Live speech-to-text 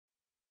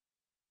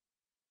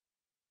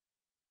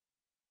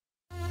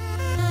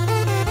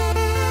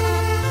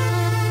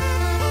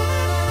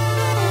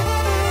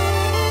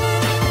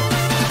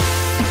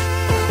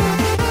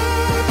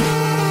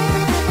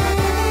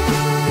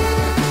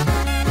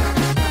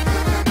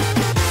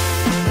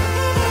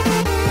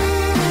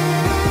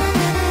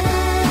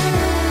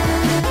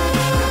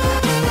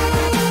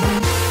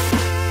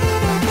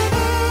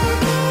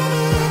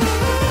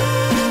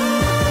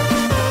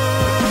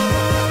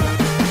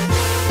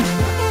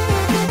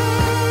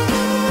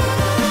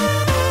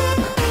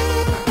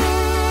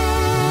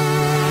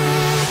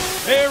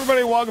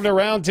Welcome to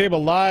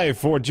Roundtable Live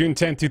for June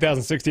 10th,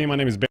 2016. My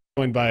name is Ben,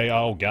 joined by,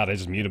 oh god, I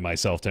just muted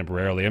myself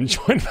temporarily. I'm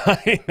joined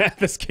by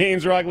Mathis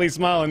Games, Rock Lee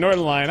Smile, and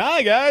Northern Lion.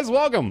 Hi guys,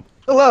 welcome.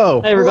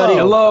 Hello. Hey everybody.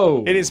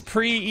 Hello. It is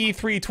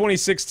pre-E3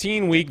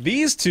 2016 week.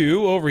 These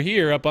two over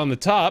here up on the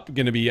top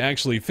going to be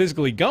actually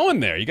physically going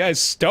there. You guys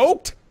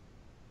stoked?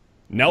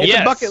 Nope.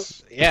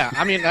 Yes. Yeah,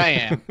 I mean, I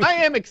am. I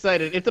am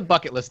excited. It's a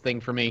bucket list thing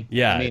for me.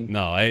 Yeah, I mean,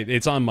 no,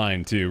 it's on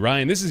mine too.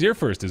 Ryan, this is your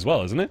first as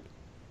well, isn't it?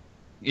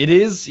 It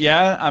is,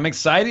 yeah. I'm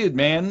excited,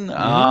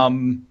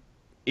 man.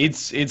 It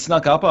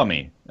snuck up on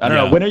me. I don't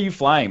know. When are you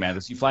flying, man?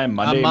 Is you flying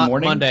Monday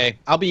morning? Monday.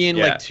 I'll be in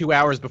like 2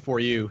 hours before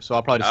you, so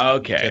I'll probably just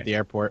meet you at the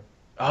airport.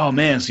 Oh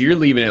man, so you're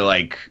leaving at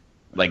like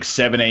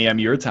 7 a.m.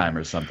 your time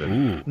or something.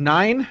 Ooh.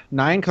 9,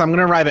 because I'm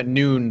gonna arrive at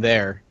noon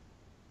there.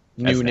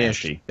 That's Noonish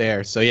nasty.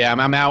 there. So yeah,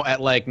 I'm out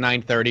at like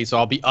 9:30, so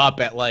I'll be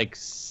up at like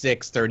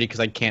 6:30 because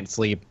I can't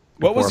sleep.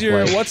 What's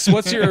your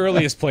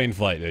earliest plane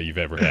flight that you've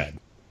ever had,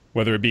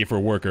 whether it be for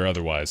work or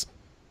otherwise?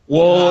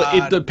 Well,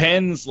 it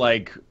depends,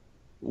 like,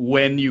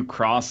 when you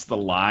cross the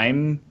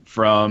line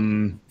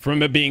from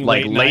it being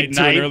like late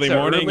night to an early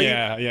morning. early.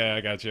 Yeah, I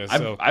gotcha.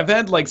 So I've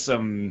had like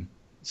some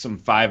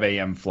 5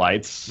 a.m.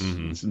 flights,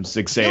 some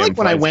 6 a.m. I feel like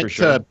when I went for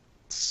sure. to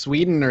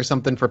Sweden or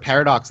something for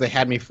Paradox, they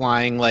had me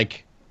flying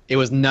like it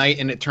was night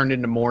and it turned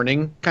into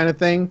morning kind of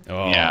thing.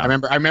 oh. Yeah.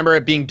 I remember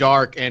it being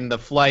dark and the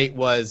flight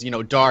was,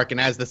 dark,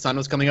 and as the sun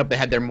was coming up, they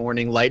had their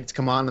morning lights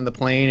come on the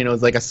plane, and it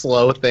was like a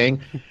slow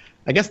thing.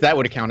 I guess that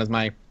would count as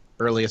my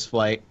earliest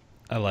flight.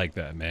 I like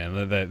that,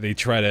 man. They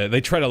try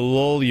to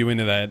lull you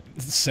into that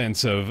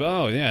sense of,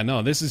 oh yeah,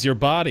 no, this is your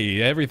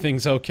body,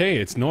 everything's okay,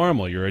 it's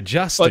normal, you're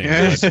adjusting.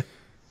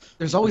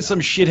 There's always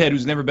some shithead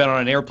who's never been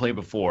on an airplane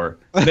before.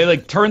 They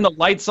like turn the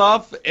lights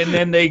off and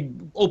then they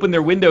open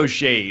their window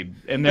shade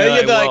and they're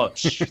like, well,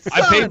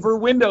 I paid for a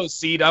window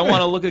seat. I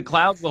want to look at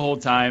clouds the whole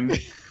time.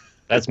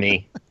 That's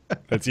me.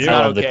 That's you.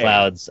 I love the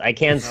clouds. I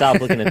can't stop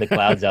looking at the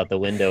clouds out the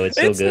window. It's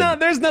so good.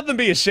 There's nothing to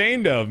be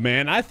ashamed of,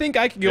 man. I think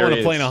I could go on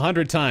a plane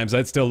 100 times.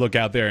 I'd still look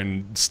out there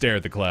and stare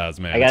at the clouds,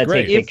 man. I gotta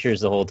take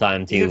pictures the whole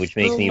time too, which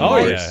makes me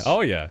worse.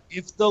 Oh yeah.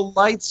 If the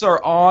lights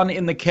are on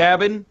in the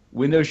cabin,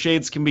 window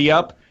shades can be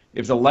up.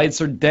 If the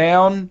lights are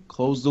down,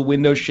 close the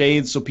window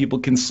shades so people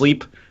can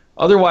sleep.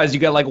 Otherwise, you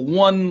got like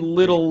one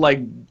little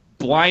like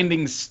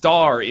blinding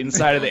star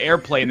inside of the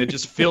airplane that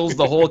just fills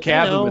the whole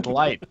cabin with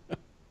light.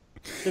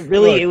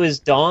 Really, it was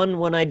dawn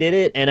when I did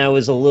it, and I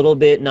was a little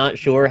bit not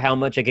sure how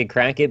much I could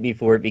crack it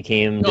before it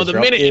became disruptive. The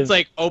minute it's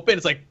like open,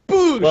 it's like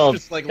boom. Well,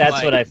 just like that's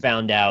light. what I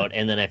found out,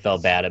 and then I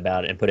felt bad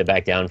about it and put it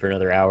back down for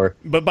another hour.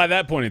 But by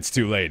that point, it's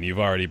too late, and you've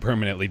already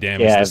permanently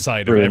damaged the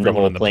sight of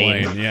everyone on the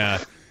plane.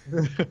 Yeah.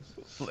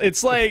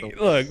 It's like,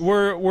 look,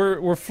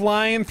 we're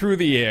flying through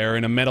the air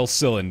in a metal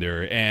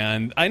cylinder,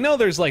 and I know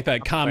there's like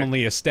that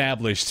commonly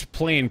established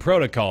plane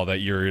protocol that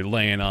you're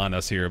laying on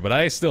us here, but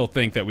I still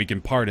think that we can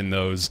pardon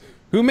those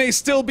who may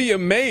still be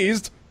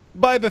amazed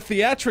by the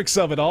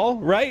theatrics of it all,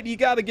 right? You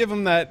got to give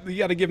them that. You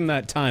got to give them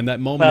that time,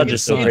 that moment.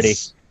 Just so pretty.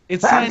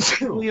 It's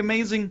scientifically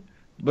amazing,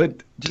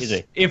 but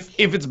just, if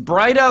it's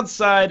bright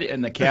outside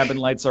and the cabin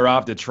lights are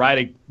off to try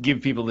to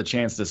give people the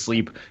chance to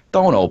sleep,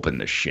 don't open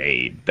the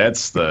shade.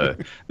 That's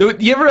the.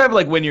 You ever have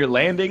like when you're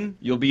landing,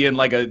 you'll be in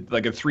like a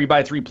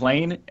 3x3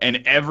 plane,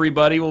 and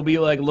everybody will be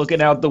like looking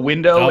out the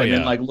window and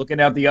then like looking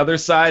out the other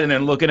side and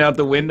then looking out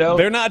the window.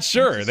 They're not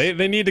sure.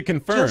 They need to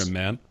confirm,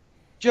 man.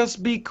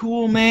 Just be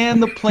cool, man.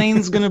 The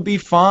plane's gonna be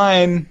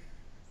fine.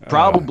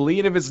 Probably,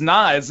 and if it's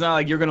not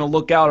like you're gonna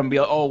look out and be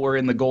like, "Oh, we're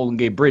in the Golden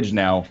Gate Bridge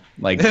now."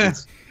 Like,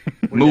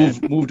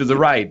 move to the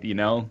right, you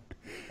know.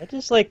 I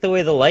just like the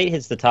way the light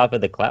hits the top of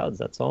the clouds.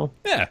 That's all.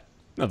 Yeah,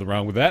 nothing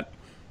wrong with that.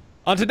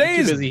 On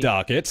today's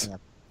docket,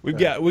 we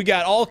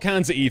got all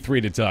kinds of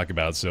E3 to talk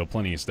about, so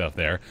plenty of stuff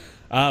there.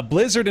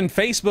 Blizzard and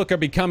Facebook are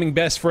becoming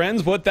best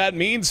friends. What that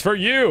means for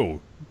you?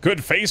 Could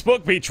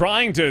Facebook be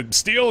trying to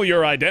steal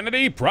your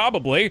identity?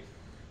 Probably.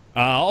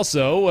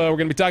 Also, we're going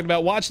to be talking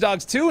about Watch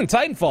Dogs 2 and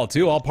Titanfall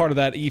 2, all part of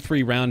that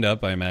E3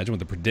 roundup, I imagine, with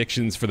the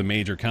predictions for the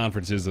major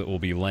conferences that we'll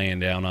be laying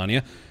down on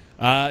you.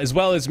 As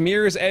well as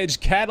Mirror's Edge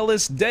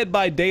Catalyst, Dead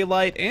by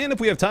Daylight, and if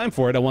we have time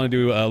for it, I want to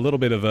do a little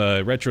bit of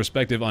a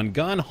retrospective on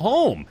Gone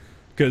Home,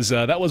 because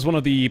that was one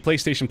of the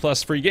PlayStation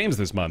Plus free games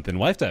this month, and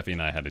Wife Taffy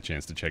and I had a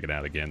chance to check it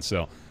out again,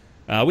 so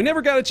we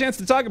never got a chance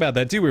to talk about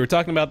that, too. We were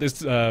talking about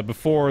this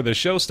before the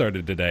show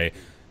started today.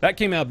 That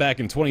came out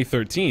back in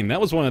 2013. That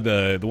was one of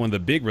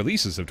the big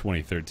releases of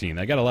 2013.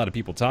 That got a lot of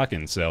people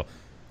talking, so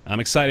I'm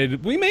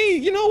excited. We may,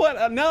 you know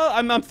what? Now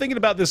I'm thinking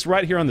about this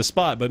right here on the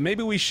spot, but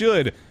maybe we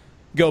should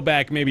go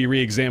back, maybe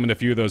re-examine a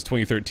few of those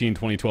 2013,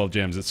 2012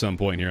 gems at some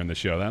point here in the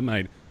show. That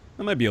might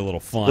be a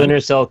little fun. Splinter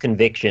Cell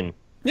Conviction.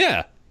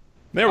 Yeah.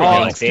 There we go.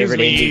 My favorite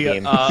indie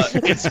game.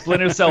 It's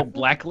Splinter Cell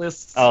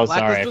Blacklists. Oh, Blacklist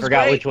sorry, I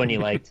forgot which one you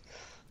liked.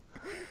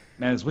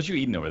 Man, what you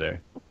eating over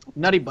there?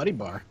 Nutty Buddy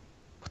Bar.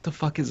 What the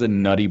fuck is a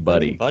Nutty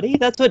Buddy? Buddy?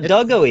 That's what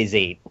Doug always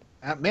ate.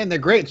 Man, they're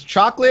great. It's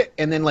chocolate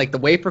and then like the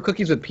wafer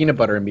cookies with peanut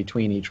butter in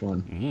between each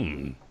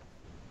one.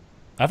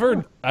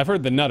 I've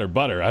heard the Nutter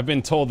Butter. I've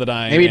been told that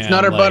maybe it's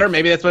Nutter Butter.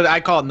 Maybe that's what I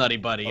call it, Nutty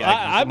Buddy.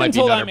 I've been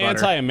told I'm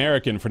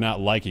anti-American for not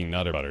liking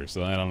Nutter Butter,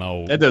 so I don't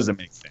know. That doesn't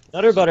make sense.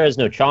 Nutter Butter has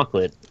no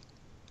chocolate.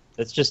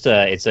 It's just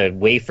it's a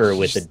wafer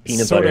with a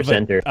peanut butter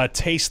center. A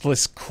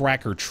tasteless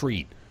cracker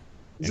treat.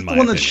 Is it the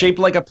one that's shaped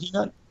like a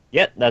peanut?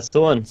 Yeah, that's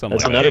the one. That's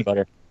like Nutter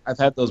Butter. I've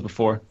had those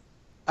before.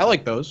 I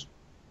like those.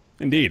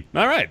 Indeed.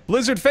 All right,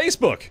 Blizzard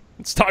Facebook.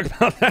 Let's talk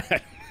about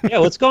that. Yeah,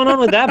 what's going on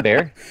with that,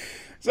 Bear?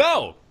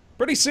 So,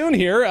 pretty soon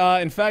here,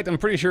 in fact, I'm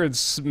pretty sure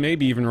it's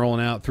maybe even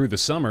rolling out through the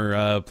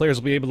summer, players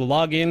will be able to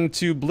log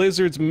into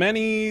Blizzard's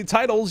many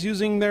titles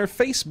using their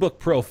Facebook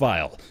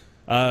profile.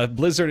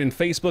 Blizzard and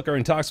Facebook are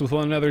in talks with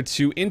one another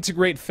to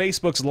integrate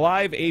Facebook's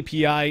Live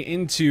API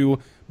into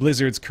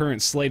Blizzard's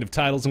current slate of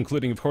titles,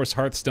 including, of course,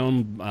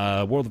 Hearthstone,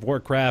 World of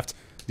Warcraft,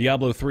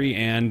 Diablo 3,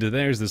 and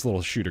there's this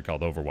little shooter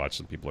called Overwatch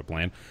that people are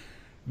playing.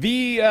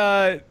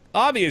 The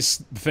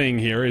obvious thing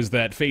here is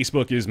that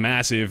Facebook is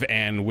massive,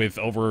 and with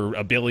over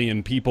 1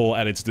 billion people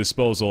at its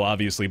disposal,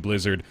 obviously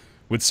Blizzard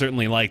would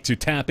certainly like to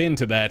tap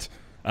into that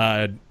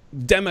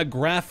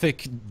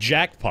demographic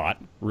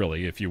jackpot,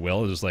 really, if you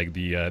will, just like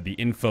the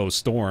info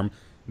storm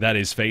that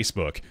is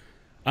Facebook.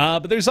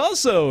 But there's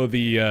also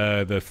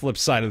the flip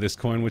side of this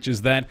coin, which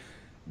is that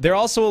they're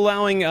also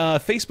allowing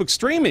Facebook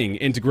streaming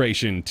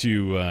integration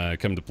to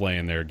come to play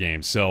in their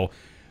games. So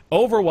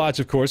Overwatch,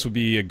 of course, would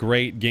be a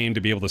great game to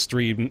be able to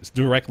stream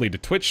directly to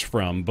Twitch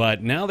from,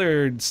 but now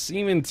they're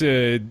seeming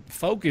to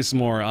focus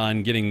more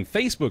on getting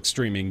Facebook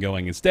streaming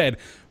going instead,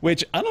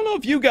 which I don't know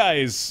if you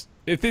guys,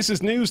 if this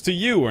is news to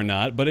you or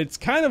not, but it's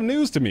kind of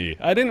news to me.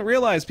 I didn't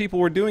realize people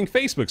were doing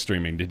Facebook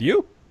streaming. Did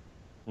you?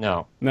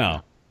 No.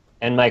 No.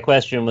 And my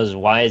question was,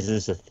 why is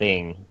this a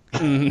thing?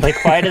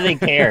 Like, why do they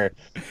care?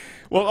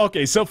 Well,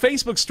 okay, so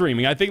Facebook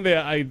streaming, I think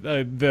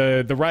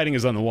that the writing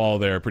is on the wall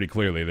there pretty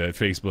clearly that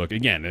Facebook,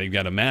 again, they've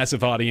got a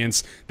massive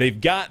audience. They've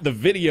got the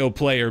video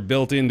player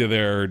built into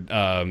their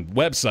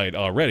website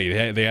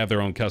already. They have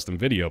their own custom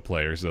video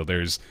player, so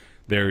there's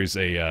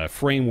a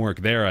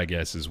framework there, I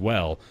guess, as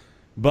well.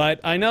 But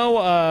I know,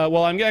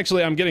 well, I'm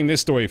getting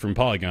this story from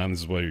Polygon. This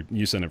is where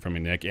you sent it from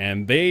me, Nick,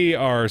 and they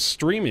are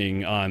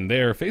streaming on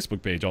their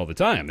Facebook page all the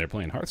time. They're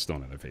playing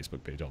Hearthstone on their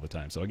Facebook page all the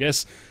time. So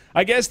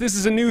I guess this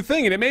is a new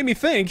thing, and it made me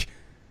think.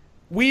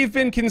 We've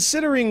been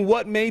considering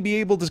what may be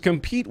able to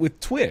compete with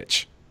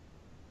Twitch.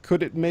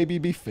 Could it maybe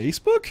be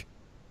Facebook?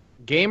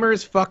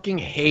 Gamers fucking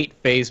hate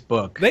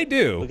Facebook. They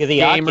do. Look at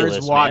the Gamers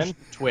Oculus, watch man.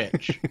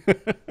 Twitch.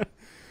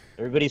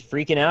 Everybody's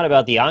freaking out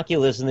about the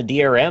Oculus and the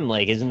DRM.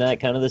 Like, isn't that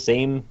kind of the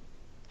same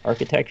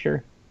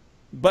architecture?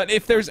 But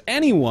if there's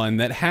anyone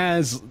that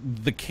has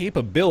the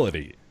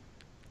capability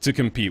to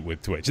compete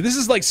with Twitch, this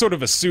is like sort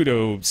of a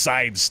pseudo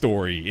side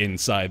story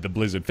inside the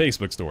Blizzard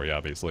Facebook story,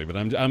 obviously. But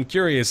I'm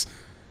curious.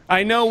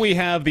 I know we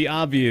have the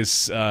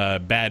obvious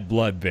bad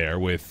blood there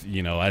with,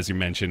 you know, as you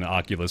mentioned,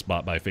 Oculus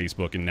bought by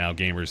Facebook, and now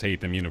gamers hate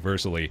them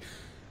universally.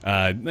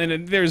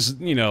 And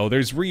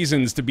there's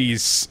reasons to be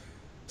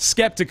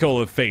skeptical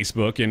of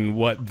Facebook and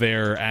what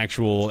their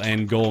actual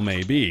end goal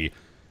may be.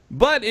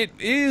 But it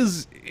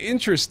is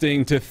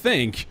interesting to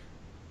think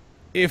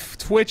if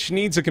Twitch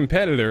needs a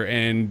competitor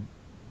and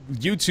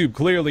YouTube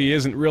clearly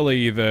isn't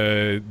really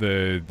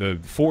the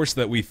force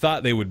that we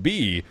thought they would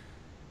be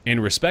in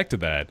respect to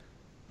that.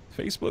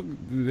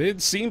 Facebook,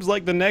 it seems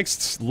like the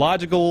next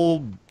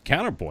logical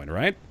counterpoint,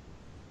 right?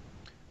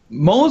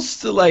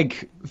 Most,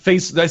 like, I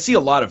see a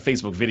lot of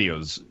Facebook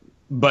videos,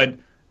 but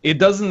it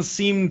doesn't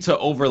seem to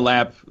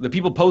overlap. The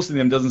people posting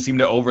them doesn't seem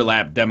to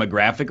overlap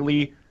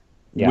demographically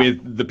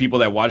with the people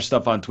that watch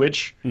stuff on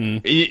Twitch.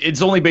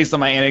 It's only based on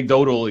my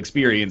anecdotal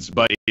experience,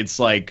 but it's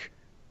like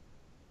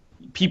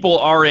people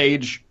our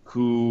age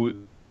who...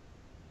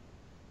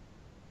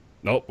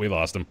 Nope, we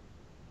lost him.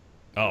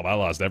 Oh, I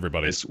lost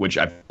everybody. Which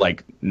I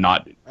like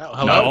not. Oh,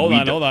 hello?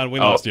 No, hold on.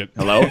 We lost you.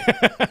 Hello?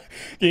 Can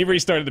you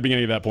restart at the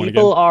beginning of that point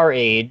People again? our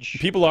age.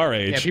 People our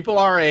age. Yeah, people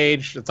our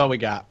age. That's all we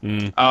got.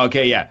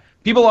 Okay, yeah.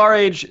 People our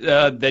age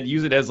that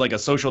use it as like a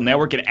social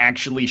network and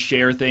actually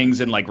share things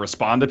and like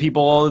respond to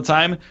people all the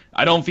time.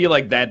 I don't feel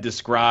like that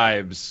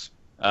describes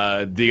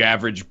the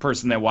average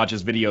person that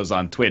watches videos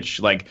on Twitch.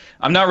 Like,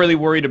 I'm not really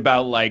worried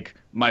about like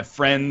my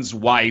friend's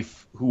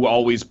wife who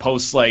always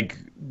posts like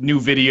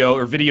new video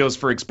or videos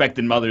for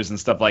expectant mothers and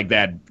stuff like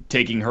that,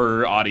 taking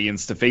her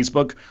audience to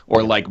Facebook,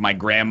 or like my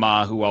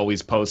grandma who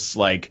always posts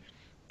like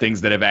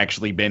things that have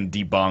actually been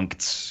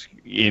debunked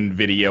in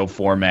video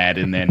format.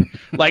 And then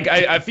like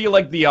I feel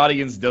like the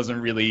audience doesn't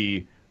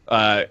really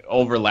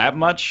overlap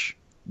much,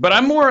 but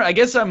I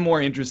guess I'm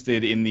more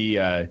interested in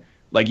the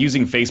like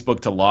using Facebook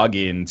to log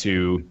in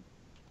to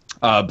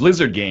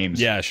Blizzard games.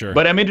 Yeah, sure.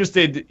 But I'm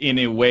interested in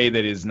a way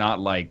that is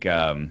not like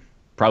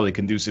probably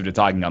conducive to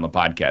talking on the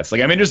podcast. Like,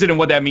 I'm interested in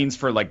what that means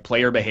for like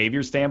player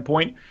behavior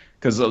standpoint,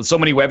 because so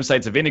many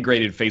websites have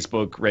integrated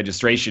Facebook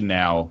registration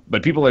now,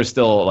 but people are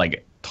still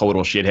like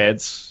total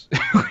shitheads.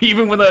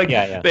 Even when like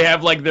they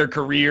have like their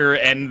career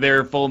and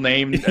their full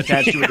name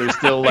attached to it, they're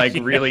still like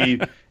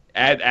really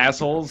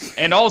assholes.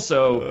 And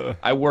also,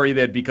 I worry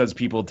that because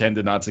people tend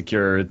to not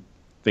secure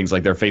things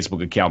like their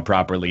Facebook account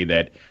properly,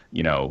 that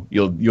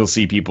you'll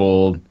see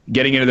people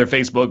getting into their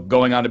Facebook,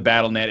 going onto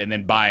Battle.net, and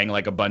then buying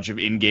like a bunch of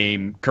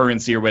in-game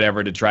currency or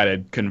whatever to try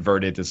to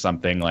convert it to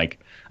something. Like,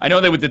 I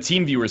know that with the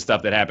TeamViewer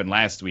stuff that happened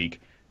last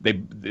week,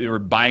 they were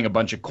buying a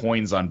bunch of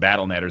coins on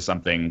Battle.net or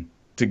something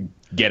to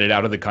get it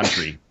out of the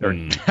country. Or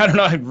I don't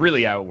know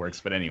really how it works,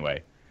 but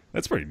anyway.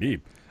 That's pretty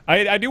deep.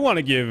 I do want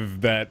to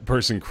give that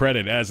person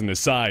credit as an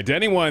aside. To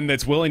anyone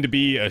that's willing to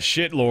be a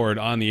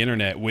shitlord on the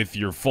internet with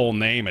your full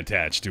name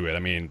attached to it, I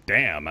mean,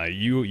 damn,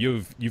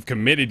 you've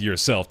committed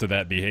yourself to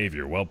that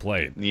behavior. Well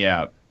played.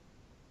 Yeah.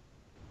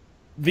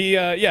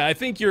 I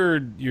think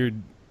you're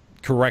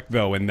correct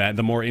though in that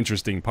the more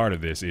interesting part of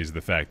this is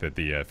the fact that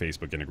the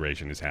Facebook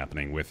integration is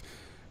happening with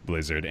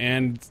Blizzard,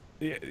 and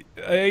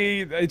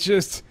it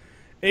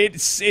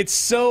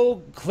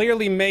so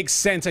clearly makes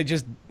sense.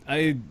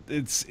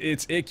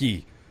 It's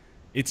icky.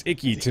 It's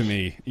icky to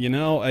me, you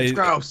know? It's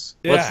gross.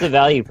 Yeah. What's the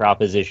value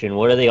proposition?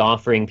 What are they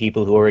offering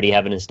people who already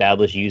have an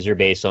established user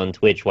base on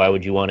Twitch? Why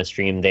would you want to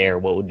stream there?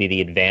 What would be the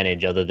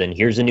advantage other than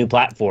here's a new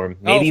platform?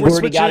 Maybe you've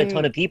already got a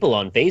ton of people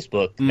on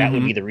Facebook. That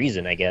would be the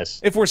reason, I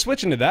guess. If we're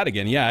switching to that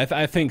again, yeah,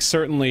 I think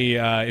certainly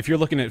if you're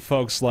looking at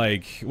folks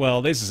like,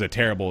 well, this is a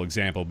terrible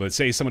example, but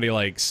say somebody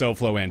like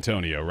SoFlo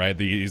Antonio, right?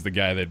 He's the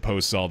guy that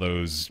posts all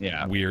those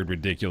weird,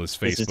 ridiculous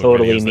Facebook videos. This is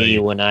totally me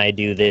when I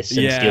do this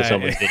and steal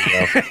someone's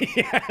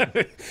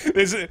video.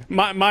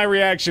 My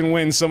reaction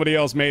when somebody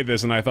else made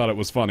this and I thought it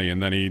was funny,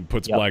 and then he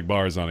puts black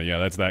bars on it. Yeah,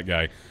 that's that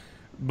guy.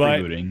 But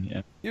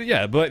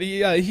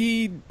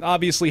he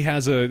obviously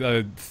has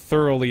a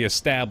thoroughly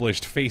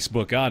established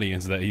Facebook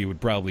audience that he would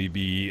probably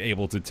be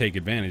able to take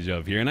advantage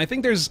of here. And I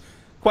think there's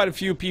quite a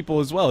few people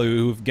as well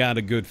who've got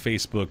a good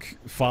Facebook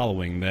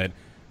following that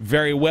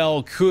very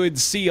well could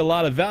see a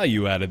lot of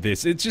value out of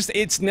this.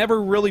 It's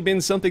never really been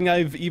something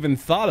I've even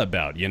thought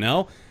about, you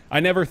know? I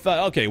never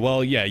thought, okay,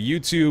 well, yeah,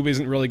 YouTube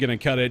isn't really going to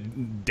cut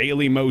it.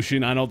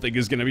 Dailymotion, I don't think,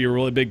 is going to be a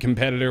really big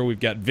competitor. We've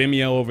got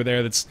Vimeo over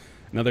there that's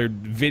another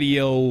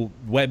video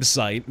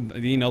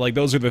website. You know, like,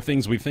 those are the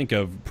things we think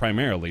of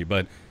primarily.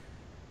 But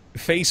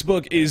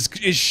Facebook is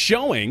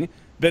showing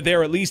that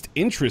they're at least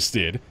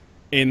interested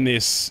in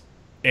this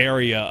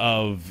area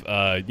of,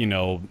 you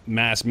know,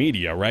 mass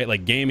media, right?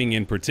 Like gaming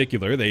in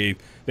particular. They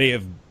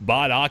have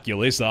bought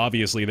Oculus.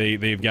 Obviously,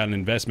 they've got an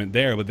investment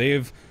there, but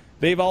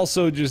they've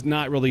also just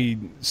not really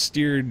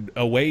steered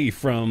away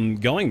from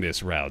going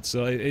this route.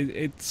 So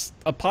it's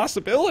a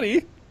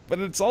possibility, but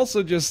it's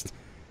also just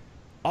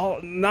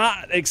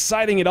not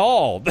exciting at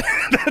all.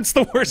 That's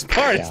the worst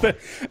part. Yeah.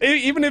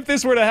 Even if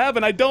this were to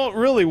happen, I don't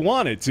really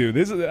want it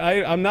to.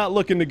 I'm not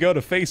looking to go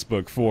to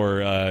Facebook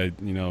for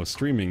you know,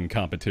 streaming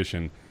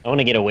competition. I want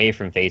to get away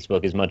from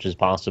Facebook as much as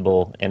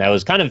possible, and I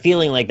was kind of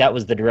feeling like that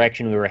was the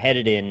direction we were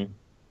headed in,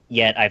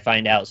 yet I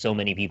find out so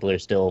many people are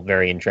still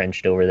very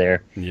entrenched over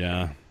there.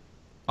 Yeah.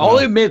 I'll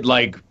admit,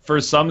 like,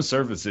 for some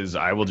services,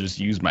 I will just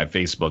use my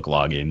Facebook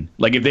login.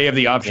 Like, if they have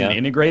the option to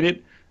integrate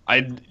it,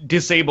 I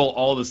disable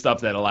all the stuff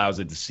that allows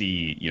it to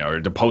see, you know,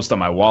 or to post on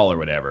my wall or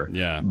whatever.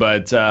 Yeah.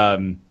 But,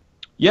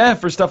 yeah,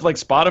 for stuff like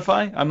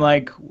Spotify, I'm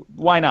like,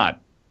 why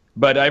not?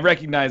 But I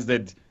recognize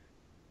that,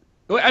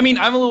 I mean,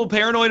 I'm a little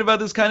paranoid about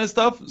this kind of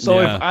stuff. So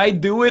if I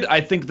do it,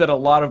 I think that a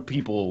lot of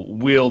people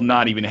will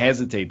not even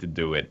hesitate to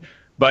do it.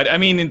 But I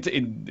mean,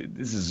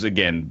 this is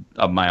again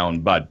up my own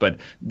butt. But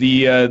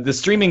the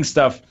streaming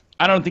stuff,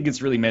 I don't think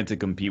it's really meant to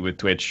compete with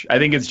Twitch. I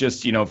think it's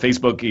just, you know,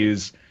 Facebook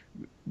is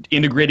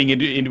integrating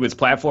into its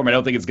platform. I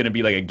don't think it's going to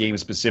be like a game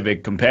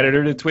specific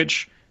competitor to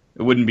Twitch.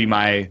 It wouldn't be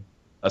my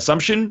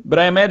assumption. But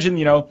I imagine,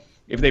 you know,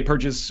 if they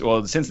purchase,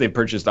 well, since they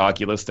purchased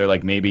Oculus, they're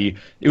like, maybe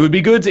it would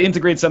be good to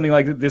integrate something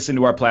like this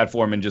into our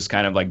platform and just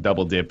kind of like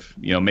double dip,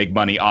 you know, make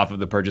money off of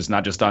the purchase,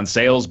 not just on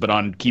sales, but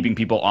on keeping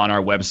people on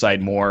our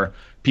website more.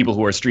 People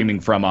who are streaming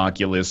from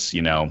Oculus,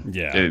 you know,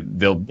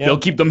 they'll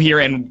keep them here,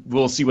 and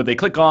we'll see what they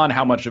click on,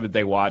 how much of it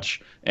they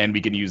watch, and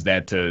we can use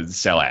that to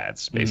sell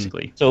ads,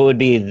 basically. So it would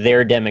be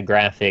their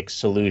demographic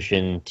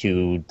solution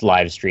to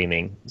live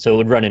streaming. So it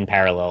would run in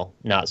parallel,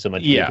 not so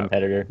much a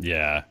competitor.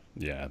 Yeah,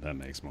 that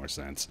makes more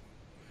sense.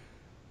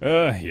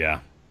 Yeah.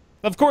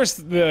 Of course,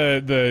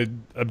 the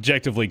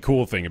objectively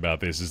cool thing about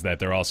this is that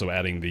they're also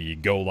adding the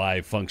go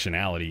live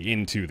functionality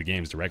into the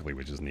games directly,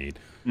 which is neat.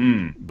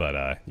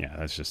 But yeah,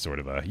 that's just sort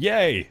of a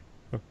yay.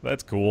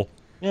 That's cool.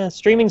 Yeah,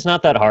 streaming's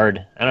not that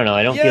hard. I don't know.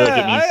 I don't feel like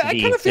it needs to be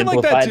I kind of feel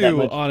like that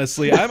too.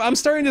 Honestly, I'm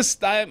starting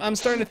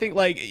to think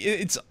like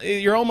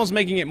you're almost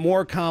making it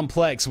more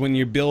complex when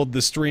you build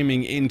the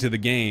streaming into the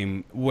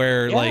game.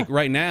 Where like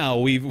right now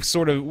we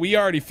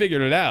already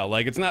figured it out.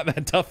 Like it's not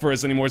that tough for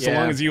us anymore, so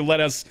long as you let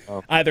us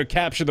either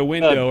capture the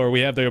window or we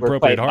have the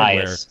appropriate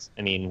hardware. Biased.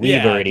 I mean,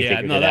 we've already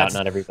figured it out.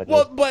 Not everybody.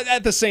 Well, but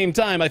at the same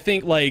time, I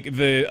think like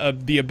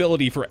the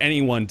ability for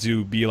anyone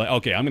to be like,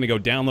 okay, I'm going to go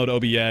download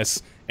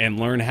OBS and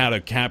learn how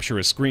to capture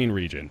a screen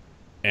region,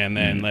 and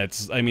then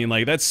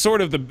that's sort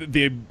of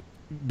the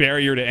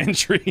barrier to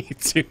entry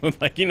to,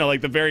 like, you know, like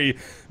the very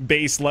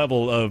base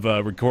level of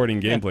recording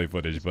gameplay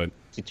footage. But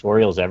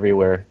tutorials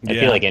everywhere. I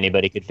feel like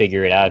anybody could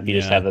figure it out if you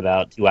just have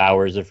about 2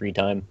 hours of free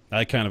time.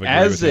 I kind of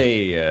agree with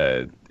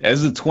you.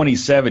 As a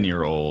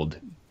 27-year-old,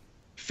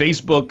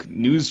 Facebook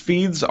news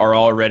feeds are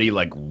already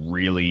like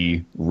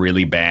really,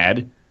 really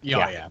bad.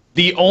 Yeah.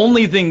 The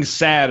only thing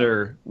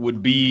sadder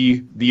would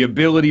be the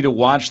ability to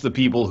watch the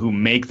people who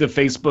make the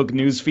Facebook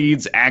news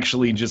feeds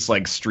actually just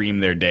like stream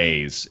their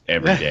days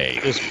every day.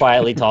 Just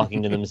quietly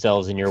talking to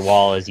themselves in your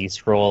wall as you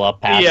scroll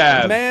up past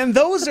them. Man,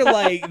 those are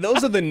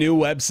the new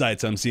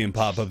websites I'm seeing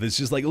pop up. It's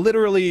just like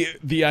literally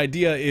the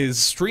idea is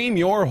stream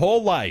your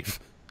whole life.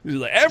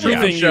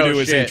 Everything you do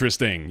is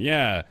interesting.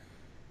 Yeah.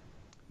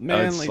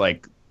 Man, it's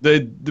like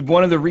the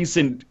one of the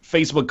recent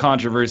Facebook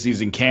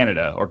controversies in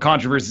Canada, or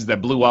controversies that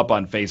blew up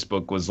on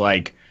Facebook, was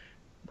like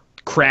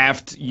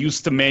Kraft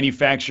used to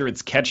manufacture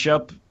its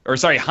ketchup, or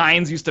sorry,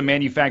 Heinz used to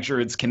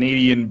manufacture its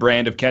Canadian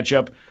brand of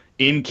ketchup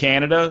in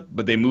Canada,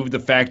 but they moved the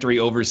factory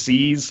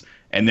overseas,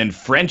 and then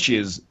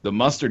French's, the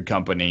mustard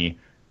company,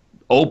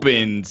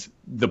 opened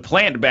the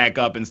plant back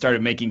up and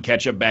started making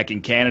ketchup back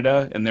in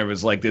Canada, and there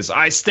was like this,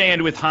 I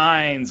stand with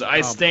Heinz, I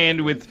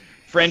stand with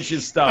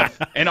French's stuff.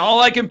 And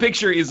all I can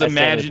picture is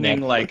imagining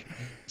like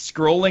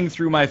scrolling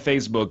through my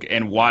Facebook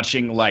and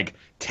watching like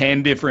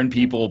 10 different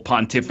people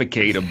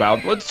pontificate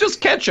about, well, it's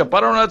just ketchup.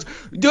 I don't know.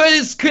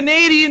 It's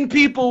Canadian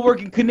people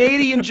working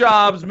Canadian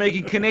jobs,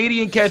 making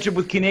Canadian ketchup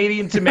with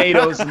Canadian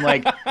tomatoes. And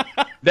like,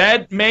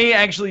 that may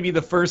actually be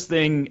the first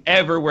thing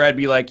ever where I'd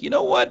be like, you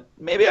know what?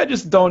 Maybe I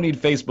just don't need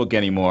Facebook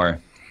anymore.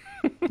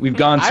 We've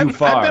gone too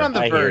far. I've been on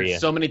the verge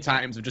so many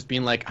times of just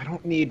being like, I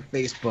don't need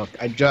Facebook.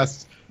 I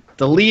just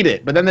delete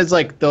it. But then there's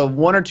like the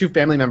one or two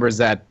family members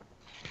that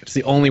it's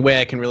the only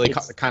way I can really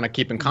kind of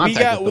keep in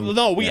contact with them.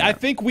 No, I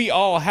think we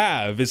all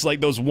have. It's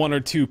like those one or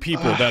two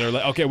people that are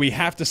like, okay, we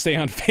have to stay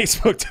on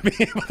Facebook to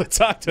be able to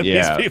talk to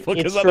these people,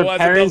 because otherwise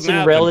for parents it doesn't and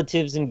happen.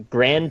 Relatives and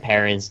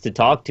grandparents to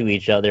talk to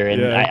each other,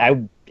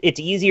 and it's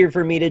easier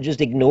for me to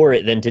just ignore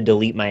it than to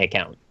delete my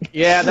account.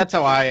 Yeah, that's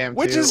how I am,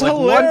 Which too. is like,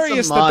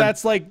 hilarious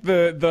that's like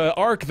the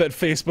arc that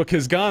Facebook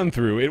has gone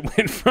through. It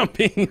went from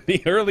being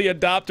the early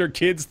adopter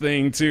kids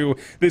thing to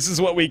this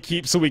is what we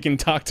keep so we can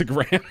talk to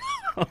grandma.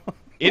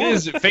 It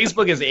is.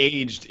 Facebook has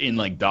aged in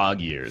like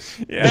dog years.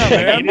 Yeah,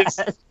 man.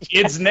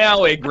 It's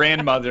now a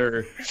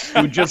grandmother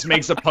who just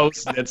makes a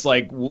post that's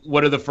like,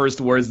 "What are the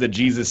first words that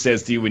Jesus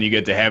says to you when you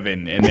get to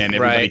heaven?" And then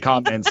everybody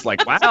comments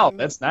like, "Wow,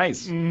 that's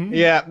nice." Mm-hmm.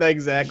 Yeah,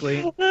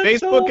 exactly.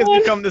 Facebook has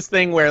become this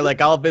thing where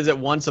like I'll visit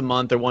once a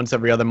month or once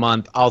every other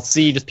month. I'll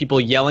see just people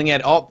yelling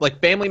at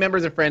like family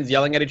members and friends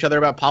yelling at each other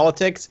about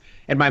politics.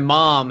 And my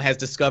mom has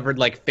discovered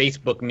like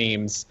Facebook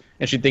memes,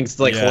 and she thinks it's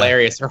like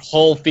hilarious. Her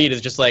whole feed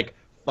is just like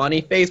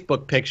funny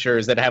Facebook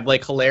pictures that have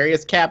like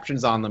hilarious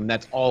captions on them.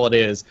 That's all it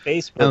is.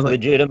 Facebook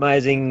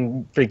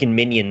legitimizing freaking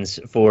minions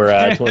for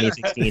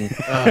 2016.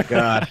 Oh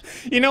god.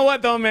 You know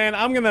what though, man?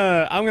 I'm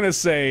gonna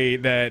say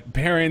that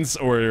parents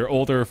or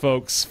older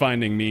folks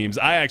finding memes,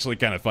 I actually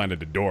kind of find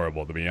it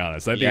adorable, to be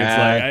honest. I think it's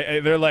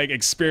like they're like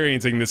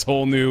experiencing this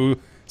whole new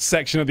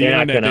section of the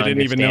internet they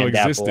didn't even know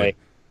existed.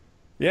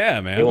 Yeah,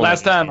 man.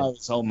 Last time I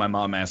was home, my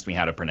mom asked me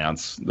how to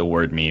pronounce the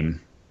word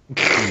meme.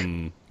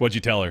 What'd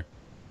you tell her?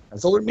 I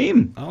told her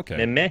meme.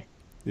 Okay. Meme?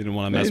 You didn't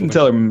want to mess with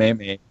her? I didn't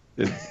tell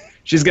her meme.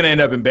 She's going to end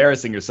up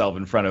embarrassing herself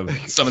in front of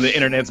some of the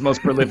internet's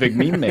most prolific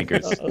meme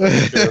makers.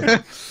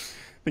 I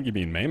think you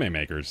mean meme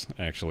makers,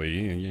 actually.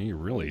 You're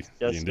really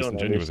being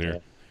disingenuous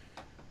here.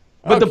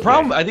 But the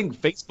problem, I think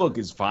Facebook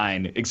is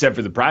fine, except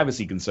for the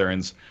privacy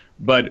concerns,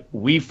 but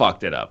we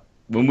fucked it up.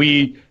 When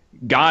we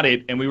got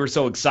it and we were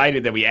so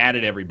excited that we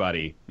added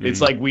everybody, it's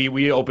like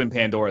we opened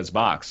Pandora's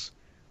box.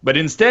 But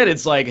instead,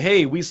 it's like,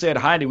 hey, we said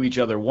hi to each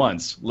other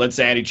once. Let's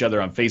add each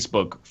other on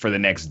Facebook for the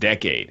next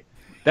decade.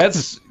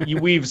 That's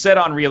we've set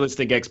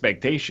unrealistic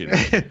expectations.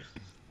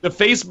 The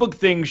Facebook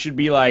thing should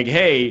be like,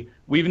 hey,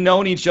 we've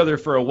known each other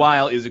for a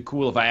while. Is it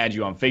cool if I add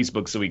you on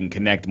Facebook so we can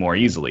connect more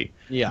easily?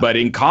 Yeah. But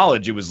in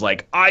college, it was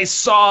like, I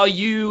saw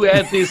you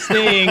at this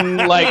thing.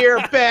 Like, we're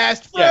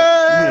best friends.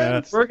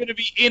 Yeah. We're going to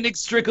be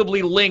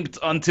inextricably linked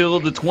until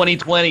the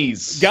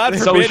 2020s. God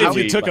forbid if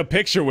you took a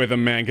picture with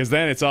him, man, because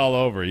then it's all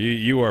over.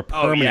 You are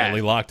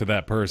permanently locked to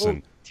that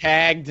person.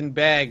 Tagged and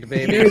bagged,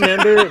 baby. You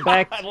remember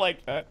back? I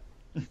like that.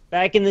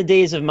 Back in the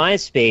days of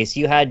MySpace,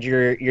 you had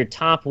your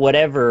top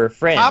whatever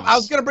friends. I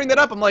was gonna bring that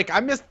up. I'm like, I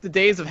missed the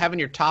days of having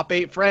your top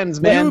 8 friends,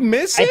 man. You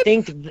miss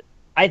it?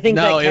 I think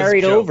that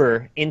carried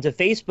over into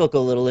Facebook a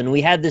little, and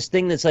we had this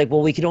thing that's like,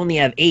 well, we could only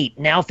have 8.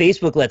 Now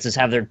Facebook lets us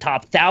have their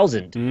top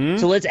 1,000.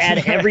 So let's add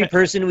every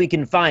person we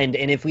can find,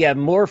 and if we have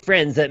more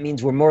friends, that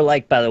means we're more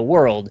liked by the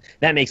world.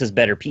 That makes us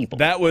better people.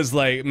 That was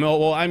like,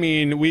 well, I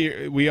mean,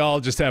 we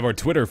all just have our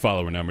Twitter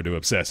follower number to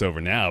obsess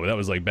over now, but that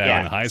was like back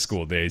in the high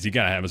school days. You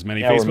gotta have as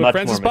many Facebook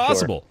friends as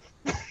possible.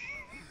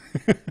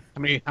 How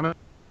many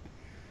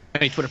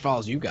Twitter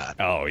followers you got?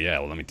 Oh yeah,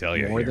 well let me tell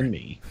you. More than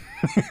me.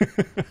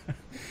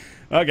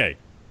 Okay,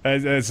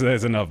 that's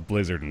enough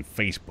Blizzard and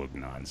Facebook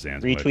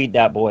nonsense. Retweet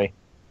that boy.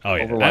 Oh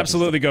yeah,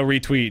 absolutely go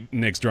retweet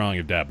Nick's drawing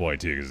of Dat Boy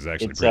too, because it's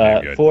actually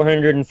pretty good.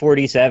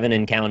 447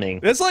 and counting.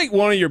 That's like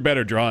one of your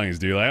better drawings,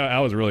 dude. I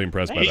was really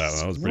impressed by that one.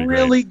 That was pretty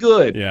really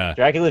good. Yeah.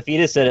 Dracula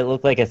Fetus said it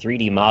looked like a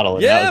 3D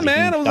model. Yeah,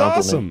 man, it was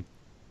awesome.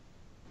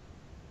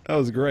 That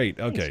was great.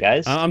 Okay, thanks,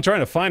 guys. I'm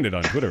trying to find it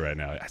on Twitter right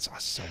now. That's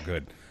so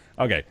good.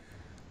 Okay.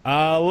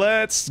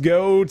 Let's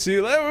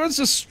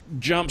just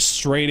jump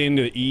straight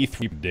into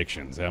E3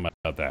 predictions. How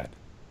about that?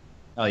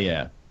 Oh,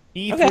 yeah.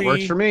 E3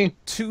 works for me.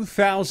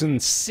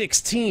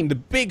 2016, the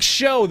big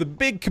show, the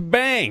big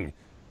kabang,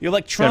 the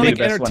Electronic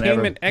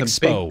Entertainment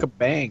Expo. The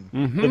big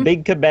kabang. The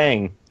big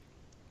kabang.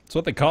 That's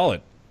what they call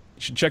it.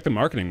 You should check the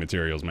marketing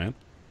materials, man.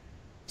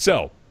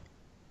 So,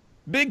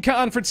 big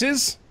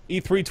conferences.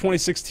 E3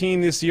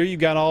 2016 this year. You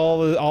got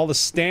all the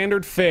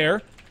standard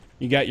fare.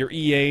 You got your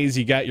EAs,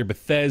 you got your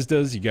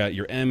Bethesdas, you got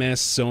your MS,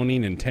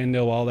 Sony,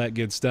 Nintendo, all that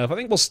good stuff. I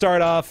think we'll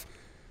start off.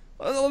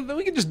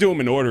 We can just do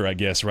them in order, I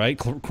guess, right?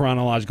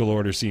 Chronological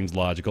order seems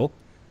logical.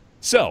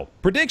 So,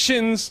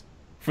 predictions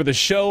for the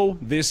show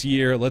this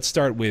year. Let's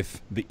start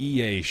with the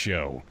EA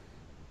show.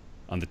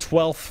 On the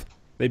 12th,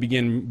 they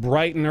begin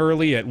bright and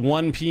early at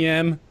 1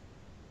 p.m.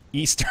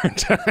 Eastern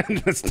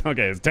Time.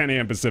 Okay, it's 10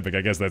 a.m. Pacific.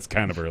 I guess that's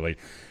kind of early.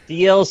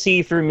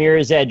 DLC for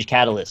Mirror's Edge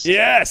Catalyst.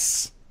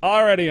 Yes!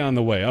 Already on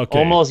the way. Okay.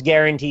 Almost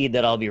guaranteed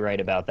that I'll be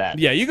right about that.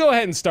 Yeah, you go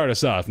ahead and start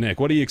us off, Nick.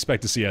 What do you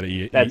expect to see out of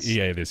EA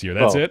this year?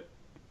 That's it?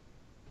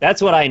 That's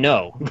what I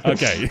know.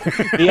 Okay.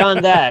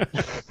 Beyond that,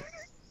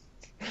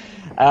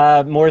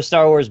 more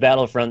Star Wars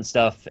Battlefront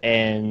stuff,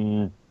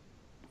 and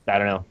I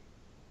don't know.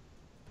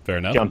 Fair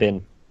enough. Jump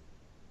in.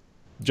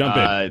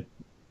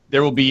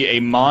 There will be a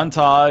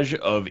montage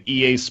of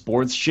EA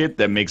Sports shit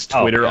that makes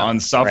Twitter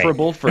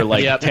unsufferable for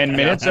like 10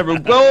 minutes.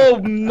 Everyone,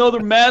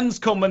 another Madden's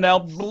coming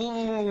out.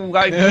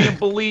 I can't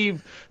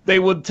believe they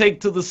would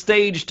take to the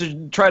stage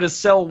to try to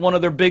sell one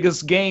of their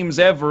biggest games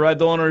ever. I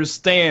don't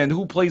understand.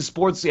 Who plays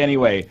sports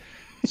anyway?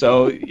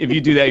 So if you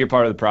do that, you're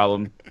part of the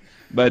problem.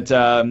 But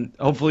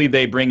hopefully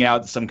they bring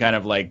out some kind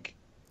of like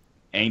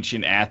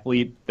ancient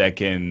athlete that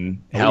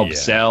can help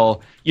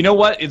sell. You know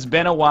what? It's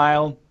been a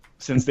while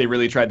since they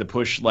really tried to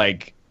push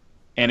like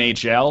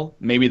NHL.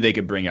 Maybe they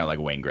could bring out like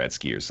Wayne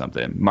Gretzky or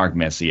something. Mark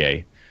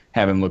Messier.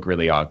 Have him look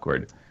really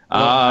awkward.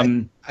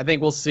 Well, I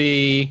think we'll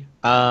see.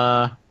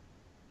 I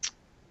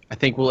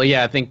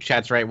think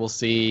Chat's right. We'll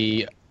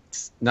see.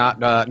 We're not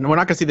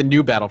gonna see the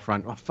new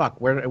Battlefront. Oh fuck,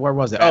 where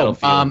was it?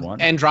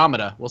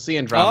 Andromeda. We'll see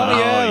Andromeda. Oh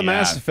yeah, the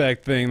Mass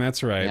Effect thing.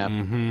 That's right. Yeah.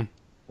 Mm-hmm.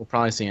 We'll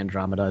probably see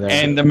Andromeda there.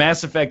 And the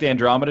Mass Effect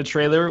Andromeda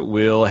trailer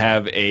will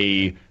have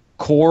a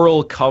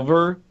choral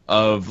cover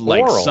of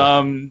like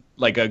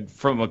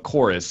from a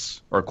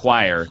chorus or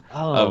choir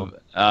of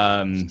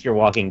it's your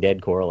Walking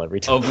Dead choral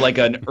every time of like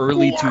an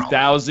early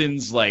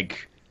 2000s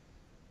like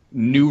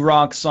new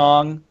rock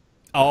song.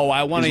 Oh,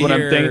 I want to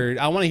hear.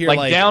 I want to hear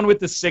like Down with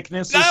the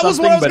Sickness. That was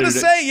what I was going to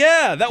say.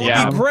 Yeah, that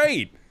would be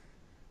great.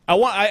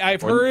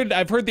 I've heard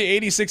the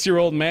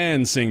 86-year-old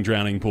man sing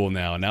 "Drowning Pool"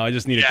 now. Now I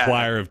just need a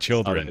choir of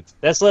children.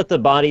 Let's let the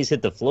bodies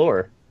hit the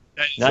floor.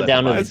 Not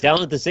Down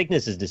with the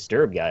Sickness is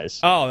Disturbed, guys.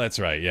 Oh, that's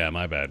right. Yeah,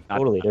 my bad.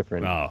 Totally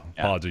different. Oh,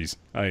 apologies.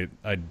 I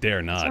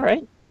dare not. It's all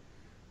right.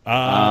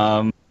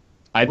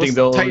 I think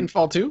they'll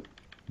Titanfall 2.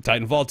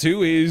 Titanfall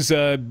 2 is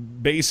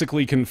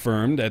basically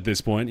confirmed at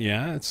this point,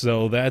 yeah.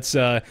 So that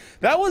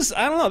was,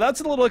 I don't know,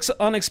 that's a little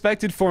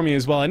unexpected for me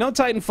as well. I know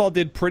Titanfall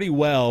did pretty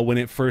well when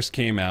it first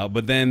came out,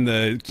 but then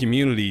the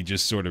community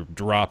just sort of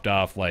dropped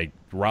off like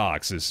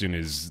rocks as soon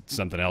as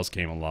something else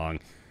came along.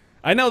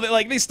 I know that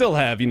like they still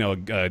have,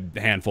 a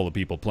handful of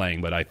people playing,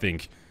 but I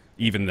think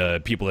even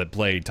the people that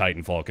played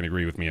Titanfall can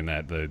agree with me in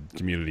that the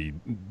community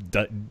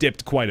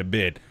dipped quite a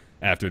bit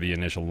after the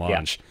initial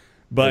launch. Yeah.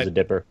 There's a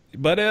dipper.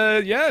 But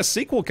a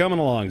sequel coming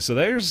along, so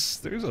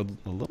there's a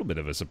little bit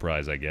of a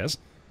surprise, I guess.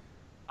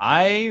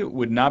 I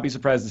would not be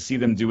surprised to see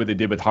them do what they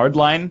did with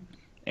Hardline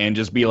and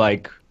just be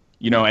like,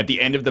 at the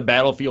end of the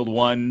Battlefield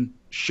 1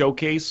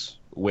 showcase,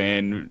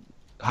 when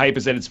hype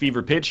is at its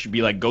fever pitch,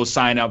 be like, go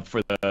sign up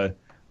for the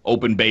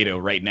open beta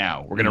right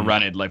now. We're going to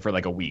run it like for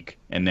like a week.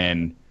 And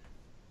then,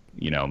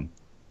 I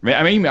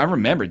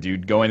remember,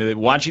 dude,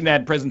 watching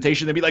that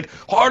presentation, they'd be like,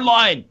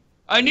 Hardline!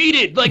 I need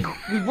it. Like,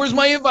 where's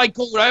my invite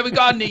code? I haven't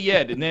gotten it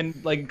yet. And then,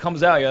 like, it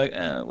comes out. You're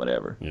like,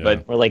 whatever. Yeah.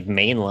 Or like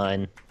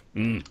mainline.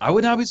 I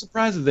would not be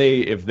surprised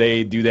if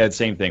they do that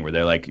same thing where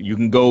they're like, you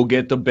can go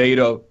get the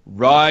beta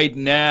right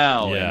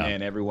now. Yeah.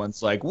 And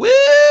everyone's like, woo!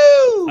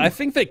 I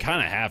think they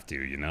kind of have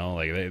to,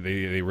 like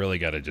they really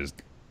got to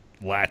just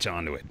latch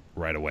onto it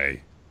right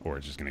away, or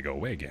it's just going to go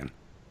away again.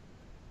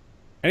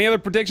 Any other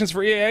predictions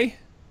for EA?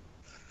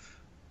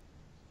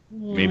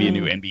 Maybe a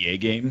new NBA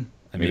game.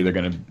 Maybe they're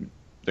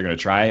gonna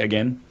try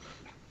again.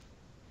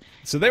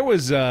 So there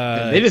was.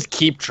 They just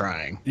keep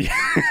trying.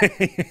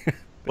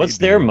 What's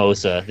their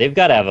MOSA? They've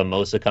got to have a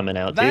MOSA coming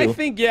out too. I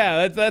think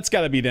that's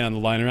got to be down the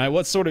line, right?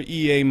 What sort of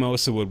EA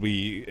MOSA would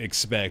we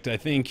expect? I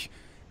think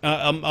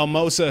a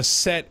MOSA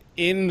set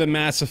in the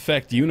Mass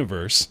Effect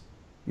universe,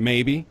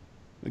 maybe.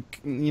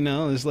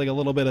 There's like a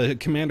little bit of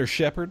Commander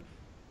Shepard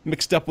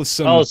mixed up with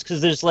some. Oh, it's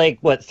because there's like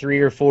 3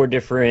 or 4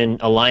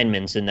 different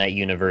alignments in that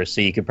universe,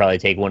 so you could probably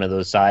take one of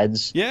those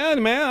sides. Yeah,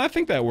 man, I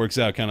think that works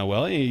out kind of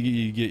well.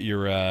 You get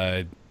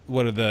your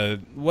what's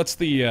the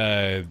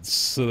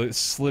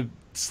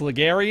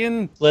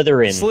Sligarian?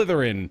 Slytherin.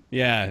 Slytherin,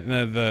 yeah,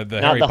 the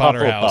Not Harry the Potter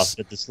Hufflepuff, house.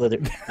 but the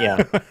Slytherin.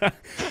 Yeah.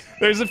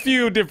 There's a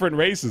few different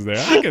races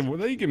there.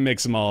 You can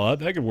mix them all up.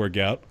 That could work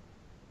out.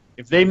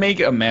 If they make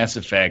a Mass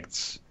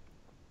Effect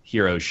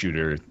hero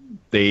shooter,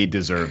 they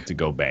deserve to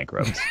go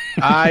bankrupt.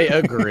 I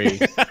agree.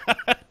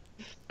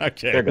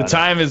 Okay. The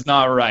time is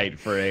not right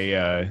for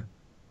a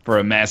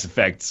Mass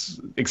Effect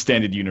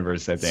extended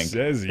universe, I think.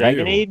 Says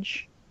Dragon you.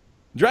 Age?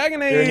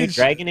 Dragon Age.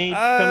 Dragon Age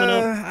coming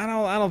up? I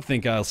don't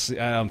think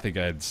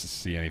I'd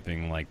see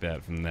anything like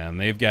that from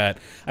them. I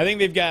think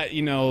they've got,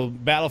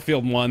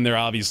 Battlefield 1 they're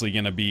obviously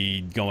going to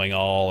be going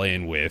all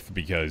in with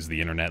because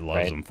the internet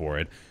loves them for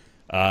it.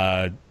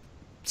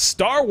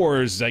 Star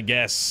Wars, I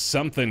guess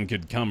something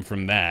could come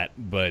from that,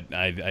 but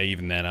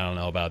even then I don't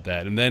know about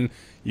that. And then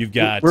you've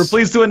got... We're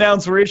pleased to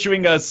announce we're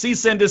issuing a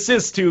cease and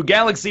desist to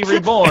Galaxy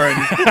Reborn.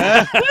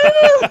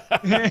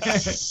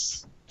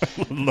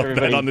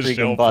 Everybody on the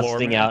freaking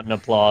busting out in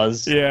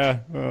applause. Yeah,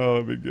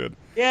 that'd be good.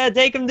 Yeah,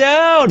 take him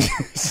down.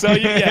 So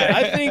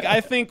yeah,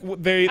 I think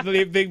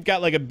they've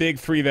got like a big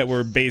three that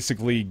we're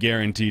basically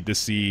guaranteed to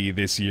see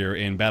this year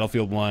in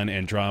Battlefield 1,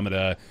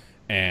 Andromeda,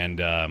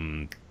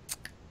 and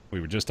we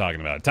were just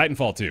talking about it,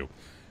 Titanfall 2.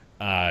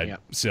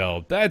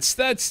 So that's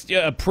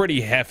a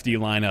pretty hefty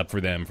lineup for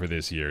them for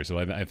this year. So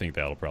I think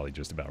that'll probably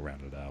just about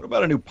round it out. What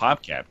about a new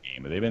PopCap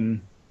game? Have they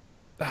been?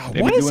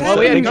 What is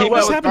happening?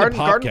 What's happening to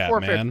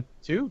PopCap, man?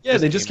 2? Yeah,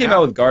 they just came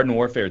out with Garden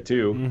Warfare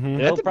 2. Mm-hmm.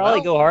 They'll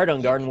probably go hard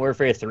on Garden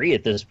Warfare 3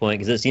 at this point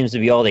because it seems to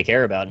be all they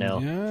care about now.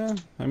 Yeah,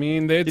 I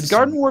mean, did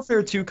Garden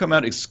Warfare 2 come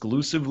out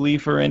exclusively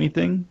for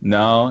anything?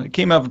 No, it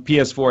came out for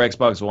PS4,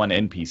 Xbox One,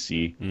 and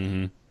PC.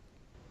 Mm-hmm.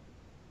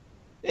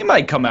 They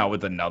might come out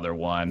with another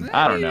one.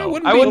 I don't know.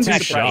 I wouldn't be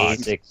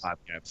surprised. shocked.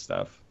 PopCap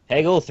stuff.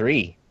 Peggle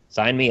 3.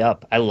 Sign me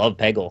up. I love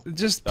Peggle.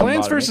 Just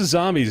Plants vs.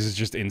 Zombies is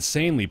just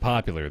insanely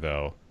popular,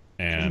 though.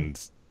 And,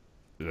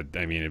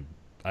 I mean,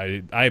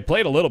 I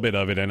played a little bit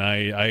of it, and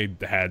I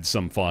had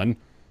some fun.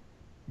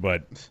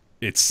 But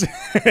it's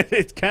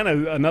it's kind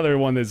of another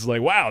one that's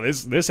like, wow,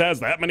 this has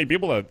that many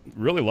people that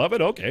really love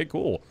it? Okay,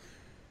 cool.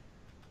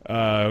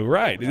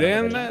 Right.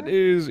 Then that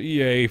is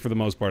EA for the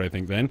most part, I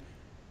think, then.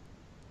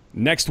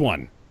 Next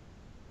one.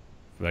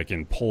 If I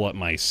can pull up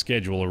my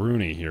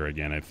schedule-a-rooney here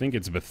again. I think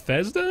it's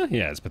Bethesda?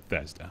 Yeah, it's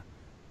Bethesda.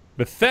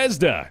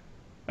 Bethesda!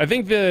 I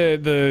think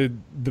the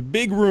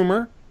big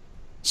rumor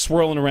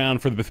swirling around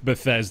for the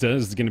Bethesda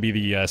is going to be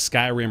the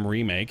Skyrim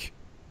remake.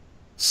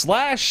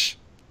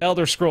 /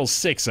 Elder Scrolls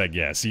 6, I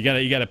guess. You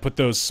gotta put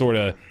those sort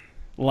of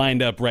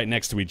lined up right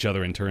next to each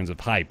other in terms of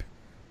hype.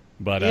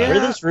 But where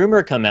did this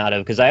rumor come out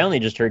of? Because I only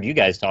just heard you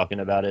guys talking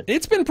about it.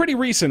 It's been pretty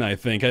recent, I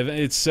think.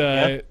 It's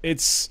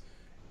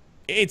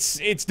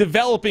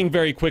developing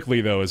very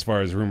quickly, though, as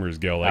far as rumors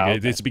go.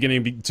 Like it's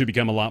beginning to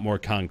become a lot more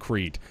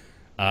concrete.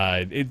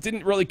 It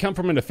didn't really come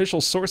from an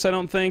official source, I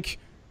don't think.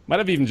 Might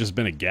have even just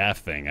been a gaffe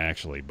thing,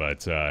 actually.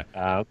 But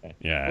okay,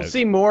 yeah, we'll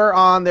see more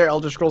on their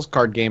Elder Scrolls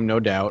card game, no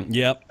doubt.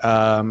 Yep.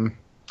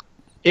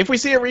 If we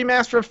see a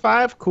remaster of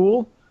 5,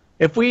 cool.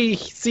 If we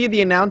see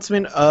the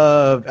announcement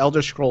of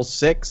Elder Scrolls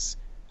 6,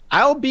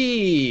 I'll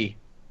be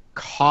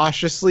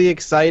cautiously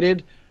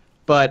excited,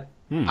 but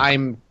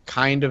I'm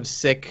kind of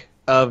sick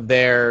of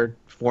their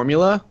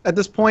formula at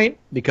this point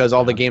because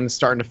all the games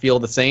starting to feel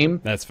the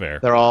same. That's fair.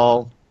 They're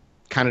all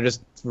kind of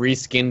just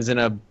reskins in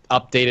a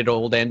updated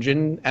old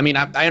engine. I mean,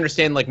 I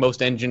understand like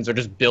most engines are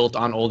just built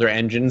on older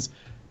engines,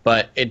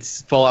 but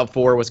it's Fallout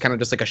 4 was kind of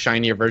just like a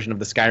shinier version of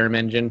the Skyrim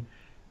engine.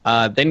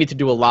 They need to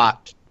do a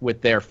lot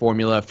with their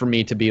formula for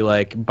me to be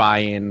like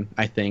buy-in,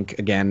 I think,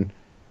 again.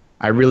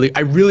 I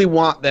really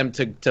want them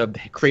to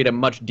create a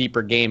much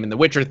deeper game, and The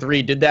Witcher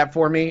 3 did that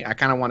for me. I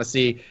kind of want to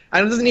see. It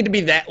doesn't need to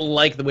be that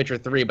like The Witcher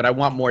 3, but I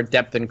want more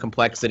depth and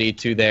complexity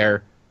to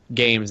their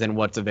games than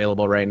what's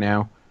available right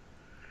now.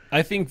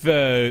 I think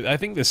the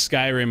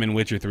Skyrim and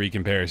Witcher 3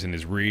 comparison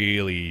is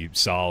really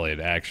solid,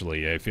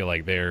 actually. I feel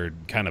like they're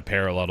kind of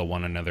parallel to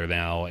one another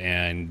now,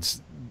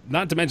 and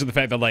not to mention the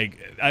fact that like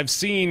I've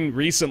seen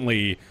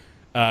recently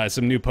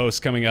some new posts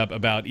coming up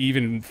about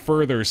even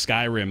further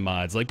Skyrim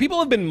mods. Like people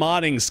have been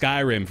modding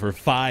Skyrim for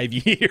 5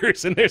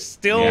 years, and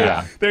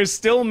they're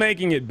still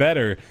making it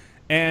better.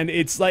 And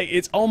it's like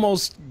it's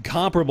almost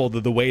comparable to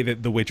the way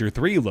that The Witcher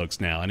 3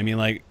 looks now. And I mean,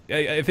 like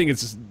I think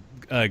it's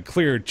a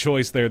clear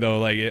choice there, though.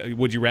 Like,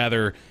 would you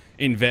rather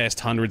invest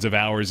hundreds of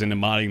hours into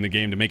modding the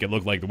game to make it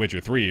look like The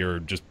Witcher 3, or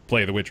just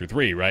play The Witcher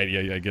 3? Right?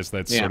 Yeah, I guess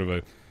that's sort of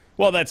a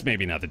that's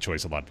maybe not the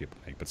choice a lot of people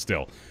make, but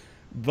still.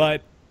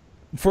 But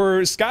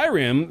for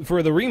Skyrim,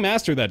 for the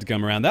remaster that to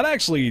come around, that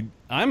actually,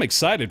 I'm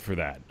excited for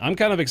that. I'm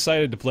kind of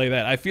excited to play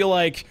that. I feel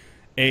like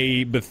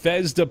a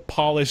Bethesda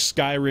polished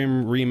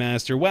Skyrim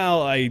remaster,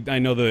 well, I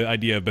know the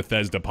idea of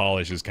Bethesda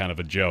polish is kind of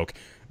a joke,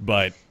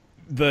 but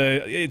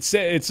it's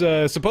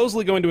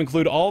supposedly going to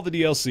include all the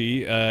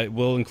DLC. It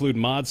will include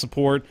mod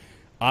support.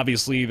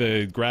 Obviously,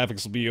 the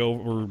graphics will be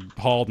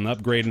overhauled and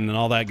upgraded and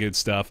all that good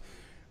stuff.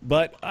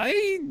 But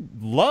I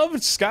loved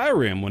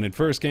Skyrim when it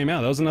first came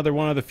out. That was another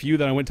one of the few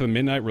that I went to the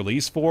midnight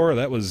release for.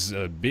 That was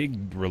a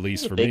big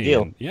release for me. Big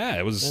deal. And yeah,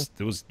 it was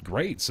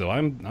great. So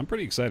I'm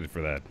pretty excited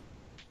for that.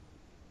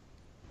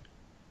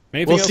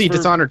 We'll see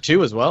Dishonored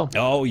 2 as well.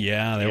 Oh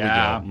yeah, there we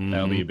go.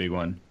 That'll be a big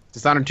one.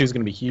 Dishonored 2 is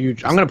going to be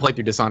huge. I'm going to play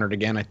through Dishonored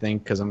again, I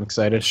think, because I'm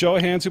excited. Show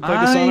of hands who played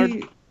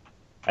Dishonored.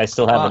 I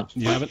still haven't.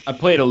 You haven't? I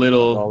played a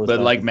little,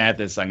 but like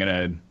Mathis, I'm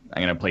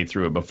gonna play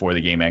through it before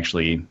the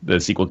game the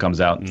sequel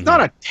comes out. It's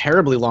not a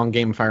terribly long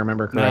game, if I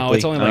remember correctly. No,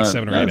 it's only like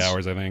 7 or 8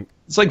 hours, I think.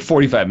 It's like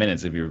 45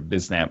 minutes if you're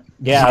BizSnap.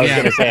 Yeah, I was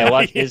gonna say I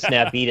watched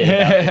BizSnap beat it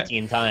about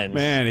 15 times.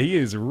 Man,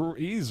 he's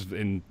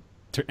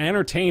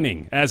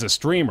entertaining as a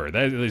streamer.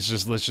 Let's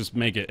just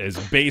make it as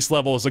base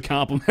level as a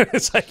compliment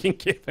as I can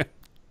give him.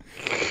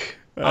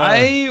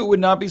 I would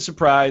not be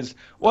surprised.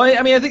 Well,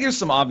 I mean, I think there's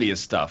some obvious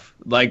stuff.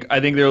 Like,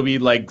 I think there will be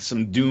like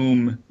a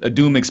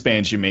Doom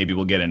expansion maybe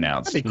will get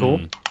announced. That'd be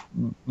cool.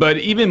 But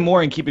even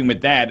more in keeping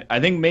with that, I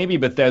think maybe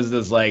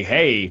Bethesda's like,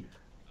 hey,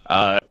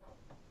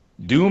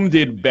 Doom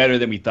did better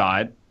than we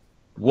thought.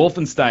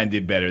 Wolfenstein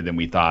did better than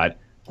we thought.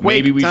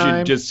 Maybe we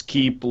should just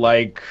keep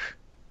like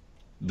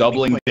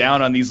doubling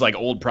down on these like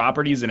old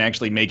properties and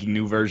actually making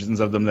new versions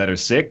of them that are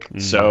sick.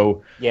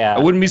 So yeah, I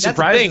wouldn't be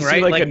surprised to see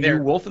right? like a new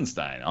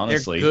Wolfenstein.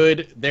 Honestly,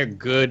 they're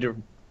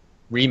good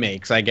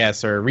remakes, I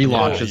guess, or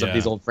relaunches of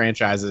these old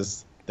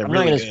franchises. They're I'm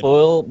really not going to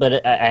spoil,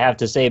 but I have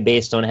to say,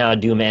 based on how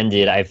Doom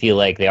ended, I feel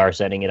like they are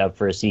setting it up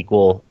for a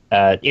sequel.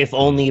 If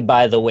only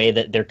by the way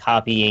that they're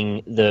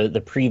copying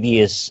the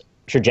previous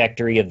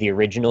trajectory of the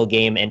original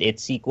game and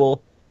its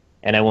sequel.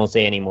 And I won't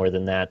say any more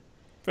than that.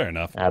 Fair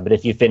enough. But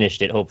if you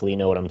finished it, hopefully you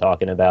know what I'm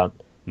talking about.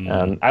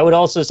 I would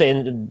also say,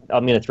 and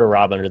I'm going to throw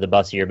Rob under the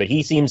bus here, but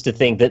he seems to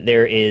think that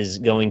there is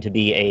going to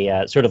be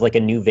a sort of like a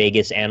New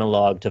Vegas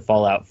analog to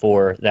Fallout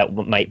 4 that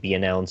might be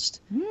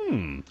announced.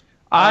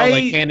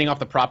 Like handing off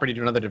the property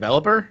to another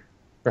developer?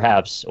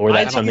 Perhaps, or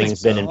that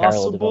something's been in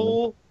parallel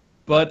development.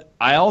 But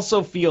I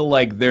also feel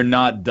like they're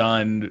not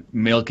done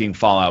milking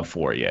Fallout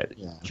 4 yet.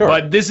 Yeah. Sure.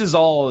 But this is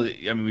all,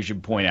 I mean, we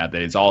should point out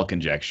that it's all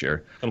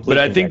conjecture. But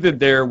I think that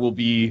there will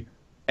be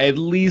at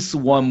least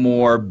one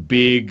more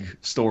big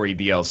story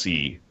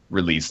DLC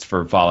released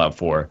for Fallout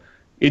 4.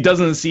 It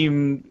doesn't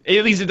seem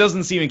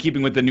in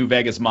keeping with the New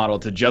Vegas model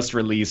to just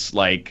release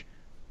like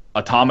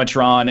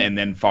Automatron and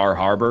then Far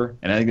Harbor.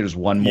 And I think there's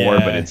one more,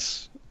 but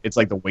it's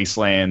like the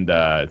Wasteland.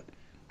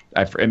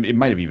 It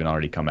might have even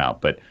already come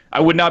out, but I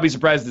would not be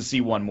surprised to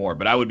see one more.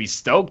 But I would be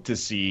stoked to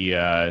see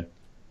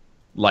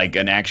like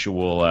an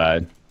actual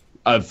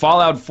a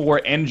Fallout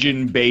 4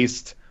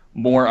 engine-based,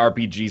 more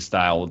RPG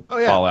style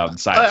Fallout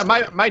side.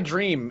 My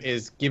dream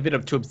is give it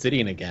up to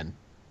Obsidian again.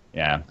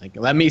 Yeah, like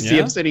let me see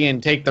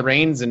Obsidian take the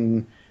reins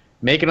and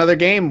make another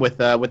game with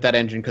that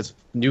engine, because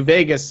New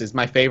Vegas is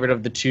my favorite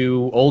of the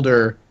two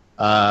older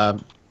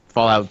Fallout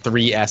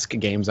 3-esque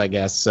games, I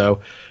guess.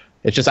 So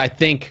it's just, I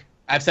think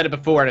I've said it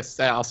before, and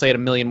I'll say it a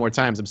million more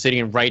times.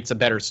 Obsidian writes a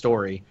better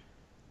story,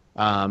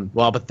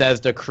 while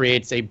Bethesda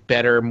creates a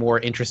better, more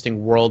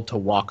interesting world to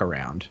walk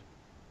around.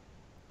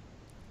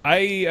 I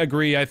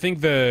agree. I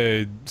think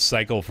the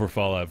cycle for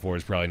Fallout 4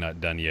 is probably not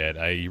done yet.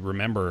 I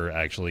remember,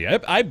 actually,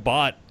 I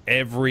bought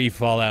every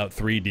Fallout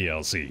 3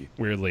 DLC,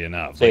 weirdly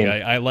enough. Like,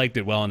 I liked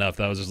it well enough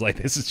that I was just like,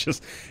 this is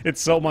just, it's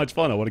so much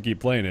fun. I want to keep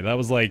playing it. I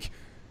was like,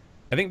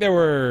 I think there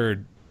were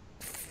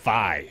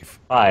 5.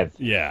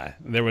 Yeah.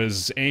 There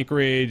was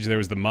Anchorage, there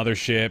was the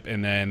Mothership,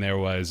 and then there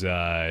was,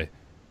 there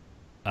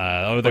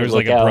was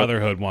like a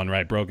Brotherhood one,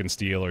 right? Broken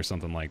Steel or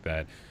something like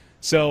that.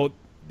 So,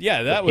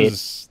 yeah, that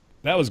was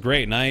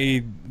great. And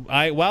I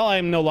while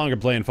I'm no longer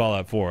playing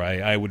Fallout 4,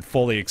 I would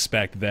fully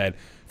expect that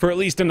for at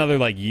least another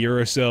like year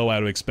or so, I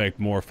would expect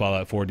more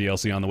Fallout 4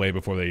 DLC on the way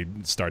before they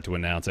start to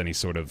announce any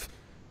sort of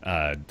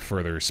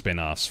further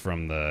spin-offs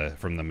from the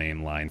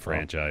mainline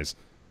franchise.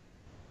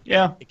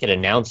 Yeah. They could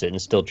announce it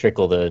and still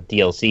trickle the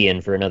DLC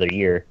in for another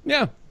year.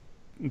 Yeah,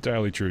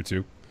 entirely true,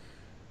 too.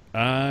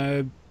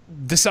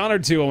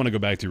 Dishonored 2 I want to go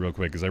back to real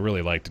quick because I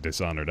really liked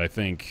Dishonored. I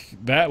think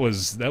that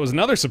was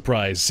another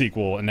surprise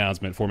sequel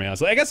announcement for me.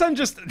 I guess I'm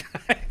just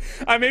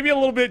I'm maybe a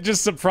little bit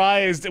just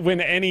surprised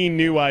when any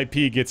new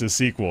IP gets a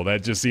sequel.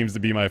 That just seems to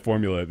be my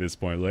formula at this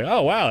point. Like,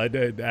 oh wow,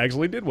 it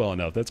actually did well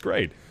enough. That's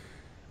great.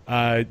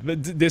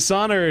 But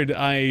Dishonored,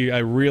 I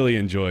really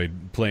enjoyed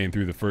playing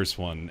through the first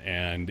one,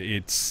 and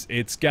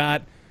it's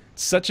got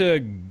such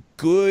a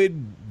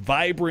good,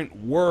 vibrant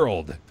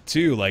world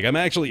too. Like, I'm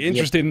actually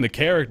interested in the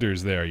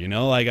characters there, you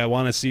know? Like, I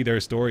want to see their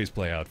stories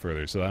play out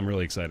further, so I'm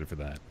really excited for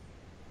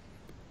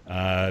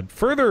that.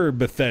 Further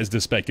Bethesda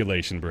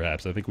speculation,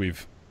 perhaps. I think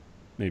we've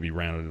maybe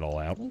rounded it all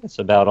out. That's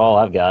about all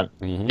I've got.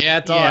 Yeah,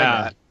 that's all I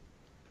got.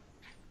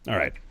 All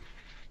right.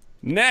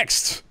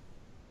 Next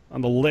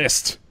on the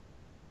list.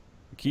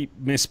 Keep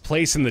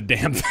misplacing the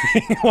damn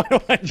thing. Why do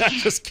I not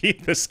just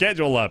keep the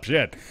schedule up?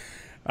 Shit.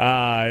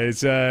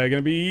 It's going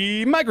to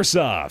be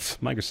Microsoft.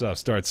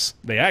 Microsoft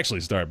they actually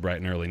start bright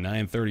and early,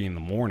 9:30 in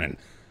the morning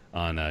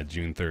on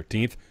June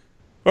 13th.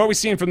 What are we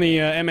seeing from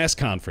the MS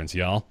conference,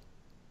 y'all?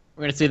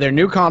 We're going to see their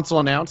new console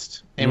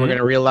announced, and we're going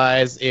to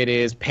realize it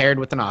is paired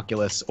with an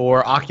Oculus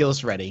or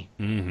Oculus ready.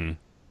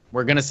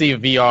 We're going to see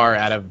VR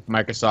out of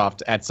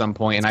Microsoft at some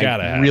point, and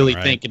I really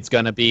think it's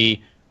going to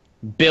be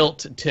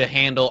built to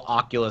handle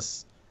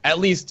Oculus, at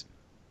least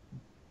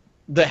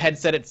the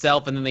headset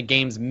itself and then the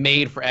games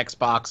made for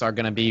Xbox are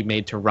going to be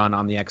made to run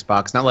on the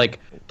Xbox, not like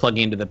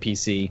plugging into the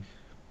PC.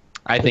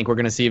 I think we're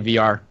going to see a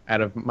VR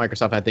out of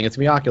Microsoft. I think it's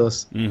going to be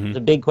Oculus. Mm-hmm.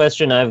 The big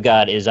question I've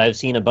got is I've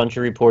seen a bunch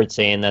of reports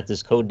saying that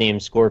this codename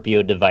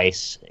Scorpio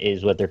device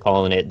is what they're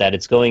calling it, that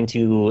it's going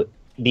to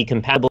be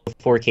compatible with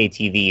 4K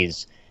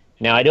TVs.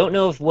 Now, I don't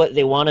know if what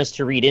they want us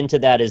to read into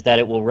that is that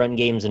it will run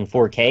games in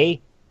 4K,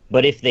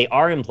 but if they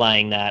are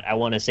implying that, I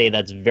want to say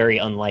that's very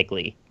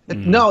unlikely.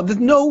 No, there's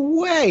no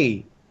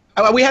way.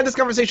 We had this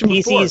conversation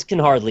before. PCs can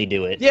hardly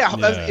do it.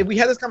 Yeah, we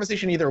had this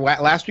conversation either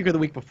last week or the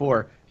week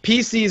before.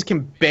 PCs can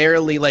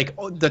barely, like,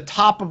 the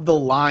top of the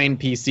line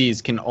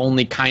PCs can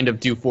only kind of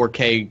do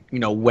 4K,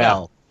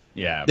 well.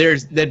 Yeah.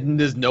 There's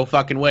no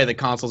fucking way the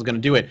console's going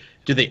to do it.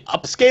 Do they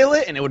upscale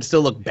it and it would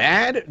still look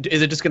bad?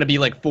 Is it just going to be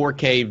like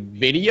 4K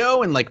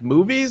video and like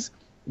movies?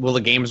 Will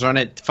the games run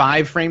at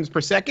 5 frames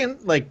per second?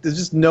 Like, there's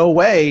just no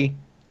way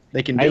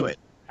they can do it.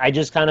 I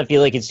just kind of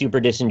feel like it's super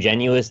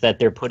disingenuous that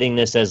they're putting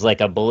this as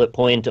like a bullet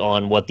point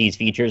on what these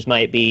features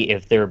might be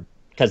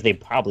because they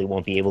probably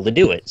won't be able to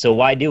do it. So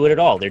why do it at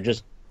all? They're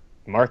just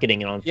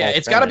marketing it on false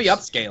it's got to be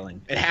upscaling.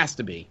 It has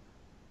to be.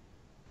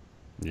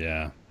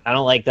 Yeah. I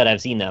don't like that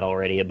I've seen that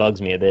already. It bugs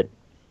me a bit.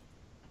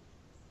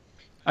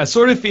 I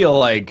sort of feel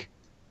like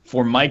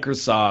for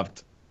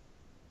Microsoft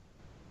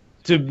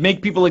to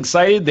make people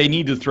excited, they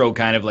need to throw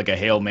kind of like a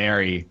Hail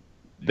Mary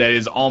that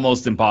is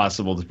almost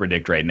impossible to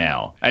predict right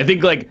now. I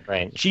think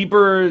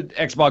cheaper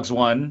Xbox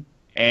One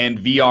and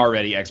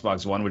VR-ready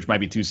Xbox One, which might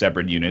be 2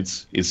 separate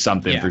units, is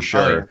something for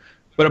sure. Oh, yeah.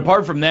 But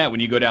apart from that, when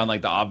you go down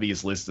like the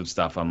obvious list of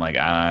stuff, I'm like,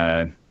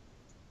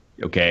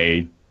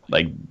 okay,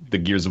 like the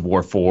Gears of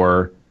War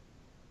 4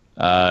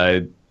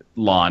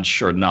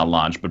 launch, or not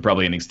launch, but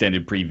probably an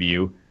extended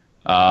preview.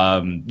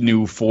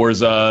 New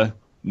Forza,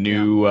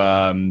 new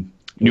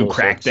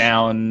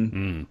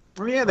Crackdown.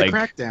 Oh yeah, the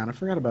Crackdown. I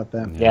forgot about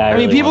that. Yeah, I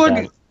mean,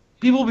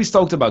 people will be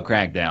stoked about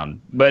Crackdown,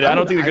 but I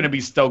don't think they're going to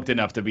be stoked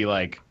enough to be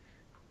like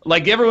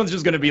everyone's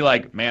just going to be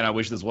like, man, I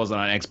wish this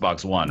wasn't on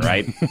Xbox One,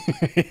 right?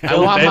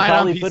 They'll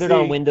probably put it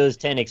on Windows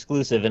 10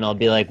 exclusive, and I'll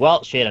be like,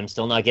 well, shit, I'm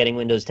still not getting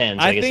Windows 10.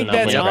 So I guess think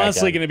that's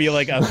honestly going to be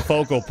like a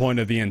focal point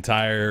of the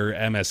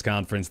entire MS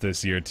conference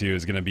this year too.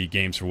 Is going to be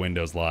games for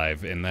Windows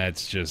Live, and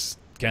that's just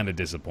kind of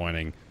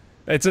disappointing.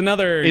 It's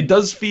another. It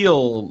does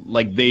feel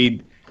like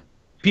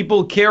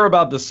people care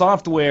about the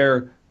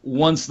software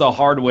once the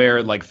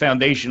hardware, like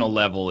foundational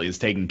level, is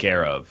taken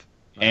care of.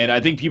 And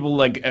I think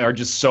people are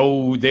just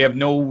if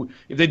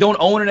they don't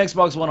own an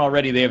Xbox One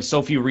already, they have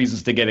so few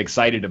reasons to get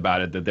excited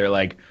about it that they're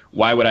like,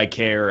 why would I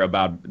care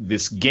about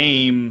this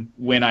game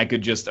when I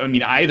could just,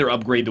 either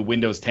upgrade to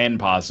Windows 10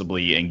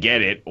 possibly and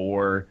get it,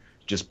 or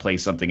just play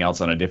something else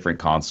on a different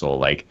console.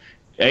 Like,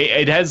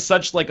 it has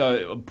such like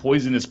a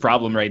poisonous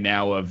problem right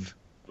now of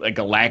like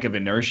a lack of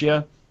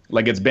inertia.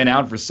 Like, it's been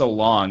out for so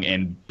long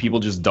and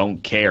people just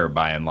don't care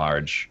by and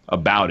large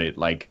about it.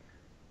 Like,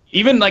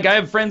 even like I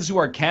have friends who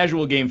are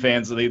casual game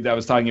fans. I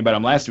was talking about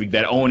them last week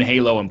that own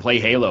Halo and play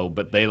Halo,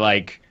 but they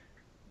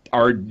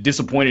are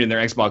disappointed in their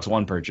Xbox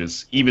One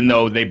purchase, even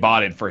though they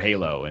bought it for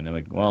Halo. And they're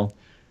like, well,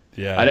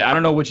 yeah, I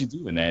don't know what you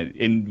do in that.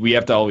 And we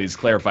have to always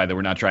clarify that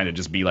we're not trying to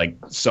just be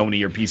like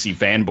Sony or PC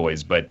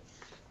fanboys, but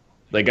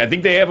like I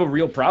think they have a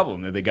real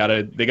problem that they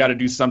gotta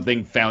do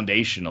something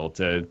foundational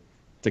to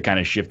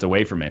kind of shift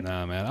away from it.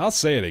 Nah, man, I'll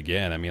say it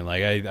again. I mean,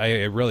 like,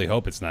 I really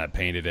hope it's not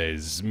painted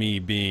as me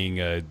being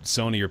a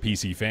Sony or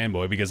PC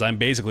fanboy, because I'm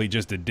basically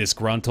just a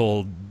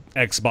disgruntled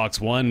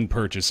Xbox One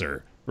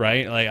purchaser,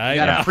 right? Like,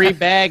 you got a free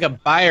bag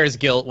of buyer's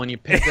guilt when you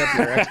picked up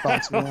your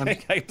Xbox One.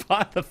 I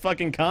bought the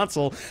fucking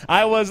console.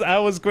 I was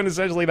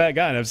quintessentially that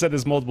guy, and I've said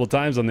this multiple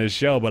times on this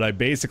show, but I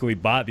basically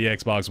bought the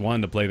Xbox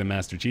One to play the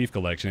Master Chief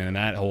Collection, and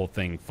that whole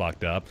thing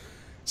fucked up.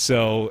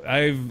 So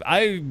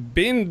I've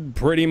been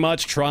pretty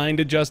much trying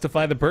to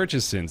justify the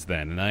purchase since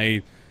then,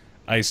 and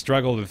I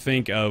struggle to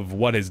think of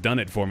what has done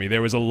it for me.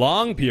 There was a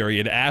long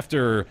period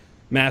after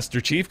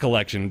Master Chief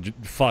Collection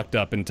fucked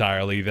up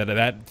entirely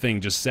that thing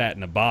just sat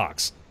in a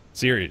box.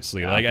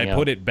 Seriously, I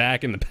put it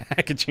back in the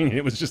packaging, and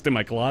it was just in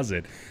my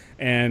closet.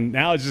 And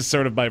now it's just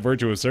sort of by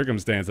virtue of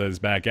circumstance that it's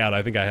back out.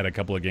 I think I had a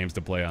couple of games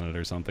to play on it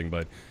or something,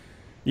 but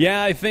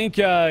yeah, I think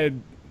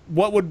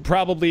what would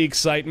probably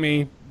excite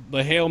me,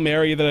 the Hail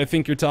Mary that I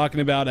think you're talking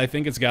about, I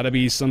think it's got to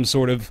be some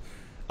sort of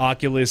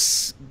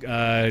Oculus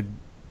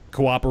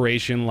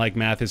cooperation like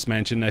Mathis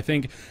mentioned. I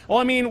think,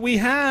 we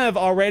have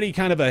already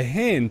kind of a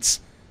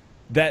hint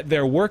that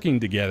they're working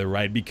together,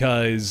 right?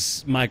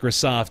 Because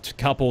Microsoft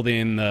coupled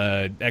in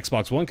the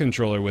Xbox One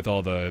controller with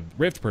all the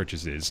Rift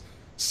purchases.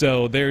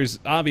 So there's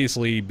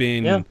obviously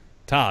been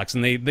talks,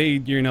 and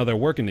they're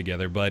working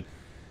together, but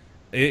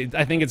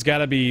I think it's got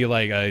to be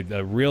like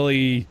a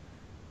really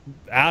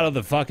out of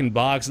the fucking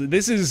box.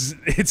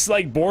 It's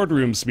like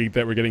boardroom speak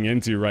that we're getting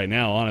into right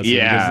now, honestly.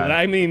 Yeah.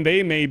 Because,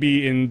 they may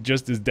be in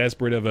just as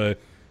desperate of a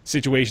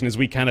situation as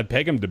we kind of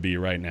peg them to be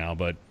right now,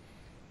 but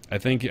I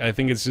think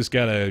it's just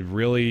got to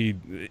really,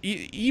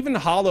 even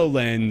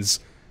HoloLens,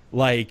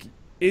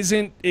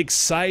 isn't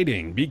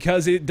exciting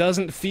because it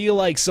doesn't feel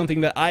like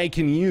something that I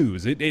can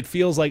use. It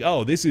feels like,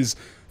 oh, this is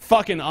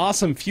fucking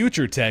awesome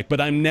future tech,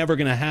 but I'm never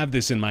going to have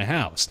this in my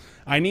house.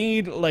 I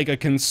need like a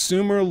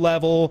consumer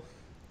level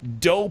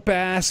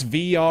dope-ass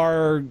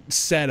VR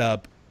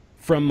setup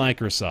from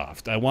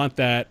Microsoft. I want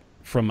that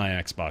from my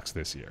Xbox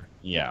this year.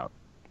 Yeah.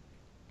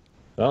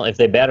 Well, if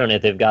they bet on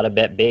it, they've got to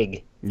bet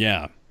big.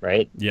 Yeah.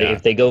 Right? Yeah.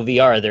 If they go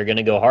VR, they're going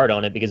to go hard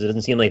on it because it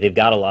doesn't seem like they've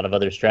got a lot of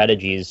other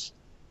strategies.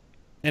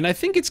 And I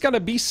think it's got to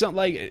be something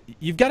like,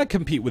 you've got to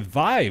compete with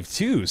Vive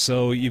too,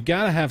 so you've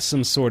got to have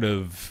some sort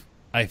of,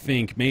 I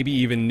think, maybe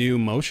even new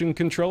motion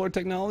controller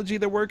technology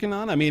they're working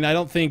on. I mean, I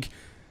don't think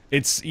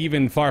it's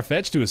even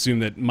far-fetched to assume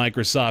that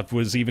Microsoft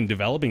was even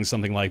developing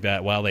something like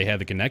that while they had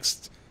the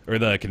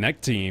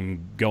Kinect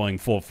team going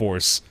full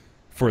force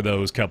for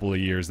those couple of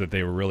years that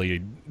they were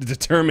really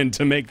determined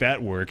to make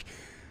that work.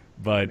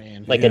 But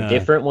like a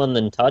different one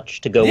than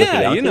Touch to go with the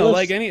Oculus? You know,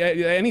 like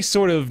any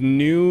sort of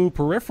new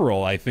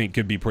peripheral, I think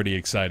could be pretty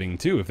exciting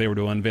too if they were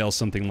to unveil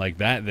something like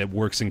that that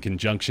works in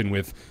conjunction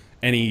with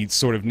any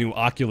sort of new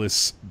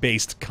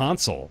Oculus-based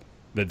console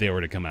that they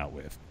were to come out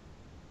with.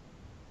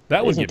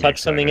 That would Isn't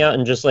Touch coming out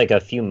in just like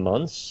a few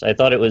months? I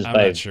thought it was I'm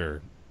by not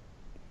sure.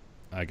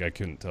 I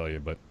couldn't tell you,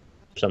 but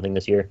something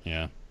this year.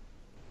 Yeah.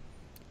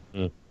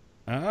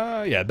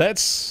 Yeah,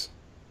 that's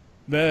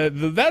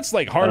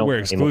like hardware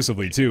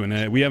exclusively too,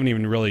 and we haven't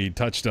even really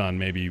touched on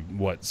maybe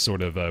what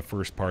sort of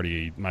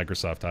first-party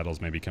Microsoft titles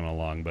may be coming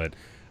along, but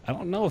I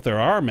don't know if there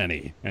are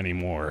many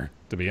anymore,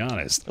 to be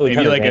honest. Well, we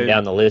kind of ran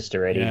down the list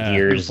already. Yeah.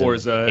 Gears,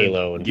 Forza, and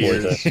Halo, and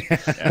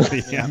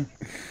Forza. Yeah.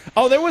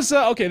 Oh, there was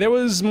there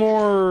was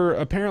more.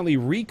 Apparently,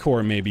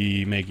 Recore may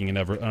be making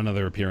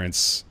another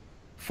appearance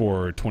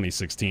for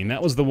 2016.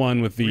 That was the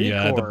one with the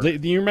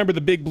do you remember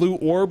the big blue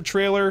orb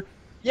trailer?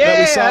 Yeah, that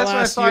we saw that's what I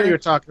last thought year? you were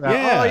talking about.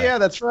 Yeah. Oh, yeah,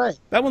 that's right.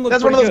 That one looked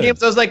That's one of pretty those good.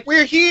 games I was like,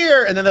 we're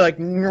here! And then they're like,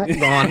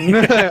 gone.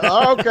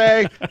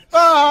 Okay,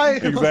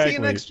 bye. I'll see you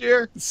next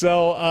year.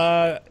 So,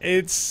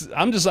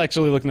 I'm just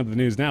actually looking up the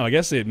news now. I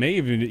guess it may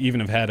even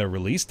have had a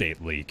release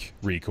date leak,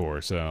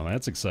 Recore, so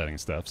that's exciting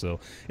stuff. So,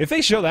 if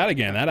they show that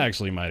again, that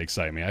actually might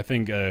excite me. I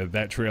think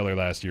that trailer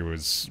last year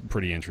was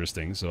pretty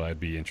interesting, so I'd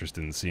be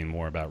interested in seeing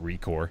more about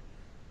Recore.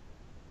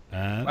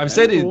 I've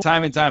said it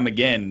time and time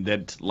again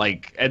that,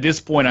 like, at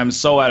this point, I'm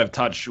so out of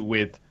touch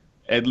with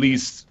at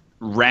least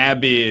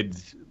rabid,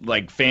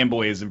 like,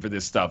 fanboyism for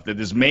this stuff that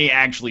this may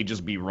actually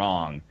just be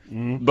wrong.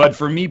 But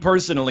for me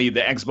personally,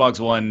 the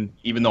Xbox One,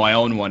 even though I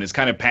own one, is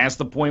kind of past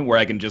the point where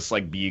I can just,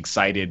 like, be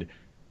excited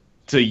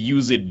to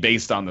use it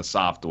based on the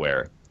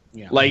software.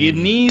 Yeah. Like, it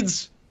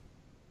needs...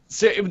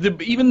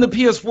 even the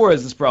PS4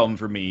 has this problem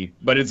for me,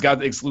 but it's got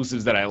the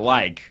exclusives that I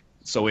like,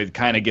 so it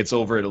kind of gets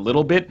over it a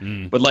little bit.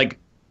 But, like...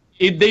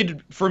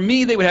 for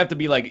me, they would have to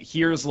be like,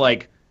 here's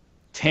like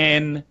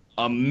 10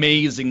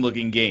 amazing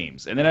looking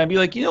games, and then I'd be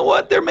like, you know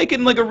what? They're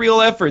making like a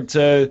real effort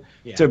to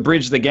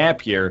bridge the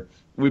gap here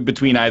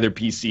between either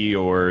PC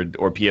or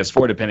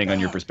PS4, depending on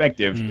your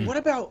perspective. What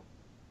about?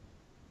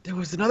 There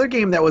was another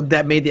game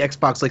that made the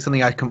Xbox like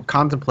something I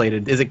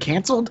contemplated. Is it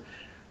canceled?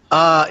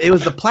 It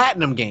was the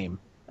Platinum game.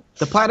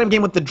 The Platinum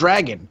game with the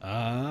dragon.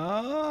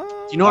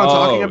 Do you know what I'm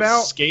talking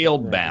about?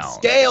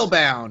 Scalebound.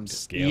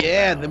 Scalebound.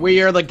 Yeah, where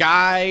you're the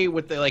guy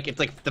with the it's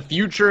like the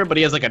future, but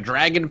he has like a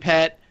dragon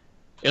pet.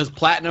 It was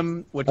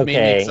Platinum, which made me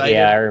excited.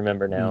 Yeah, I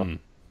remember now.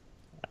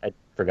 I'd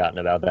forgotten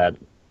about that.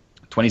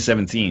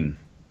 2017.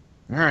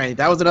 All right,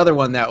 that was another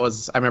one that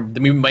was. I remember.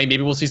 Maybe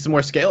we'll see some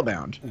more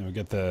Scalebound. And we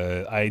got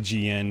the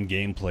IGN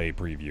gameplay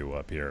preview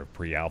up here,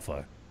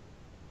 pre-alpha.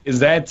 Is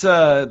that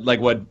like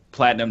what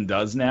Platinum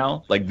does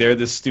now? Like they're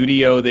the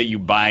studio that you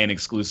buy an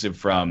exclusive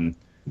from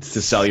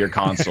to sell your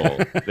console.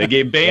 They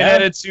gave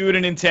Bayonetta 2 to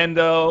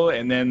Nintendo,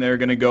 and then they're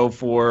gonna go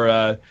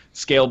for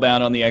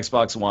Scalebound on the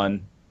Xbox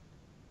One.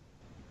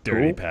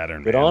 Dirty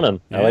pattern. Good on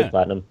them. I like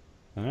Platinum.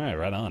 All right,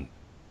 right on.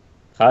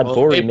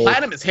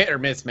 Platinum is hit or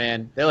miss,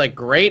 man. They're like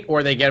great,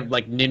 or they get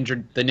like the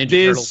Ninja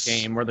Turtles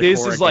game or the This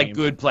Korra is like game.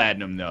 good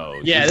Platinum though.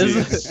 Yeah, this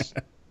is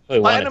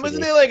Platinum.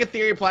 Isn't there like a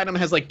theory Platinum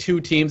has like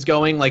two teams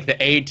going, like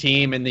the A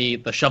team and the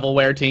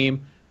shovelware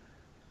team?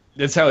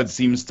 That's how it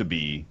seems to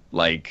be.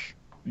 Like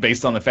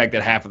based on the fact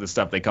that half of the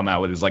stuff they come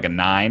out with is like a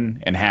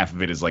 9 and half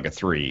of it is like a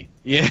 3.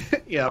 Yeah,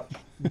 yep.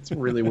 It's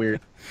really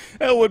weird.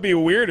 That would be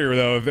weirder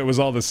though if it was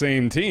all the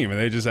same team and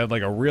they just had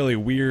like a really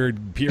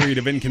weird period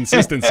of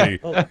inconsistency.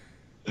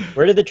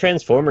 Where did the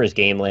Transformers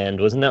game land?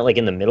 Wasn't that like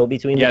in the middle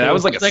between the two? That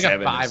was like a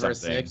 7 5 or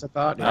 6, I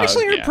thought. I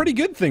actually heard pretty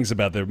good things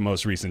about the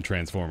most recent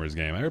Transformers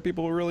game. I heard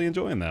people were really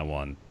enjoying that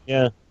one.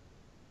 Yeah.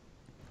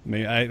 I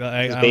mean,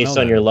 it's based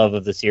on your love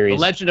of the series.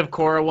 The Legend of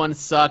Korra one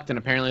sucked, and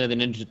apparently the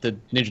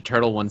Ninja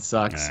Turtle one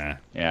sucks.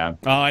 Yeah.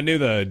 Oh, I knew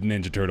the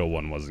Ninja Turtle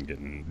one wasn't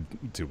getting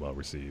too well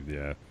received,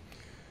 yeah.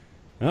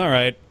 All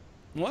right.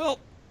 Well,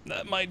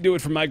 that might do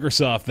it for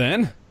Microsoft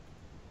then.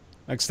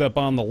 Next up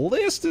on the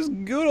list is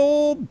good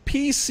old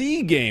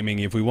PC gaming,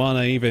 if we want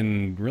to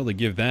even really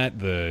give that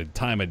the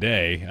time of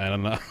day. I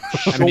don't know.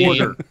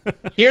 Shorter.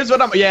 Here's what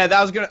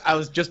I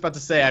was just about to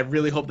say, I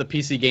really hope the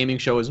PC gaming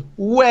show is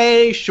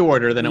way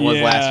shorter than it was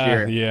last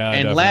year. Yeah,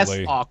 and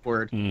definitely. less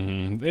awkward.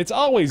 It's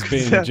always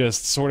been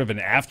just sort of an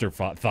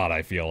afterthought,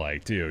 I feel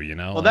like, too, you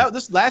know? Well,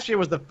 this last year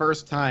was the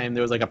first time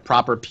there was like a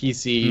proper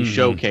PC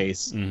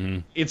showcase.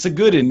 It's a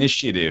good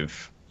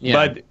initiative,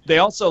 but they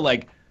also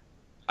like.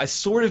 I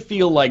sort of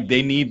feel like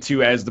they need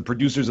to, as the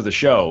producers of the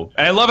show,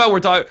 and I love how we're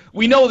talking.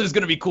 We know there's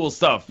going to be cool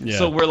stuff,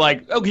 so we're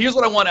like, okay, here's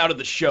what I want out of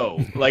the show.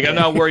 Like, I'm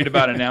not worried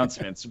about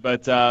announcements,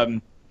 but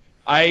they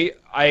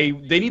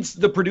need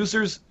the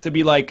producers to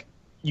be like,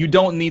 you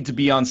don't need to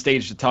be on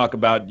stage to talk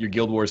about your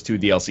Guild Wars 2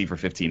 DLC for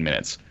 15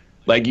 minutes.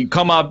 Like, you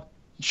come up,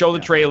 show the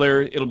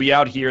trailer, it'll be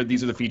out here.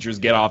 These are the features.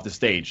 Get off the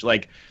stage.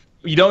 Like.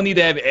 You don't need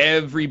to have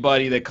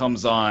everybody that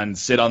comes on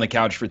sit on the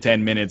couch for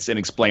 10 minutes and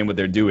explain what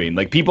they're doing.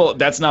 Like, people,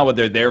 that's not what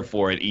they're there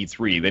for at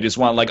E3. They just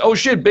want, like, oh,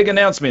 shit, big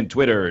announcement,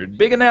 Twitter.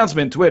 Big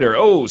announcement, Twitter.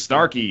 Oh,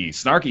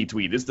 snarky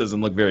tweet. This doesn't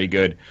look very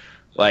good.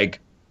 Like,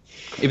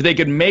 if they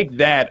could make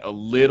that a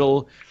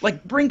little,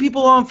 like, bring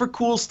people on for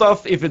cool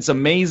stuff if it's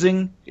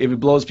amazing, if it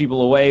blows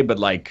people away, but,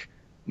 like,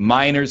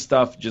 minor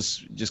stuff,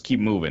 just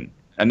keep moving.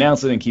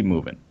 Announce it and keep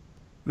moving.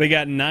 They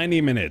got 90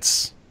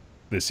 minutes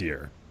this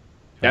year.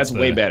 That's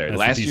way better.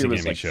 Last year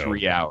was like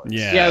 3 hours.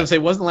 Yeah, I was gonna say,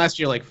 wasn't last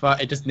year like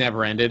it just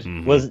never ended?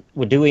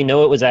 Do we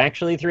know it was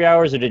actually 3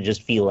 hours, or did it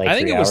just feel like 3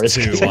 hours? I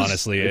think it was 2,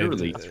 honestly.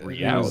 Literally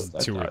 3 hours. It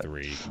was 2 or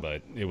 3,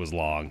 but it was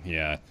long,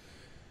 yeah.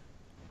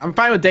 I'm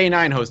fine with Day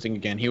 9 hosting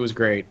again. He was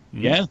great.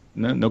 Yeah,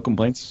 no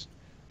complaints.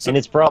 And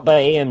it's brought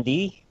by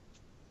AMD,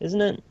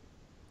 isn't it?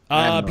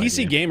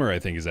 PC Gamer, I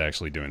think, is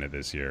actually doing it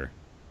this year.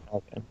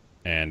 Okay.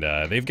 And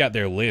they've got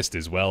their list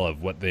as well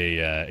of what they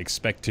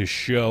expect to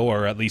show,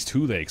 or at least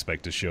who they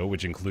expect to show,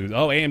 which includes...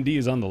 Oh, AMD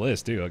is on the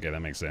list, too. Okay,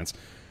 that makes sense.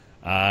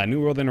 New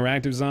World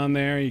Interactive's on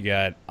there. You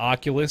got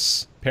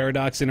Oculus,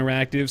 Paradox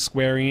Interactive,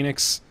 Square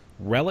Enix,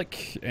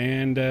 Relic,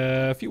 and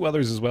a few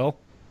others as well.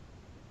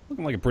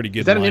 Looking like a pretty good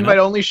Is that lineup. an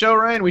invite-only show,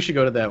 Ryan? We should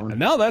go to that one.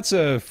 No, that's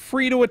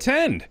free to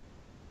attend.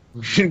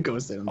 We should go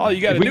sit on that. All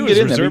you got to do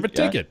is reserve a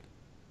ticket.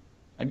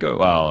 I'd go,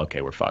 well,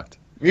 okay, we're fucked.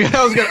 Yeah,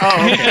 I was gonna.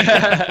 Oh,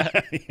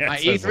 okay. Yeah, My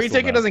E3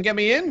 ticket doesn't get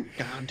me in.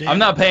 God damn. I'm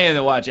not paying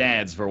to watch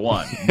ads for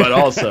one, but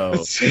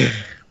also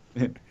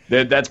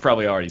that's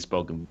probably already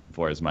spoken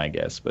for, is my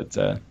guess. But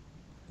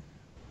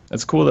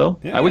that's cool though.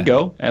 Yeah. I would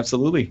go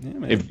absolutely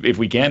if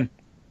we can.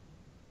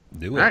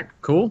 Do it. All right,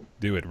 cool.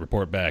 Do it.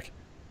 Report back.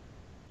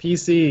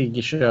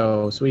 PC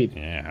show, sweet.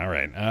 Yeah, all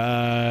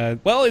right.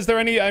 Well, is there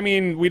any? I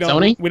mean, we don't.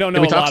 Sony? We don't know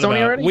Did we a talk lot Sony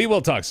about. already? We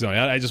will talk Sony.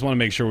 I just want to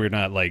make sure we're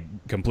not like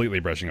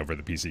completely brushing over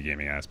the PC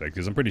gaming aspect,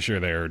 because I'm pretty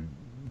sure they're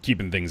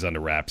keeping things under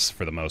wraps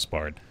for the most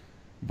part.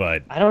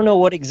 But I don't know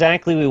what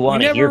exactly we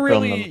want to hear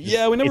from them.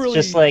 Yeah, we never it's really.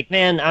 Just like,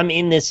 man, I'm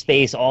in this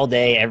space all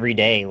day, every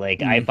day.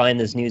 Like, I find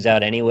this news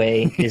out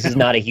anyway. This is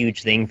not a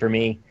huge thing for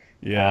me.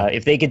 Yeah.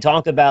 If they could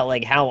talk about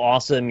like how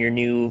awesome your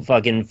new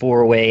fucking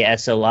 4-way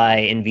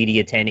SLI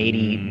NVIDIA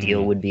 1080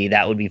 deal would be,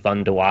 that would be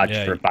fun to watch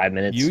for 5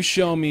 minutes. You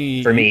show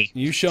me for me.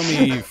 You show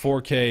me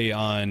 4K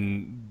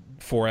on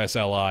 4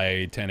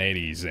 SLI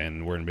 1080s,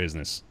 and we're in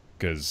business.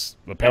 Because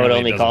that would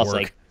only cost work.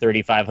 like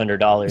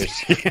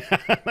 $3,500.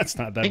 Yeah, that's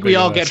not that. I think we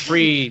all get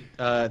free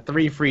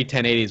 3 free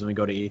 1080s when we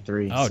go to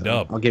E3. Oh,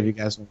 dope! I'll give you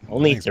guys one.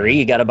 Only 3?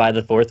 You got to buy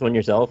the 4th one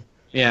yourself.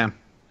 Yeah,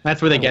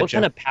 that's where they get What you.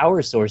 kind of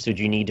power source would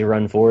you need to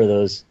run 4 of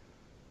those?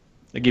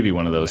 They give you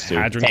one of those too.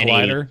 Hadron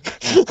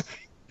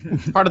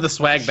Collider. Part of the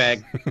swag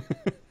bag.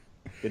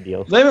 Good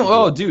deal.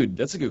 Oh, dude,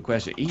 that's a good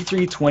question.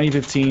 E3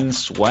 2015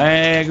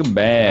 swag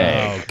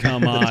bag. Oh,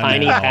 come on!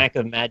 Tiny now. pack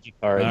of magic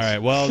cards. All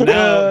right. Well,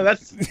 now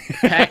That's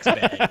PAX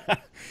bag.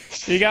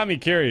 you got me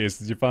curious.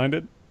 Did you find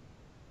it?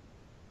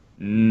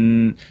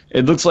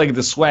 It looks like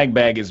the swag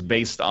bag is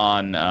based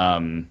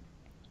on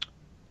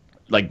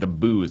like the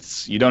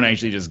booths. You don't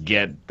actually just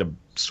get the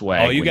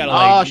swag. Oh, you got to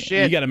Oh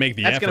shit! You got to make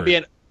the That's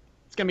effort.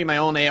 It's gonna be my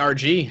own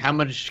ARG. How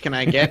much can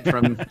I get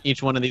from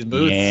each one of these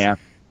booths? Yeah.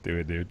 Do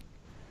it, dude.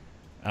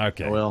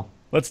 Okay. Well,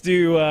 Let's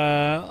do.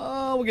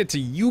 We'll get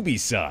to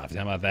Ubisoft.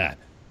 How about that?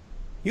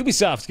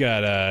 Ubisoft's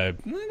got, I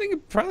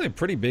think, probably a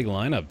pretty big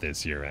lineup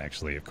this year.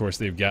 Actually, of course,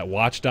 they've got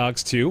Watch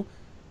Dogs 2,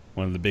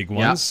 one of the big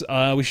ones.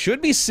 We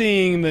should be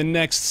seeing the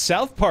next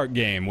South Park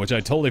game, which I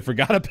totally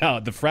forgot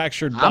about. The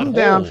Fractured Butthole. I'm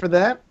down for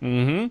that.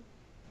 Mm-hmm.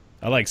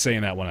 I like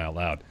saying that one out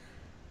loud.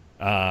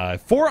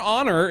 For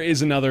Honor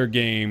is another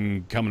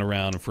game coming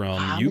around from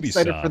I'm Ubisoft.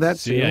 excited for that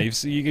So, too. yeah,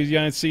 you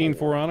guys seen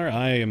For Honor?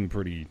 I'm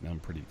pretty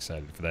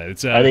excited for that.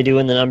 It's Are they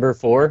doing the number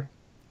 4?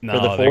 no, for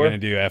the they're 4? gonna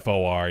do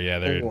FOR. Yeah,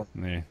 they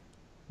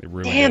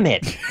ruined Damn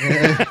it.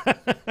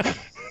 it!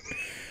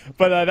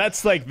 But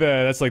that's like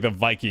the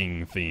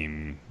Viking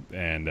theme,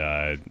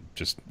 and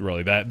just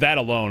really that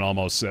alone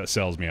almost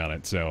sells me on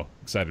it. So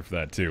excited for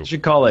that too. You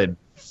should call it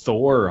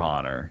Thor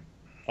Honor.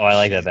 Oh, I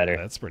like that better.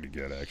 That's pretty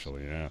good,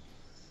 actually. Yeah.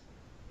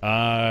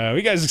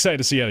 You guys excited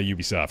to see out of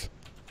Ubisoft?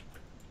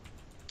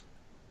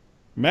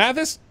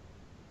 Mathis?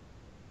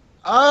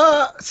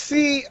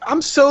 See,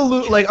 I'm so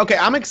like, okay,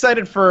 I'm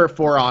excited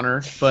for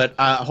Honor, but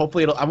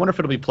hopefully I wonder if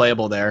it'll be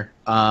playable there.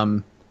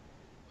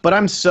 But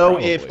I'm so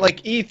Probably. if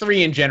like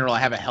E3 in general, I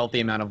have a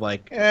healthy amount of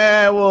like,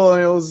 well,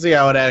 we'll see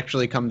how it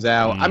actually comes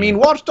out. I mean,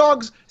 Watch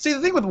Dogs. See,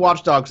 the thing with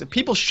Watch Dogs,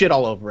 people shit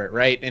all over it,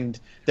 right? And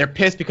they're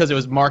pissed because it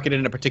was marketed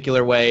in a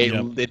particular way.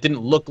 Yep. It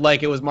didn't look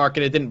like it was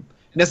marketed. It didn't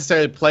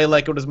necessarily play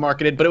like it was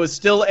marketed, but it was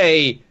still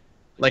a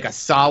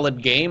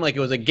solid game. Like,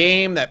 it was a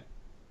game that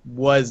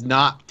was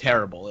not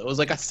terrible. It was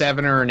like a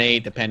 7 or an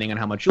 8, depending on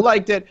how much you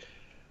liked it.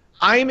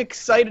 I'm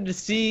excited to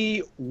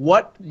see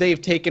what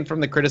they've taken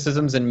from the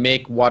criticisms and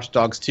make Watch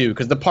Dogs 2,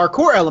 because the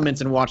parkour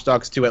elements in Watch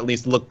Dogs 2 at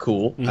least look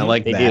cool. I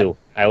like that. They do.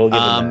 I will give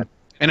them that.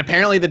 And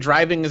apparently the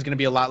driving is going to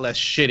be a lot less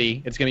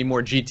shitty. It's going to be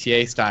more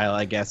GTA style,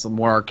 I guess,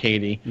 more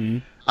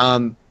arcadey.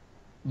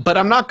 But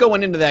I'm not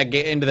going into that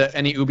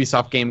any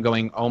Ubisoft game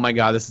going, oh my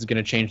god, this is going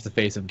to change the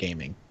face of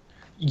gaming.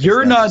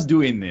 You're not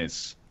doing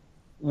this.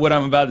 What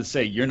I'm about to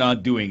say, you're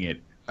not doing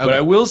it. Okay. But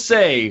I will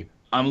say,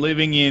 I'm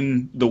living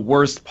in the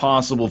worst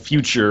possible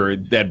future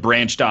that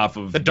branched off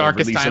of the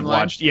darkest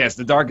timeline. Yes,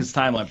 the darkest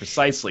timeline,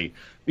 precisely.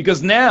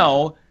 Because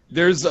now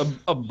there's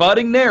a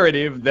budding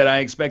narrative that I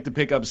expect to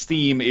pick up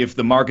steam if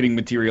the marketing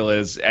material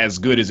is as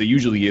good as it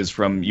usually is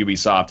from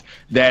Ubisoft,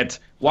 that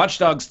Watch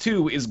Dogs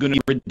 2 is going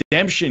to be a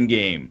redemption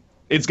game.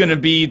 It's going to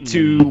be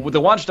to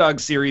the Watch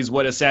Dogs series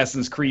what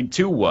Assassin's Creed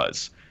 2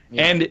 was.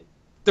 Yeah. And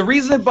the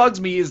reason it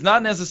bugs me is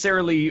not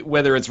necessarily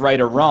whether it's right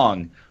or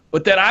wrong,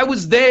 but that I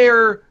was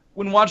there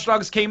when Watch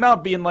Dogs came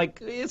out being like,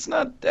 it's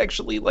not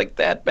actually like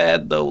that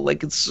bad though.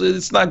 Like,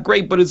 it's not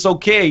great, but it's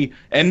okay.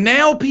 And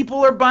now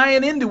people are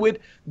buying into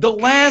it. The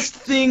last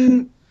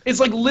thing, it's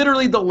like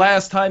literally the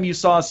last time you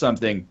saw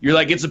something, you're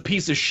like, it's a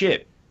piece of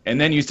shit. And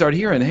then you start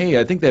hearing, hey,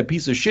 I think that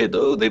piece of shit,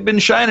 oh, they've been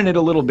shining it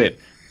a little bit.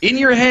 In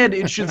your head,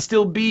 it should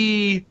still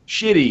be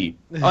shitty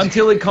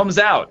until it comes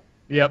out.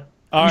 Yep.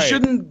 You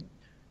shouldn't,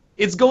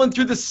 it's going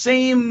through the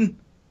same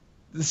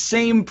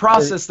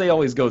process they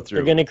always go through.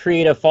 They're going to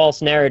create a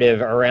false narrative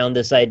around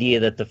this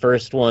idea that the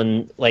first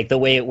one, like the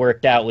way it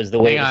worked out was the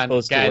way it was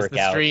supposed to work out.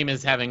 Guys, the stream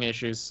is having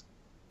issues.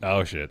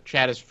 Oh, shit.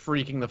 Chat is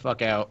freaking the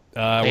fuck out.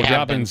 We're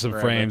dropping some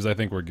frames. I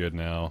think we're good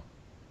now.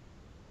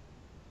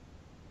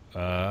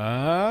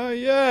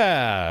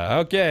 Yeah.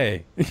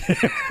 Okay.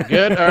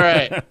 Good? All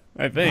right.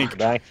 I think.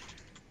 Bye.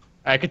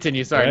 All right,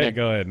 continue. Sorry, Nick.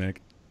 Go ahead,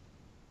 Nick.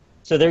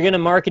 So they're going to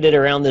market it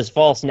around this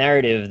false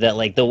narrative that,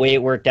 like, the way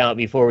it worked out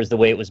before was the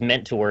way it was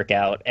meant to work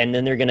out, and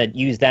then they're going to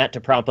use that to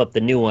prop up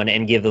the new one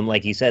and give them,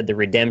 like you said, the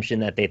redemption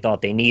that they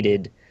thought they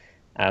needed.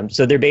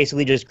 So they're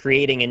basically just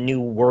creating a new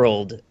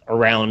world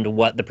around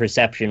what the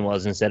perception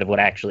was instead of what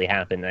actually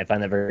happened. I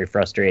find that very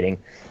frustrating.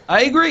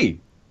 I agree.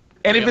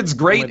 And if it's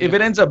great, if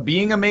it ends up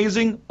being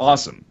amazing,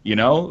 awesome. You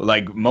know,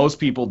 like, most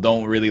people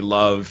don't really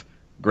love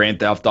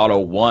Grand Theft Auto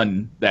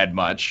 1 that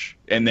much,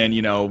 and then,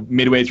 you know,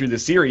 midway through the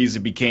series,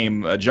 it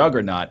became a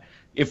juggernaut.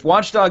 If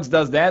Watch Dogs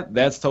does that,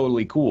 that's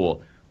totally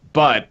cool.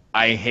 But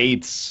I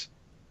hate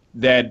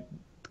that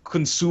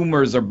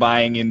consumers are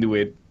buying into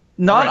it.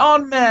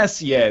 Not en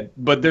masse yet,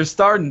 but they're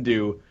starting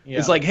to. Yeah.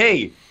 It's like,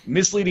 hey,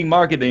 misleading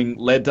marketing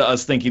led to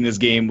us thinking this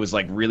game was,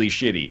 like, really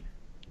shitty.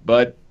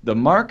 But the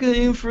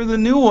marketing for the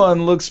new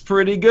one looks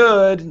pretty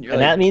good. And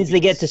that means they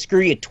get to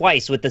screw you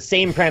twice with the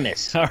same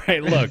premise. All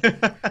right, look.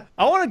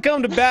 I want to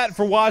come to bat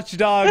for Watch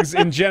Dogs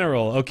in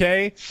general,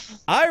 okay?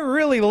 I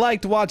really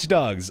liked Watch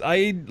Dogs.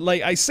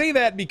 I say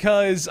that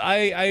because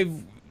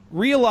I've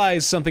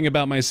realized something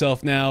about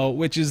myself now,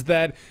 which is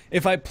that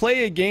if I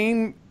play a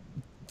game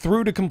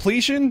through to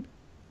completion,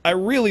 I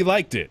really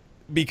liked it.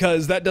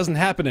 Because that doesn't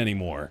happen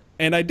anymore.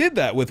 And I did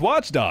that with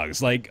Watch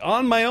Dogs, like,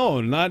 on my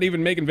own, not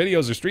even making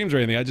videos or streams or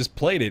anything. I just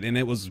played it, and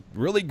it was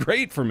really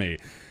great for me.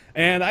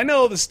 And I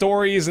know the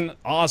story isn't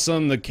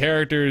awesome, the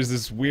character is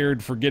this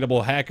weird,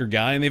 forgettable hacker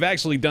guy, and they've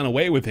actually done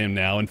away with him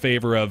now in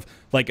favor of,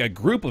 like, a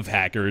group of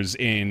hackers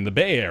in the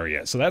Bay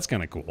Area, so that's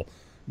kind of cool.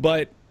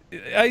 But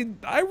I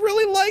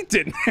really liked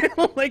it.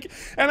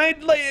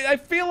 I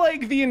feel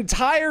like the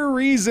entire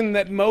reason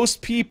that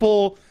most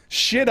people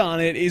shit on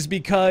it is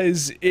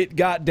because it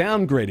got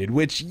downgraded,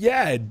 which,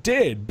 yeah, it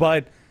did,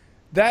 but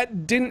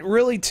that didn't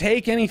really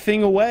take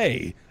anything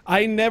away.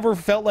 I never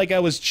felt like I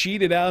was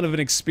cheated out of an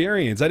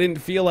experience. I didn't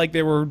feel like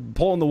they were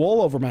pulling the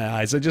wool over my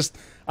eyes.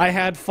 I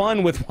had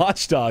fun with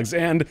Watch Dogs,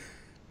 and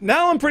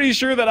now I'm pretty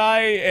sure that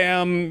I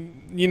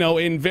am, you know,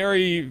 in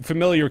very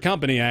familiar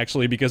company,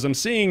 actually, because I'm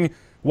seeing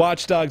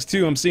Watch Dogs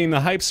 2, I'm seeing the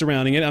hype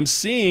surrounding it, I'm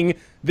seeing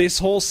this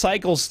whole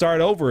cycle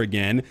start over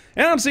again,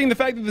 and I'm seeing the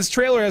fact that this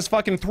trailer has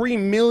fucking 3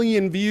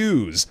 million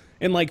views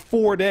in like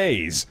 4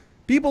 days.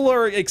 People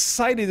are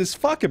excited as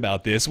fuck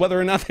about this, whether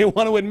or not they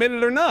want to admit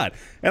it or not.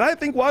 And I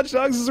think Watch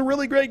Dogs is a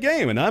really great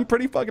game, and I'm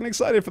pretty fucking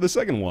excited for the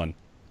second one.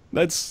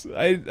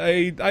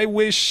 I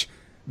wish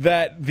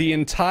that the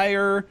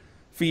entire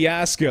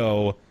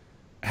fiasco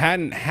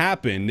hadn't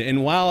happened,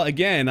 and while,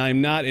 again,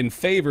 I'm not in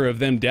favor of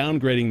them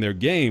downgrading their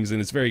games,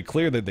 and it's very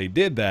clear that they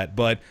did that,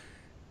 but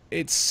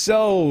it's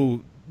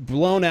so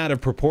blown out of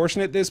proportion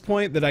at this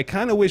point that I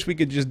kind of wish we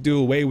could just do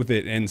away with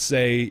it and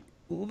say,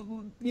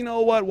 you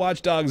know what?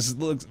 Watch Dogs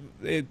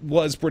it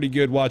was pretty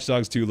good. Watch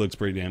Dogs 2 looks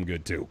pretty damn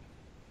good too.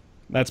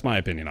 That's my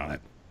opinion on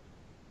it.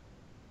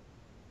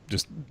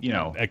 Just,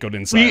 echoed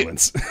in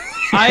silence.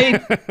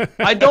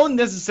 I don't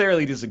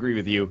necessarily disagree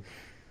with you.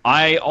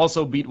 I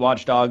also beat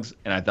Watch Dogs,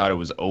 and I thought it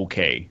was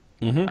okay.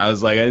 I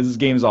was like, this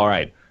game's all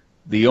right.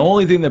 The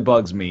only thing that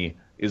bugs me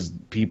is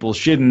people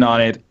shitting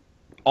on it,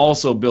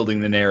 also building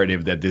the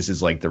narrative that this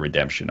is like the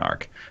redemption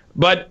arc.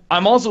 But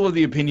I'm also of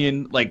the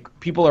opinion, like,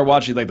 people are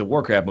watching like the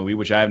Warcraft movie,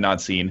 which I have not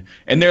seen,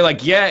 and they're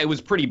like, yeah, it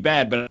was pretty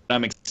bad, but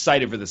I'm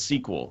excited for the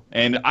sequel.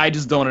 And I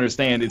just don't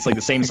understand. It's like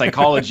the same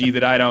psychology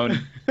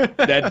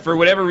that for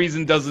whatever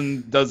reason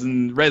doesn't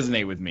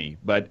resonate with me.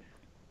 But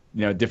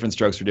different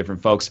strokes for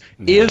different folks.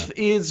 Yeah. If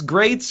it's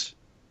great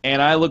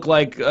and I look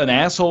like an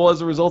asshole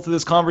as a result of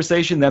this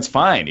conversation, that's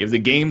fine. If the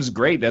game's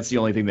great, that's the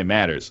only thing that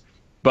matters.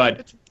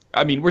 But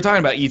I mean, we're talking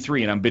about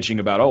E3, and I'm bitching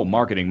about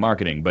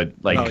marketing, but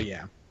like, oh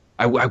yeah.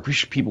 I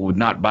wish people would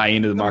not buy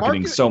into the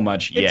marketing so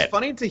much yet. It's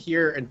funny to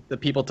hear the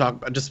people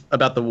talk just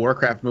about the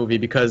Warcraft movie,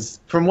 because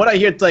from what I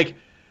hear, it's like,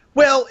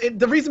 well,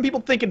 the reason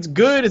people think it's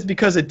good is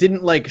because it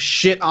didn't like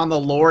shit on the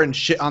lore and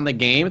shit on the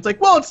game. It's like,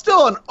 well, it's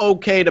still an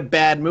okay to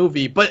bad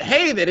movie, but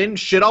hey, they didn't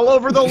shit all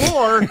over the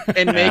lore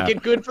and make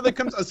it good for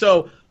the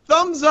so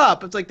thumbs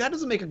up. It's like, that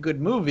doesn't make a good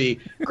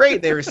movie.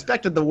 Great, they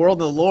respected the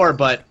world and the lore,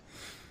 but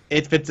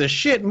if it's a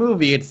shit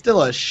movie, it's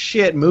still a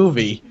shit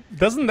movie.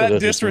 Doesn't that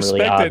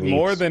disrespect it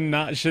more than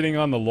not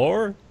shitting on the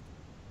lore?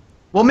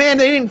 Well, man,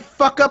 they didn't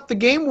fuck up the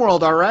game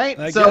world, all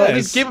right? So at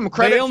least give them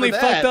credit for that. They only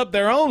fucked up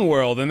their own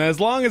world, and as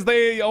long as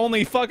they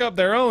only fuck up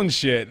their own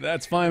shit,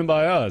 that's fine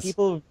by us.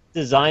 People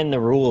design the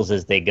rules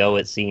as they go,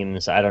 it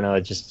seems. I don't know,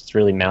 it's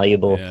really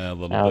malleable. Yeah, a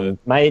little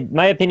bit.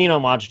 My opinion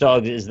on Watch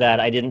Dogs is that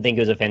I didn't think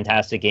it was a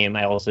fantastic game.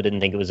 I also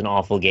didn't think it was an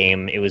awful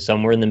game. It was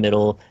somewhere in the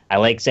middle. I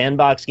like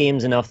sandbox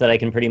games enough that I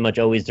can pretty much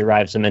always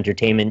derive some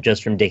entertainment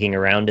just from dicking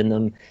around in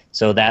them.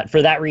 So that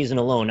for that reason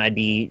alone, I'd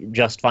be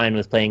just fine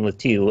with playing with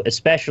 2,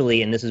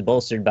 especially, and this is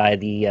bolstered by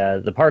the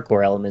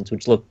parkour elements,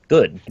 which look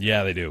good.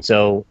 Yeah, they do.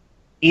 So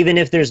even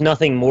if there's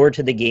nothing more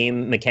to the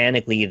game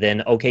mechanically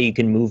than, okay, you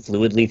can move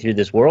fluidly through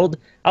this world,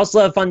 I'll still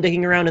have fun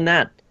dicking around in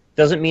that.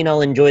 Doesn't mean I'll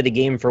enjoy the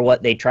game for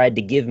what they tried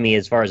to give me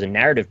as far as a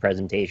narrative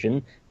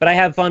presentation, but I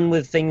have fun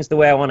with things the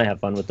way I want to have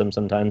fun with them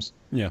sometimes.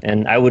 Yeah.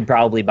 And I would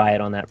probably buy it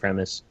on that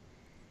premise.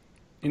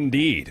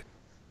 Indeed.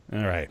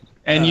 All right.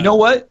 And you know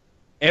what?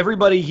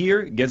 Everybody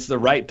here gets the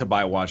right to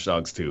buy Watch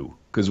Dogs 2,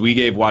 because we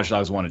gave Watch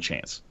Dogs 1 a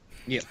chance.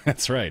 Yeah.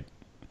 That's right.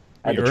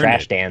 At the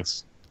trash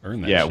dance.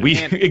 Earn that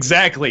shit.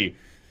 Exactly.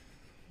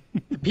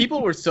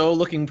 People were so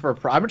looking for.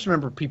 I just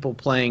remember people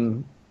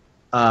playing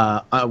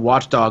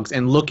Watch Dogs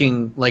and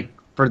looking like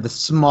for the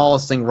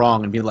smallest thing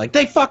wrong and being like,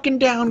 they fucking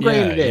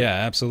downgraded it. Yeah,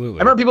 absolutely.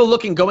 I remember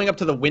people going up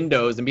to the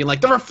windows and being like,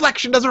 the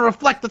reflection doesn't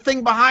reflect the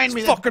thing behind me.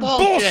 It's fucking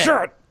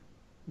bullshit.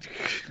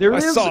 There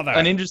is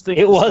an interesting.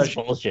 It was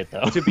bullshit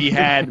though. To be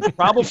had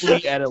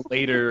probably at a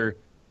later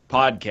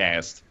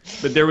podcast,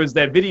 but there was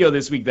that video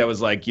this week that was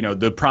like,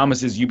 the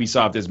promises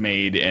Ubisoft has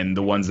made and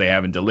the ones they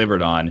haven't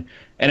delivered on.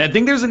 And I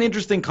think there's an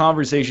interesting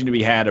conversation to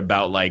be had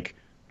about like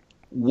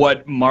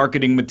what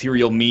marketing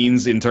material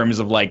means in terms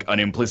of like an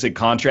implicit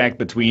contract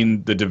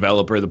between the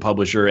developer, the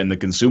publisher, and the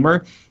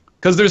consumer.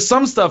 Because there's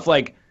some stuff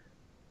like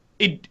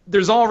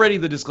there's already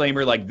the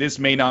disclaimer like this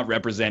may not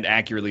represent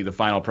accurately the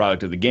final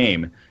product of the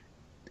game.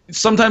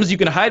 Sometimes you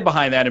can hide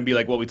behind that and be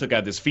like, well, we took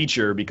out this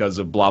feature because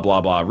of blah, blah,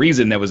 blah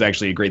reason that was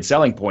actually a great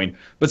selling point.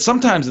 But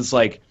sometimes it's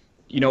like,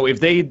 if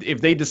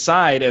they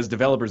decide as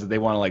developers that they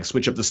want to like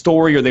switch up the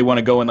story or they want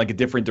to go in like a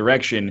different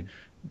direction,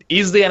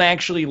 is that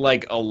actually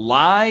like a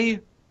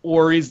lie,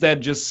 or is that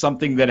just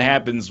something that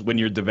happens when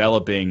you're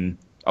developing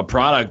a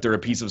product or a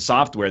piece of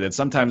software that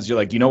sometimes you're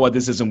like, you know what,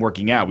 this isn't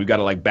working out. We've got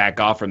to like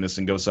back off from this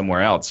and go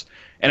somewhere else.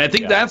 And I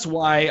think that's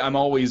why I'm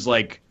always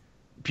like,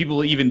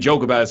 people even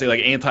joke about it, say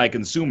like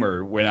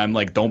anti-consumer, when I'm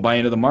like, don't buy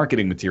into the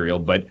marketing material.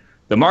 But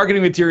the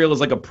marketing material is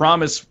like a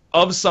promise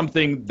of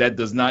something that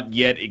does not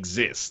yet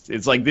exist.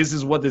 It's like, this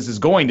is what this is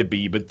going to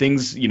be, but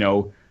things,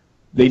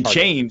 they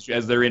change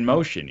as they're in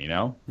motion,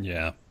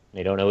 Yeah.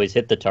 They don't always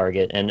hit the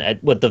target. And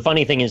what the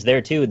funny thing is there,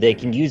 too, they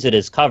can use it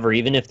as cover.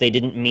 Even if they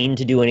didn't mean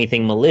to do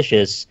anything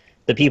malicious,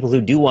 the people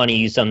who do want to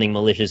use something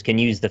malicious can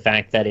use the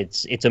fact that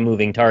it's a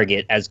moving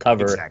target as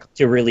cover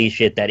to release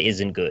shit that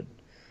isn't good.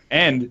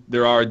 And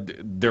there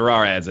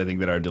are ads, I think,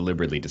 that are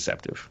deliberately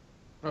deceptive.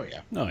 Oh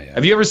yeah.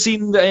 Have you ever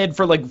seen the ad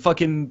for like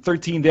fucking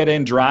 13 Dead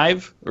End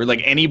Drive or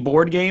like any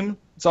board game?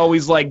 It's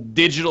always like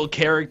digital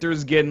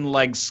characters getting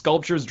like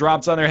sculptures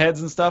dropped on their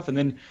heads and stuff, and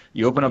then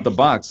you open up the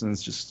box and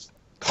it's just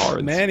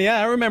cards. Man, yeah,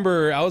 I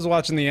remember I was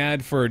watching the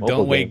ad for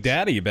Don't Wake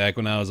Daddy back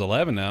when I was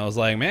 11, and I was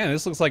like, man,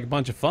 this looks like a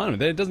bunch of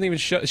fun. It doesn't even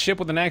ship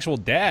with an actual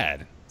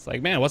dad. It's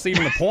like, man, what's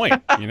even the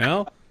point,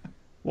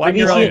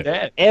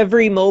 Why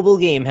every mobile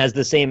game has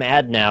the same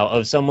ad now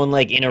of someone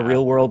like in a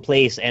real world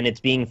place, and it's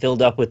being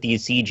filled up with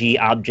these CG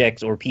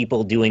objects or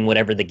people doing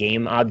whatever the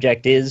game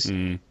object is.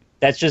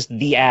 That's just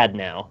the ad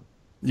now.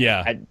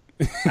 Yeah. I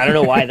don't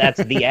know why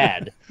that's the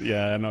ad.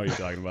 Yeah, I know what you're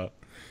talking about.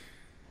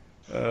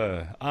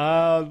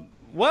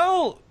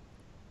 Well,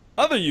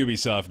 Other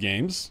Ubisoft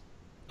games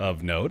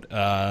of note,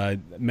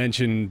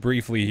 mentioned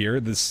briefly here,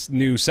 this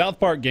new South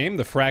Park game,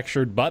 The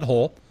Fractured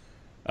Butthole,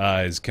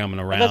 is coming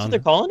around. That's what they're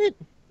calling it?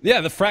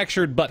 Yeah, The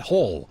Fractured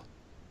Butthole.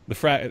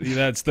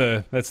 That's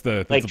the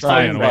like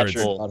play on words.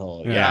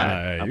 butthole.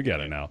 Yeah, you got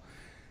it now.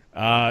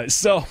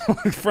 So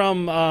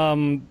from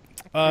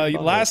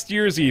last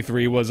year's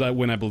E3 was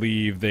when I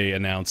believe they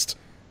announced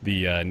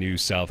the new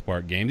South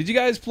Park game. Did you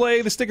guys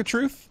play The Stick of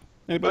Truth?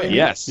 Anybody?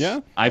 Yes. Yeah?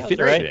 I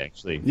finished it,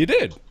 actually. You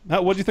did?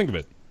 What did you think of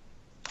it?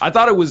 I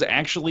thought it was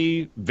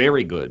actually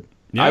very good.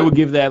 Yeah. I would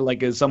give that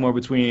like somewhere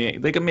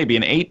between, like maybe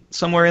an 8,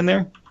 somewhere in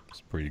there.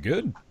 It's pretty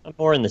good. I'm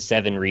more in the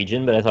 7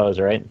 region, but I thought it was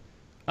all right.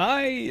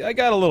 I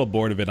got a little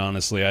bored of it,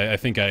 honestly. I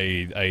think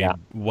I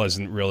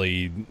wasn't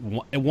really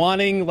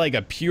wanting like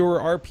a pure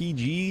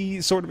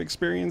RPG sort of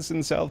experience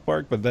in South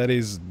Park, but that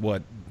is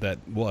what that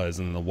was,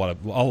 and what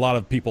a lot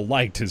of people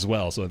liked as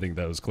well. So I think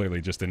that was clearly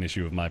just an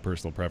issue of my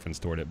personal preference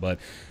toward it. But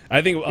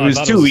I think it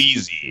was too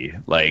easy.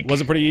 Like,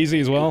 was it pretty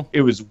easy as well?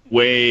 It was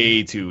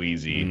way too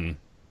easy.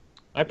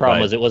 My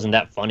problem was it wasn't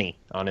that funny,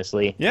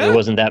 honestly. Yeah? There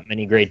wasn't that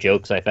many great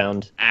jokes I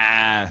found.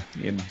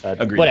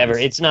 Agreed. Whatever.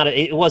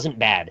 It wasn't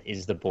bad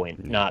is the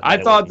point. Not. I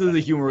thought that the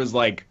humor was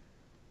like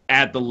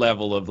at the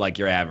level of like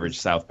your average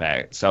South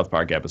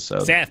Park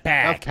episode. South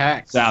Park.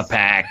 Cat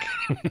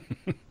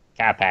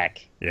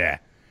Pack. Yeah.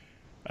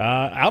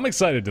 I'm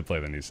excited to play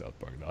the new South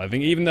Park, though. I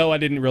think even though I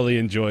didn't really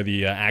enjoy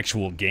the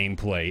actual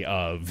gameplay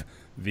of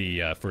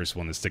the first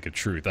one, The Stick of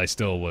Truth, I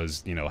still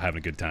was, having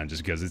a good time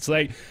just because it's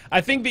like,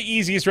 I think the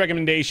easiest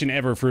recommendation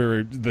ever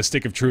for The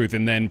Stick of Truth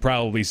and then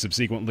probably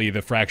subsequently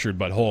The Fractured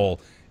Butthole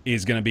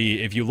is going to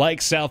be, if you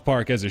like South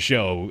Park as a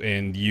show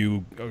and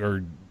you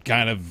are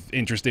kind of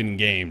interested in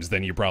games,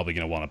 then you're probably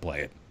going to want to play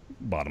it,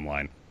 bottom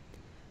line.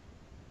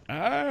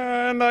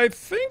 And I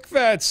think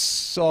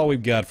that's all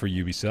we've got for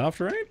Ubisoft,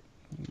 right?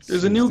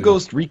 There's a new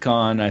Ghost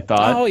Recon, I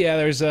thought. Oh, yeah,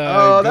 there's a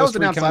that Ghost was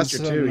announced Recon last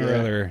year, too.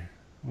 Yeah.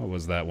 What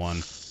was that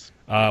one?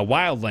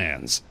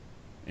 Wildlands.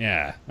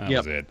 Yeah, that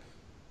was it.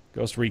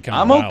 Ghost Recon.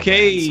 I'm Wildlands.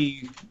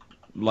 okay,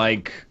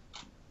 like,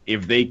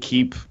 if they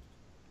keep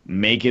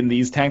making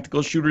these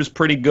tactical shooters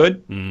pretty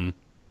good.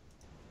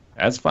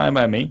 That's fine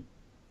by me.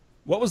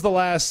 What was the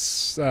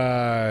last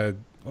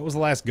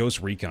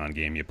Ghost Recon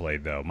game you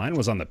played, though? Mine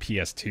was on the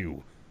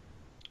PS2.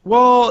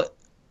 Well,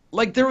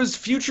 like, there was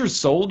Future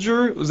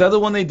Soldier. Was that the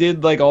one they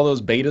did, like, all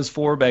those betas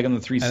for back in the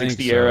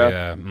 360 era?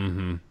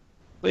 Yeah,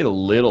 Played a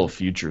little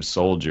Future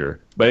Soldier,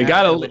 but it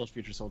got a little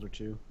Future Soldier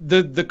too.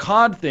 The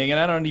COD thing, and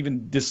I don't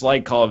even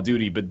dislike Call of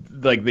Duty, but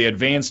like the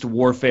advanced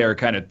warfare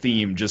kind of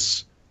theme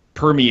just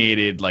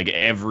permeated like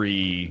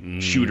every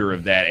shooter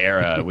of that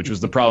era, which was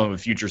the problem with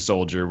Future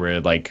Soldier,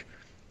 where like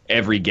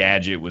every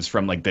gadget was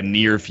from like the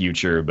near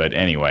future. But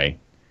anyway,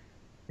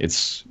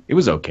 it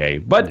was okay.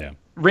 But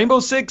Rainbow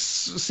Six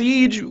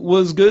Siege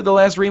was good. The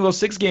last Rainbow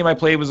Six game I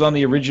played was on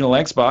the original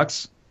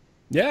Xbox.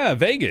 Yeah,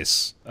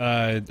 Vegas.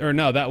 Or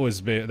no, that would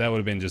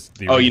have been just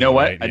the original, oh, you know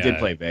what? Right? I did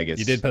play Vegas.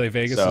 You did play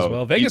Vegas as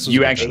well? Vegas was you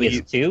good. actually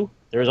Vegas 2?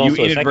 There was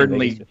also a second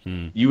Vegas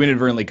 2. You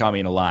inadvertently caught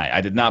me in a lie.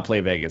 I did not play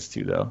Vegas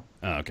 2, though.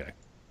 Oh, okay.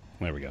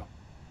 There we go.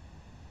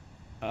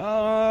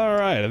 All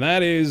right, and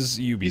that is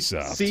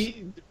Ubisoft.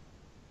 See,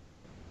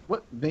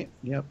 what? Wait,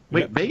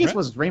 Vegas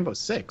was Rainbow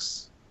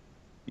Six.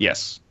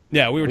 Yes.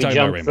 Yeah, we were talking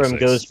about Rainbow Six. From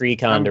Ghost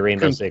Recon to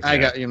Rainbow Six. I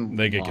got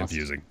They get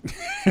confusing.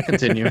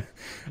 Continue.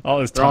 All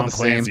this Tom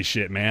Clancy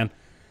shit, man.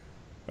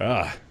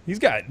 He's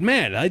got,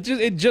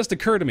 it just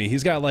occurred to me,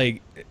 he's got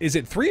like, is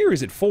it 3 or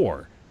is it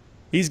 4?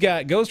 He's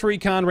got Ghost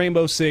Recon,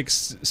 Rainbow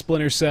Six,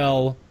 Splinter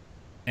Cell,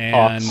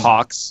 and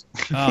Hawks.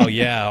 Oh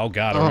yeah, oh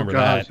god, I remember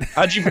that.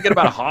 How'd you forget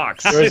about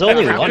Hawks? There was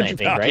only one, I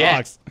think, right?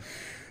 Hawks.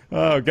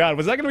 Oh god,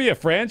 was that going to be a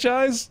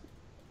franchise?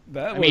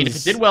 I mean, if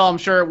it did well, I'm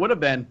sure it would have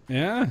been.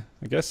 Yeah,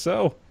 I guess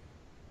so.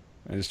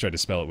 I just tried to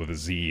spell it with a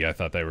Z. I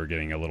thought they were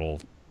getting a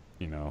little,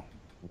 Oh,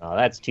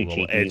 that's too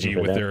cheeky. Edgy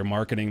with their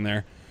marketing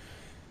there.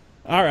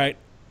 All right.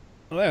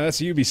 Well, yeah,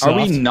 that's Ubisoft. Are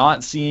we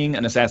not seeing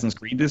an Assassin's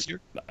Creed this year?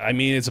 I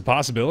mean, it's a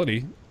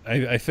possibility.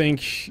 I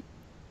think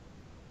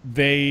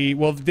they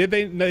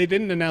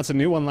didn't announce a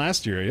new one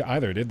last year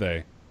either, did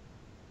they?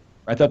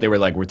 I thought they were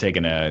like, we're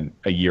taking a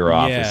year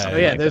off or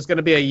something. Yeah, there's going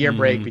to be a year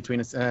break between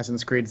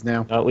Assassin's Creeds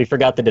now. We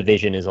forgot the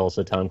Division is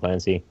also Tom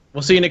Clancy.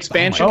 We'll see an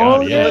expansion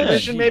God, of the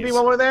Division maybe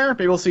while we're there.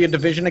 Maybe we'll see a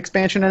Division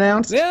expansion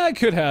announced. Yeah, it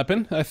could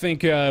happen. I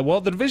think,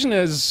 the Division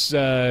has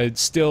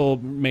still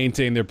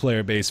maintained their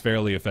player base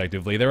fairly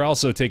effectively. They're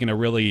also taking a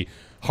really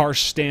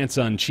harsh stance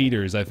on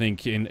cheaters, I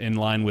think, in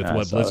line with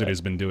what Blizzard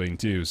has been doing,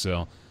 too,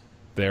 so...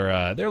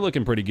 They're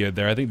looking pretty good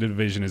there. I think the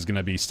Division is going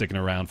to be sticking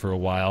around for a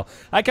while.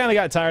 I kind of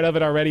got tired of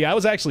it already. I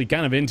was actually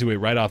kind of into it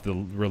right off the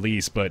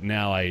release, but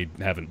now I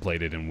haven't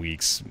played it in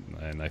weeks,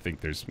 and I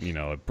think there's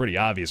a pretty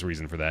obvious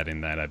reason for that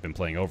in that I've been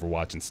playing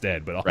Overwatch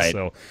instead. But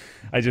also,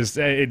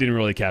 it didn't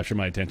really capture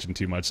my attention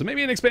too much. So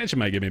maybe an expansion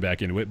might get me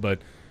back into it. But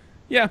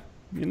yeah,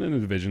 the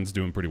Division's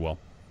doing pretty well.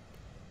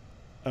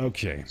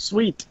 Okay,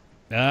 sweet.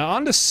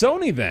 On to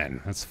Sony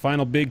then. That's the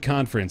final big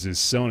conference. Is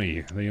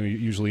Sony? They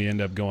usually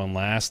end up going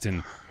last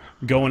and.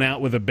 going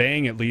out with a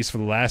bang, at least for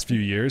the last few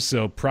years.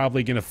 So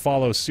probably going to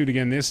follow suit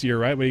again this year,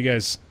 right? What do you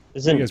guys?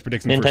 Isn't what are you guys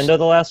predicting Nintendo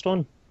the last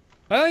one?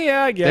 Oh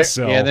yeah, I guess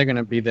so. Yeah, they're going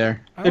to be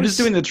there. They're just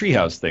doing the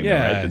treehouse thing,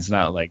 right? It's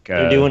not like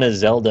they're doing a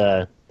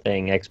Zelda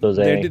thing expose.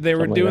 They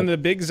were doing the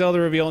big Zelda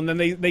reveal, and then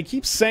they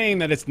keep saying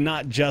that it's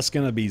not just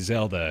going to be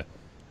Zelda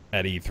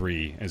at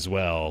E3 as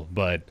well,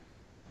 but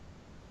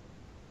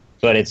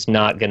it's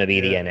not going to be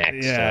the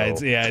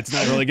NX. Yeah, it's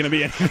not really going to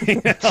be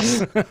anything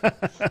else.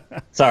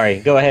 Sorry,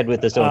 go ahead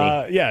with the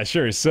Sony. Yeah,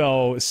 sure.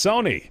 So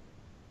Sony,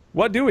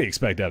 what do we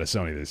expect out of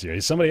Sony this year?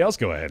 Somebody else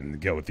go ahead and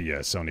go with the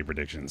Sony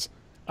predictions.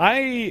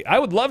 I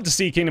would love to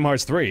see Kingdom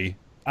Hearts 3.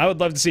 I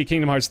would love to see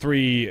Kingdom Hearts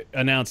 3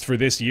 announced for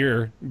this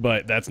year,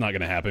 but that's not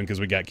going to happen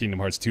because we got Kingdom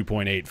Hearts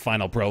 2.8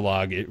 Final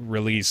Prologue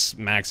release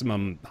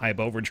Maximum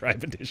Hype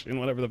Overdrive Edition,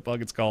 whatever the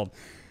fuck it's called.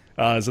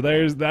 So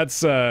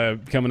that's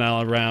coming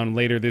out around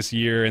later this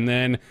year, and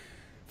then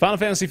Final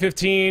Fantasy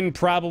 15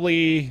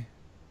 probably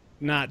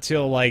not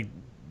till like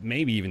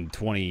maybe even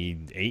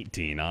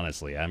 2018.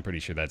 Honestly, I'm pretty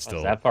sure that's still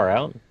Is that far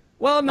out.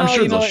 Well, no, I'm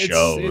sure they'll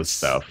show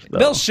stuff. Though.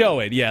 They'll show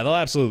it. Yeah, they'll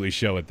absolutely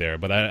show it there.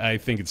 But I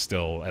think it's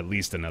still at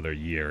least another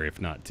year, if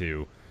not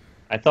two.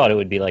 I thought it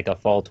would be like a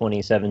fall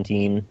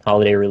 2017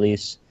 holiday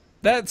release.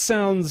 That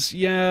sounds.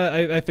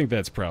 Yeah, I think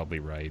that's probably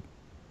right.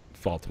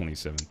 Fall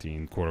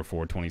 2017, quarter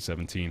 4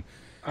 2017.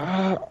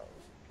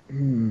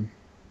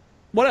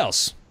 What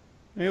else?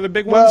 Any other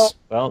big ones?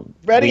 Well,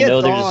 Ready at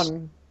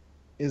Dawn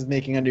is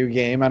making a new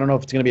game. I don't know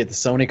if it's going to be at the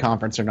Sony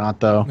conference or not,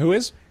 though. Who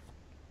is?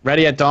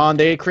 Ready at Dawn.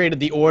 They created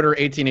the Order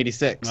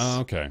 1886.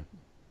 Oh, okay.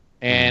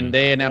 And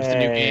they announced a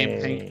new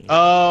game.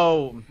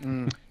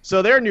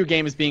 So their new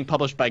game is being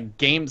published by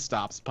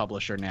GameStop's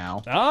publisher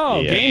now.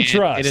 Oh, yeah. Game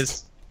Trust. It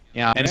is.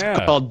 Yeah, and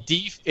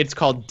it's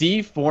called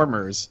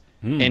Deformers,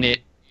 and it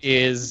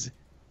is.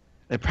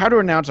 They're proud to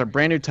announce our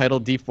brand new title,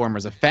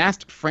 Deformers, a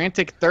fast,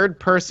 frantic,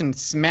 third-person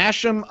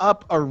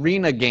smash-em-up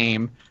arena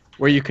game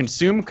where you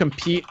consume,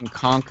 compete, and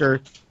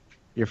conquer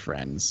your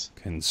friends.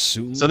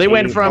 So they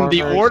went from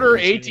the Order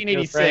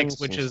 1886,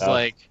 which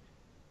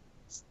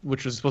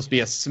was supposed to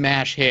be a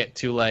smash hit,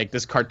 to like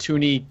this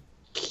cartoony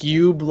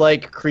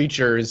cube-like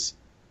creatures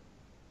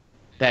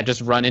that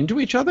just run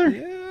into each other.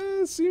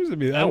 Yeah, it seems to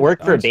be that. That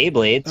worked for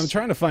Beyblades. I'm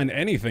trying to find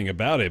anything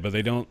about it, but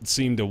they don't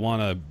seem to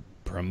want to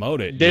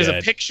promote it. There's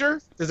a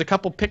picture. There's a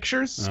couple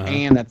pictures,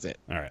 and that's it.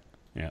 All right.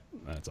 Yeah,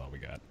 that's all we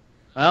got.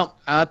 Well,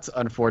 that's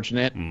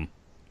unfortunate.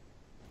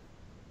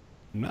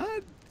 Not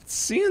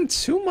seeing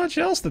too much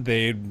else that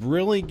they'd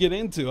really get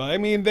into. I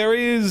mean, there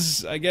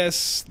is, I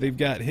guess, they've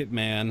got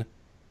Hitman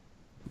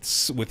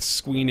with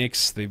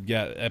Squeenix. They've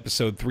got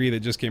episode 3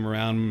 that just came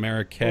around,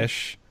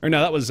 Marrakesh. Or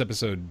no, that was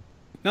episode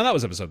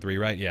 3,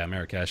 right? Yeah,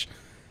 Marrakesh.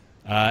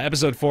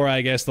 Episode 4,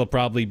 I guess they'll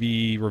probably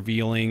be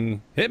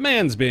revealing. I've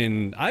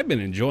been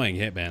enjoying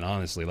Hitman,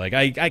 honestly. Like,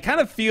 I kind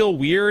of feel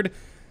weird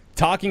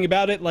talking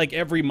about it like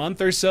every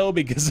month or so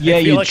because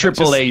I feel like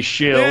AAA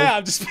shill. Yeah,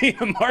 I'm just being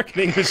a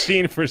marketing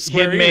machine for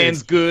Square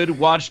Hitman's good.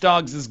 Watch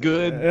Dogs is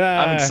good.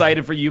 I'm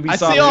excited for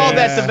Ubisoft. I see all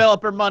that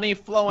developer money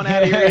flowing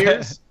out of your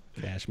ears.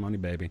 Cash money,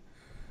 baby.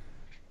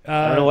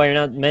 I don't know why you're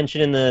not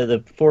mentioning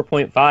the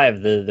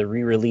 4.5, the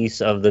re-release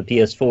of the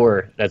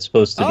PS4. That's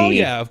supposed to be. Oh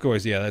yeah, of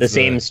course, yeah. That's the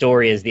same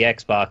story as the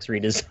Xbox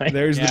redesign.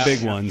 There's the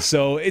big one.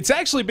 So it's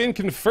actually been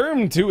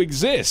confirmed to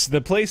exist. The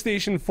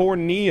PlayStation 4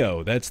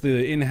 Neo. That's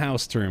the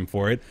in-house term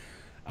for it.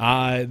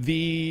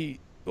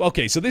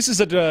 Okay, so this is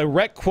a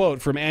direct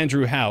quote from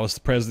Andrew House,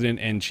 president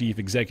and chief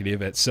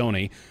executive at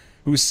Sony,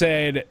 who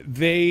said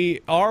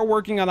they are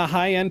working on a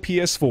high-end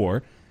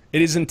PS4.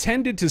 It is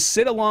intended to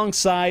sit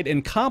alongside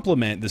and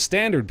complement the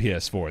standard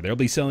PS4. They'll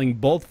be selling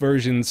both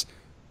versions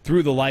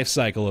through the life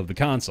cycle of the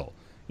console.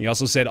 He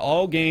also said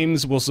all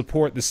games will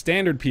support the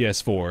standard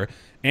PS4,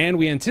 and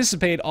we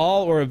anticipate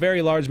all or a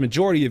very large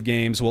majority of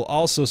games will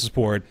also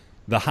support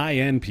the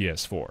high-end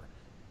PS4.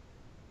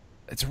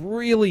 It's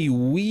really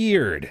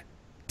weird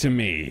to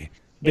me.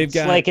 It's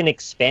like an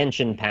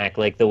expansion pack,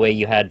 like the way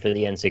you had for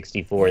the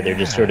N64. Yeah. They're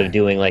just sort of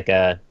doing like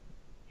a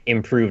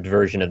improved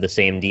version of the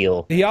same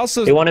deal. They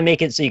want to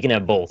make it so you can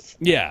have both.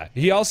 Yeah.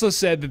 He also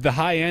said that the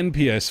high-end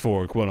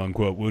PS4, quote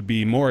unquote, would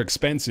be more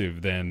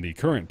expensive than the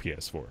current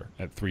PS4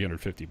 at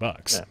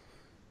 $350. Yeah.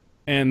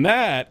 And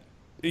that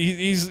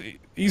he's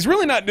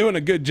really not doing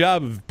a good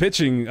job of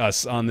pitching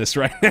us on this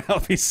right now.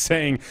 He's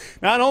saying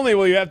not only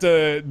will you have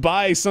to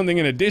buy something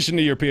in addition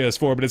to your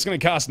PS4, but it's going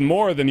to cost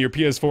more than your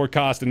PS4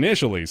 cost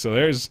initially. So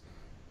there's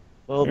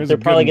they're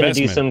probably going to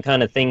do some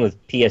kind of thing with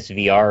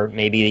PSVR.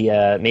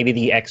 Maybe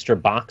the extra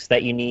box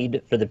that you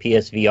need for the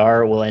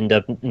PSVR will end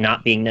up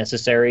not being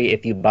necessary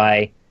if you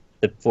buy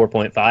the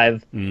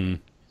 4.5.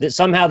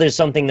 Somehow there's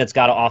something that's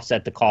got to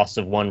offset the cost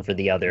of one for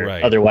the other.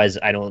 Right. Otherwise,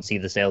 I don't see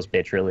the sales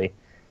pitch, really.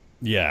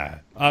 Yeah,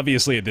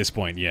 obviously at this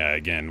point,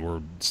 again,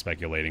 we're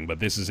speculating, but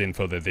this is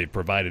info that they've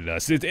provided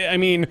us.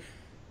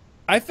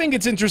 I think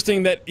it's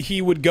interesting that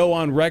he would go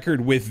on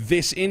record with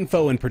this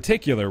info in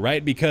particular,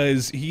 right?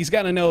 Because he's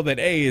got to know that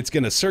A, it's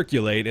going to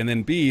circulate, and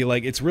then B,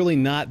 like, it's really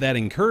not that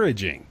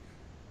encouraging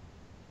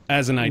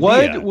as an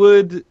idea. What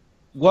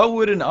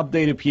would an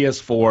updated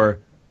PS4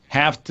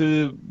 have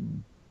to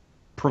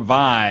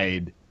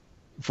provide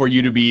for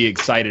you to be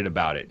excited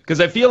about it?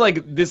 Because I feel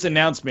like this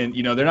announcement,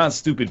 you know, they're not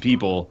stupid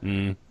people.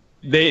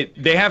 They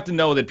have to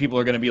know that people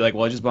are going to be like,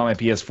 well, I just bought my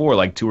PS4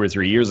 like 2 or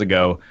 3 years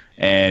ago,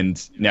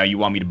 and now you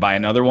want me to buy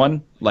another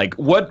one? Like,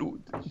 what?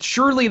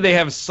 Surely they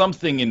have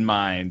something in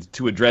mind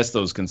to address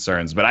those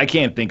concerns, but I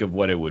can't think of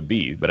what it would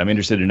be. But I'm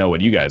interested to know what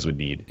you guys would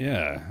need.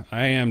 Yeah,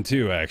 I am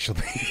too,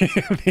 actually.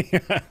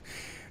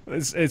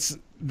 It's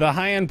the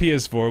high-end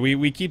PS4.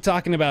 We keep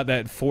talking about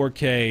that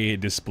 4K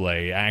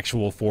display,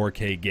 actual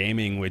 4K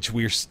gaming, which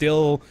we're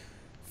still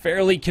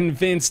fairly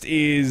convinced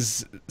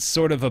is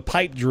sort of a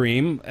pipe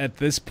dream at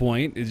this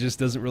point. It just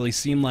doesn't really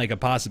seem like a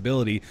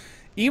possibility.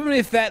 Even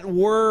if that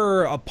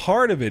were a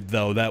part of it,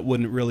 though, that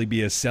wouldn't really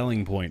be a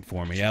selling point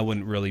for me. I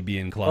wouldn't really be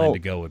inclined to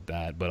go with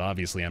that, but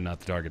obviously I'm not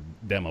the target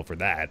demo for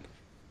that.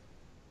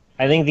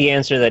 I think the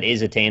answer that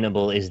is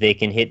attainable is they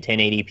can hit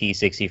 1080p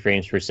 60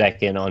 frames per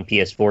second on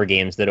PS4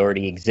 games that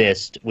already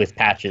exist with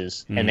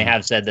patches, and they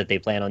have said that they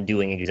plan on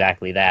doing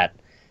exactly that.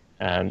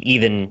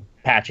 Even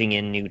patching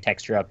in new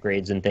texture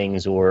upgrades and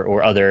things,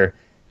 or other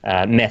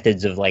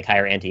methods of like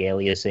higher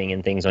anti-aliasing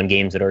and things on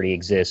games that already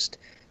exist.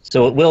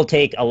 So it will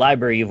take a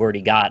library you've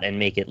already got and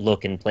make it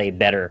look and play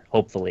better,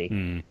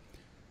 hopefully.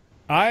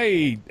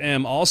 I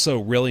am also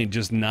really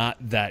just not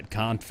that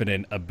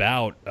confident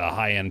about a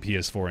high-end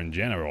PS4 in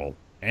general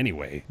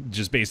anyway,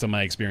 just based on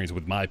my experience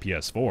with my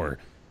PS4.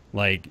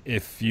 Like,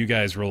 if you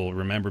guys will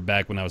remember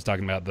back when I was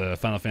talking about the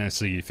Final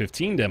Fantasy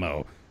 15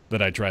 demo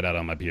that I tried out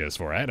on my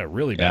PS4, I had a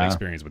really bad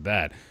experience with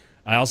that.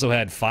 I also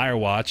had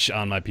Firewatch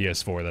on my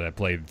PS4 that I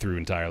played through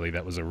entirely.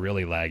 That was a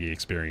really laggy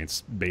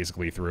experience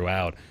basically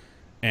throughout.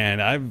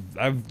 And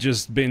I've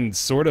just been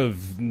sort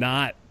of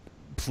not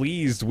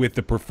pleased with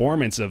the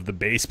performance of the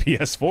base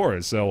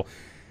PS4. So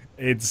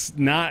it's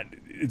not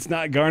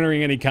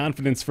garnering any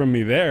confidence from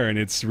me there, and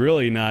it's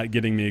really not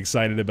getting me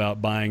excited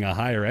about buying a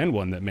higher end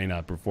one that may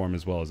not perform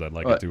as well as I'd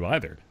like it to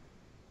either.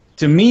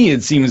 To me,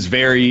 it seems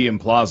very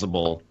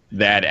implausible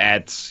that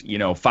at,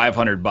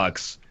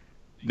 $500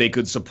 they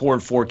could support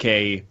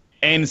 4K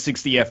and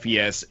 60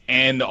 FPS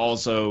and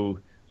also,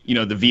 the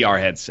VR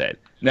headset.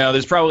 Now,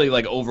 there's probably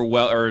like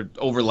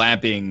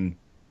overlapping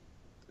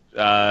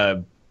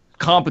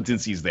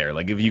competencies there.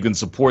 Like, if you can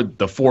support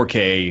the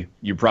 4K,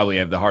 you probably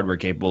have the hardware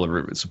capable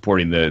of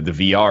supporting the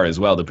VR as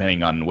well,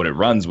 depending on what it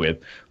runs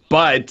with.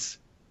 But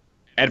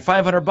at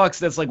 $500,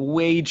 that's like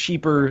way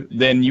cheaper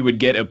than you would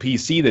get a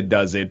PC that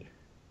does it.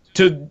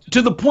 To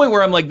the point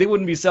where I'm like, they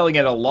wouldn't be selling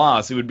at a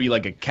loss. It would be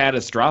like a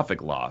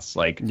catastrophic loss.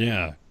 Like,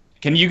 yeah.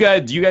 Do you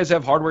guys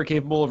have hardware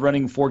capable of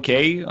running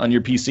 4K on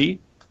your PC?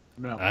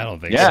 No, I don't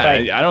think so.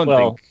 Yeah, I don't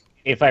think.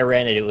 If I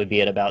ran it would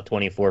be at about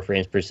 24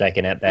 frames per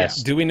second at best.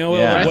 Yeah. Do we know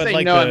when I what, say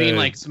like, I mean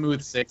like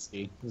smooth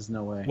 60. There's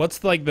no way.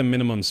 What's like the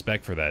minimum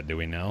spec for that? Do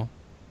we know?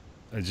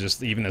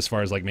 Just even as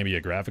far as like maybe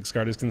a graphics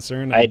card is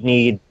concerned? I'd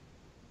need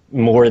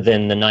more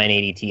than the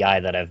 980 Ti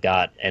that I've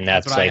got, and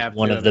that's like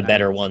one of the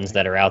better ones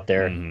that are out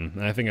there.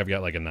 I think I've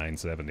got like a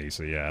 970,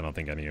 so yeah, I don't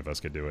think any of us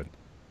could do it.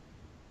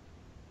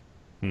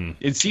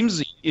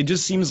 It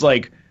just seems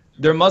like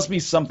there must be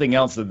something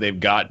else that they've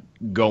got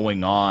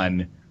going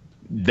on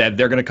that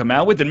they're going to come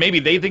out with, and maybe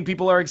they think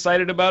people are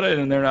excited about it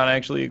and they're not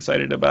actually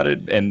excited about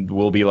it, and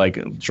we'll be like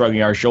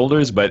shrugging our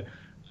shoulders. But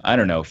I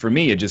don't know. For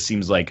me, it just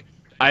seems like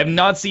I've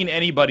not seen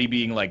anybody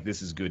being like,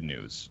 this is good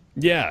news.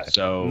 Yeah.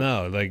 So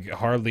no, like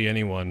hardly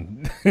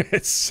anyone.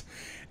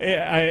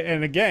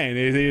 And again,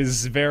 it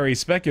is very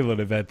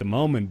speculative at the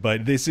moment,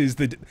 but this is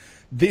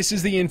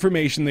the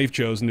information they've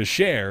chosen to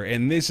share,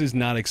 and this is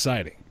not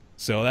exciting.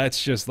 So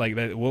that's just like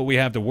that. What we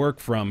have to work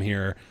from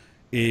here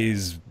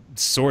is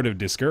sort of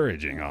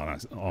discouraging on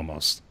us,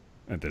 almost,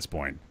 at this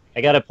point.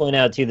 I got to point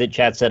out, too, that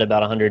chat said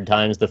about 100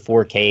 times the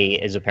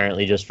 4K is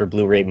apparently just for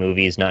Blu-ray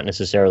movies, not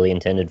necessarily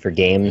intended for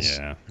games.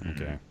 Yeah,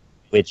 okay.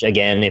 Which,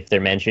 again, if they're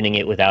mentioning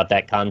it without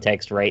that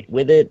context right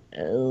with it,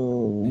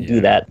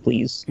 do that,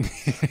 please.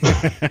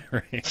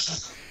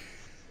 Right.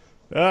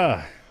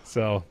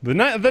 So,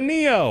 the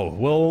Neo,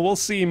 we'll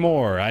see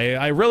more.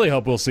 I really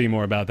hope we'll see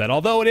more about that.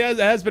 Although it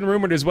has been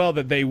rumored as well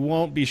that they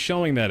won't be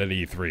showing that at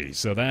E3,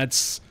 so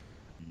that's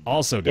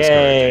also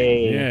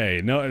discouraging.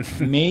 Yay. No.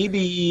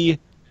 Maybe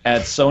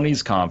at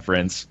Sony's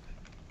conference,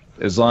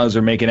 as long as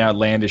they're making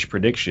outlandish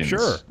predictions.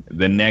 Sure.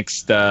 The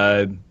next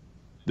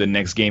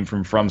game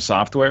from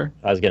Software.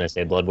 I was going to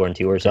say Bloodborne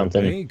 2 or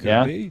something.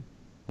 Could be.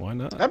 Why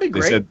not? That'd be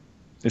great.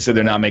 They said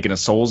they're not making a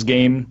Souls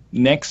game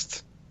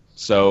next,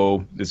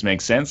 so this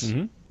makes sense.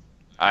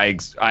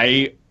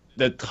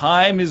 The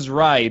time is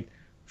right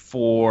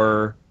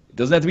for, it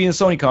doesn't have to be in the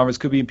Sony conference,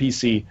 could be in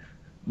PC,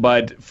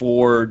 but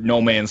for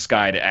No Man's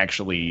Sky to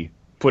actually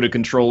put a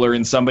controller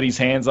in somebody's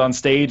hands on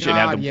stage and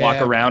have them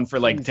walk around for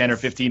like 10 or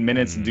 15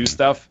 minutes and do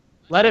stuff.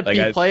 Let it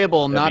be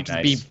playable, not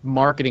just be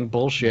marketing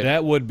bullshit.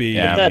 That would be...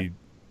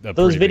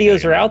 Those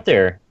videos are out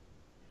there.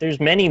 There's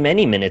many,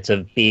 many minutes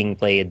of being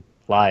played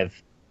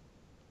live.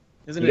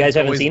 You guys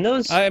haven't seen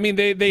those? I mean,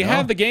 they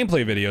have the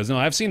gameplay videos. No,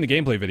 I've seen the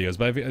gameplay videos,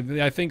 but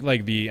I think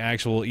like the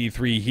actual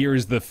E3,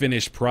 here's the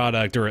finished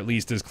product, or at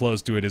least as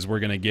close to it as we're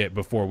gonna get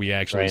before we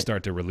actually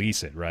start to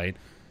release it, right?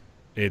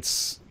 I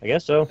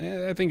guess so.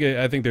 I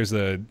think there's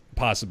a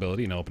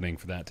possibility, an opening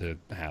for that to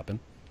happen.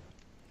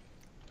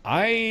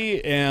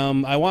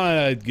 I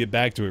want to get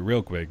back to it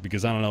real quick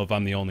because I don't know if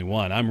I'm the only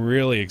one. I'm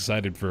really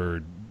excited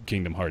for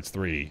Kingdom Hearts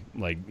 3.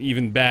 Like,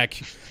 even back,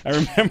 I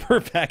remember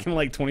back in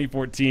like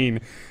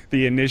 2014,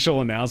 the initial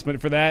announcement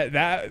for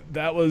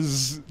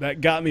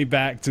that got me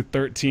back to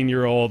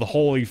 13-year-old.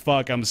 Holy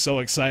fuck, I'm so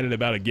excited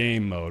about a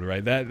game mode,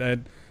 right? That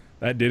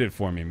did it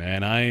for me,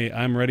 man.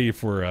 I'm ready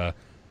for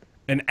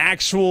an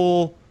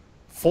actual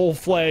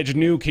full-fledged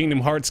new Kingdom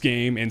Hearts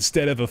game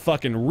instead of a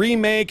fucking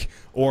remake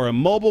or a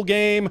mobile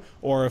game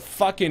or a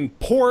fucking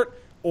port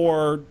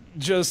or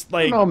just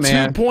like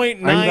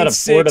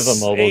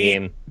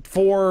 2.96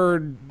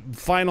 for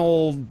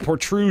final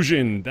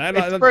protrusion.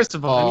 First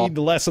of all, I need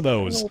less of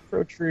those. Final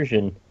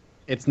protrusion.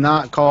 It's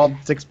not called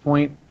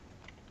 6.8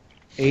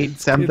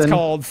 something. It's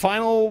called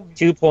Final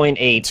 2.8.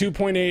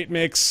 2.8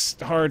 Mix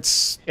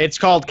Hearts. It's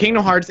called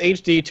Kingdom Hearts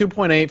HD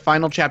 2.8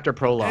 Final Chapter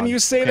Prologue. And you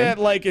say that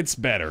like it's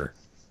better.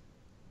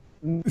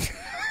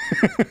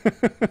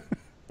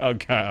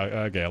 Okay,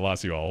 I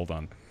lost you all. Hold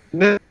on.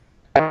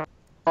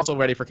 Also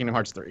ready for Kingdom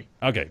Hearts 3.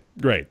 Okay,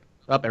 great.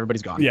 Oh,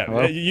 everybody's gone. Yeah,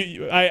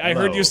 I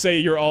heard you say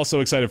you're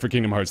also excited for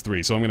Kingdom Hearts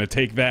 3, so I'm going to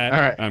take that. All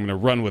right. I'm going to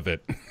run with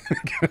it.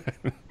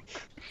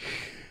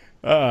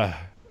 That's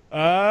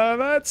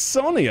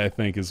Sony, I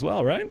think, as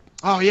well, right?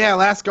 Oh, yeah,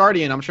 Last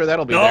Guardian. I'm sure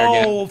that'll be there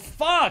again. Oh,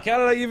 fuck! How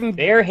did I even...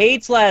 Bear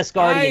hates Last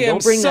Guardian.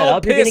 Don't bring that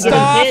up. You're going to get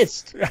him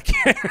pissed.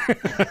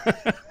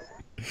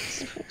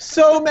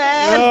 So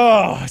mad!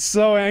 Oh,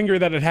 so angry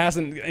that it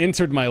hasn't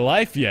entered my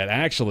life yet,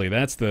 actually.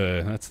 That's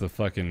the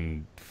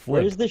fucking...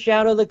 flip. Where's the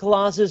Shadow of the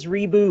Colossus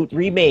reboot,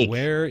 remake?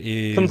 Where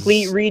is...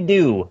 complete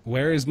redo.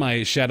 Where is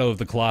my Shadow of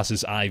the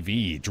Colossus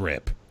IV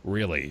drip?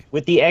 Really?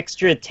 With the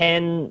extra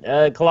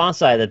 10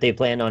 Colossi that they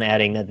planned on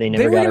adding that they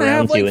never got around to in the original. They were going to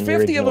have like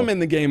 50 of them in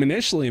the game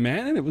initially,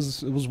 man, and it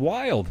was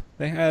wild.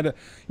 They had...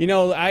 You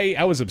know,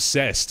 I was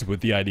obsessed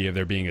with the idea of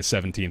there being a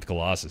 17th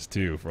Colossus,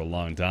 too, for a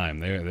long time.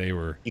 They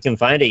were... You can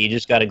find it, you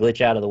just got to glitch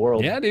out of the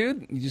world. Yeah,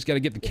 dude. You just got to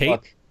get the cape.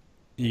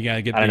 You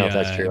gotta get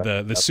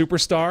the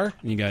superstar.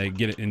 You gotta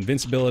get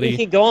invincibility. You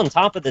can go on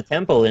top of the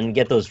temple and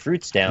get those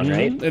fruits down,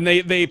 right? And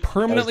they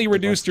permanently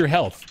reduced your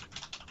health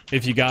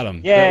if you got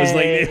them. Yeah,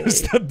 it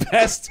was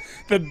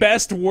the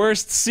best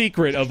worst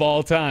secret of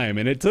all time,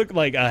 and it took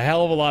like a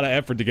hell of a lot of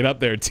effort to get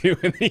up there too.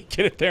 And then you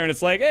get it there, and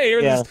it's like, hey,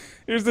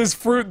 here's this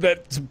fruit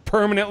that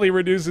permanently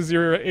reduces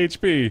your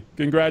HP.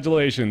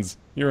 Congratulations,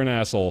 you're an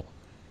asshole.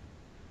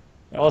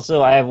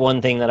 Also, I have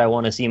one thing that I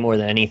want to see more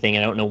than anything.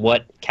 I don't know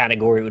what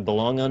category it would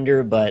belong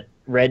under, but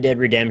Red Dead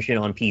Redemption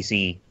on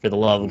PC. For the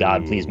love of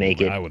God, please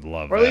make it. I would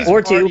love that.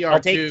 Or 2. I'll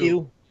take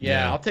 2.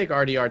 Yeah, I'll take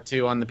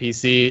RDR2 on the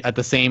PC at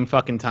the same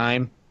fucking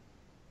time.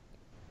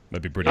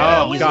 That'd be pretty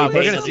Oh, God,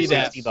 we're going to see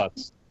that.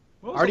 $60.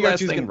 What was the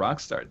last thing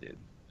Rockstar did?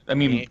 I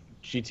mean...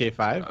 GTA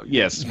 5?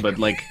 Yes, but,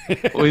 like,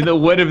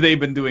 what have they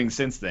been doing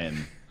since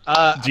then?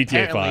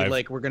 GTA 5.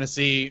 Like, we're going to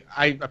see...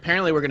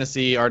 Apparently, we're going to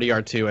see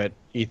RDR2 at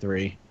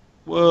E3.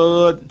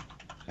 What?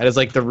 That is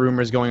like the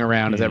rumors going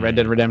around is that Red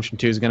Dead Redemption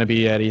 2 is going to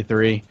be at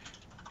E3,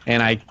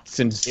 and I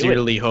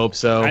sincerely hope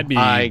so. I'd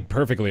be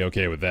perfectly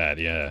okay with that.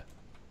 Yeah.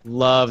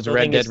 Loved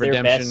Red Dead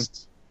Redemption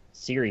best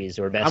series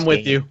or best. I'm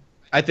with you.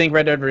 I think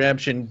Red Dead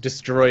Redemption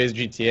destroys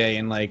GTA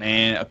and like.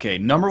 Man, okay.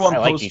 Number one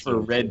post for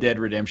Red Dead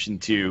Redemption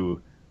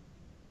 2.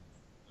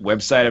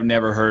 Website I've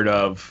never heard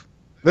of.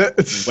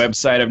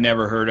 Website I've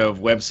never heard of.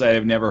 Website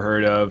I've never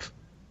heard of.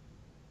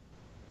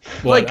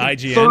 What, like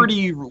IGN?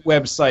 30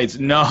 websites.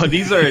 No,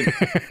 these are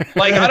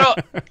like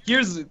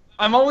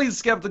I'm always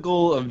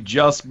skeptical of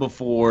just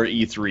before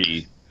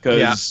E3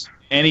 because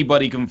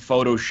anybody can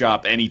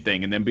Photoshop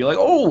anything and then be like,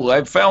 oh,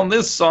 I found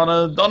this on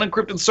an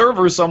unencrypted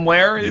server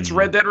somewhere. It's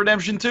Red Dead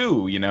Redemption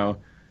 2, you know.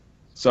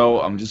 So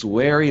I'm just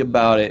wary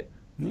about it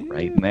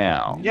right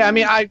now. Yeah, I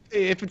mean,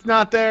 if it's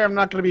not there, I'm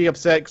not going to be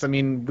upset because I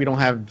mean we don't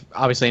have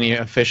obviously any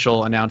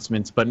official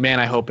announcements, but man,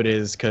 I hope it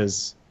is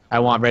because I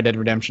want Red Dead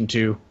Redemption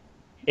 2.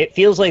 It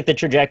feels like the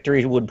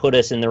trajectory would put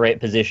us in the right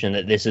position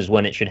that this is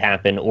when it should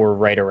happen or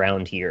right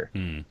around here.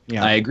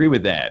 Yeah, I agree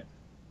with that.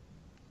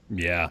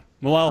 Yeah.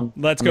 Well,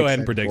 let's go ahead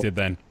and predict it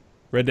then.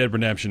 Red Dead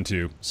Redemption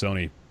 2,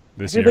 Sony,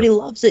 this Everybody year.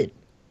 loves it.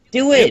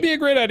 Do it. It'd be a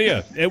great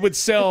idea. It would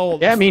sell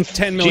 10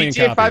 million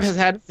GTA 5 copies.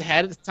 has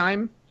had its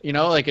time. You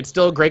know, like it's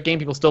still a great game.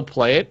 People still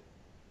play it.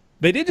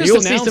 They did just You'll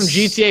announce...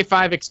 see some GTA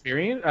 5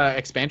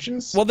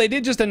 expansions. Well, they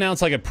did just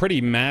announce like a pretty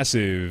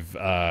massive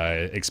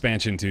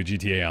expansion to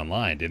GTA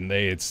Online, didn't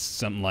they? It's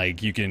something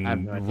like you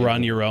can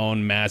run your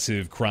own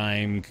massive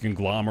crime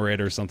conglomerate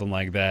or something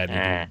like that. You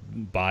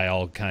can buy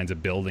all kinds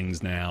of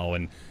buildings now,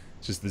 and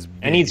it's just this...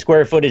 I need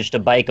square footage to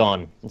bike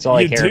on. That's all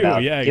I care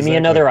about. Yeah, Give me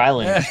another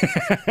island.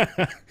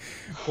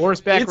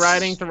 Horseback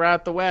riding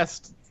throughout the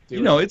West.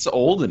 You know, it's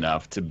old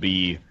enough to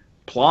be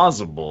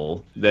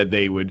plausible that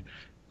they would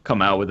come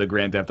out with a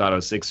Grand Theft Auto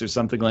 6 or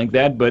something like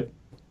that, but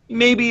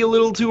maybe a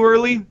little too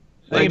early.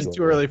 I think it's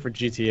too early for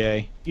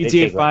GTA.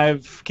 GTA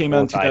 5 came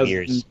out in 5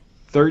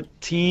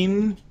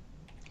 2013.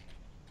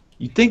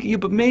 You think,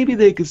 but maybe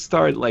they could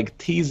start like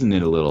teasing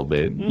it a little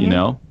bit, you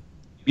know?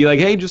 Be like,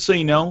 hey, just so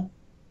you know,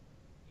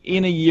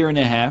 in a year and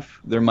a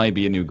half, there might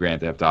be a new Grand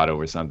Theft Auto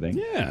or something.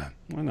 Yeah,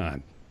 why not?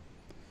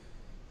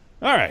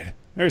 All right,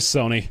 there's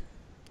Sony.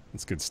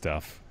 That's good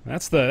stuff.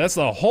 That's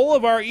the whole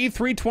of our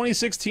E3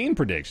 2016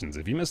 predictions.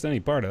 If you missed any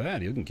part of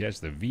that, you can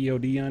catch the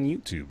VOD on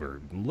YouTube or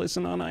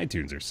listen on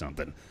iTunes or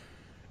something.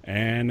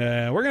 And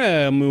we're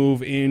gonna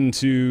move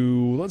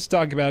into. Let's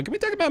talk about. Can we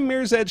talk about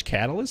Mirror's Edge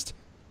Catalyst?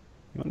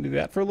 You want to do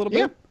that for a little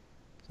bit?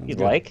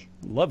 You'd like?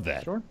 Love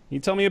that. Sure. You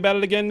tell me about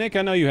it again, Nick.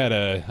 I know you had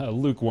a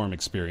lukewarm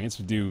experience.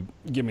 Do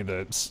give me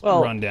the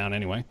rundown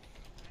anyway.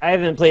 I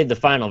haven't played the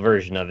final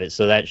version of it,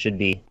 so that should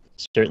be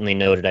certainly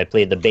noted. I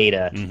played the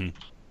beta,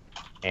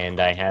 and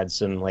I had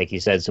some, like you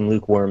said, some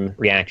lukewarm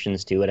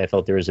reactions to it. I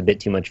felt there was a bit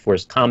too much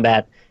forced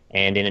combat,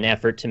 and in an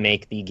effort to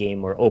make the game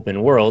more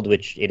open world,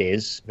 which it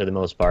is for the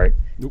most part,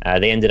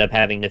 they ended up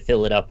having to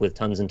fill it up with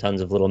tons and tons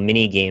of little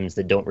mini games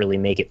that don't really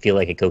make it feel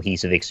like a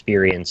cohesive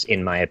experience,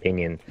 in my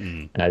opinion.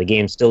 The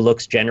game still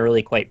looks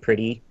generally quite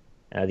pretty.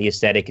 The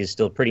aesthetic is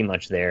still pretty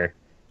much there,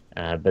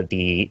 but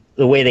the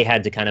way they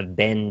had to kind of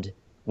bend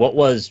what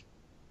was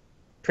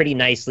pretty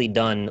nicely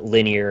done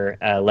linear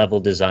level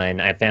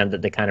design, I found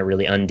that they kind of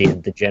really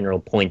undid the general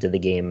point of the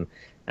game,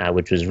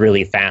 which was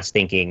really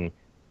fast-thinking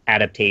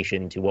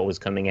adaptation to what was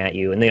coming at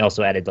you. And they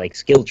also added like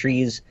skill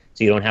trees,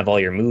 so you don't have all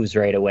your moves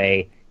right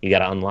away. You got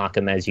to unlock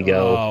them as you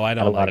go. Oh, I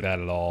don't like that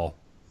at all.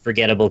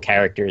 Forgettable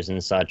characters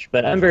and such.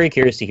 But I'm very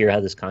curious to hear how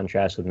this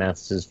contrasts with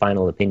Mathis's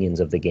final opinions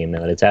of the game now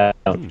that it's out.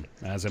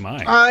 As am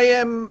I.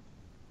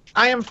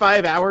 I am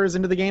 5 hours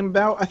into the game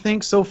I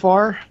think so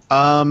far.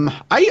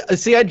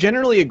 I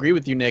generally agree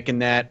with you, Nick, in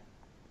that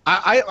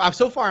I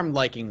so far I'm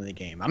liking the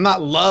game. I'm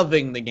not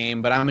loving the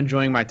game, but I'm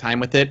enjoying my time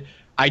with it.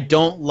 I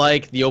don't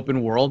like the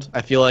open world.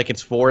 I feel like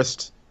it's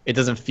forced. It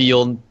doesn't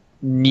feel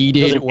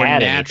needed or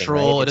natural.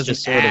 Anything, right? It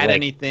doesn't add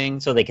anything.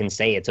 So they can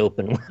say it's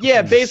open world.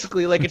 Yeah,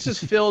 basically, like it's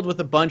just filled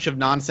with a bunch of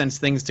nonsense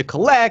things to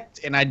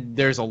collect, and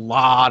there's a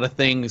lot of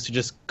things to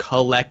just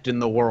collect in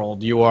the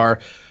world. You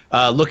are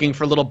looking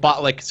for little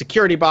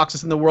security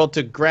boxes in the world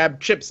to grab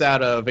chips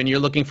out of, and you're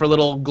looking for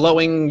little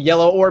glowing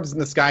yellow orbs in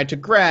the sky to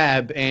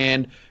grab,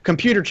 and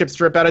computer chips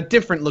drip out of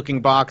different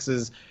looking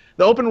boxes.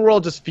 The open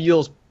world just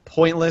feels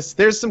pointless.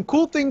 There's some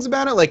cool things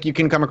about it, like you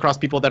can come across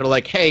people that are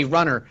like, hey,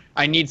 runner,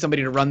 I need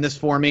somebody to run this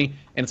for me,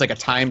 and it's like a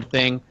timed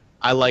thing.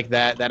 I like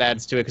that. That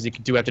adds to it because you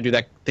do have to do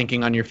that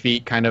thinking on your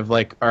feet, kind of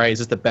like, all right, is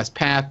this the best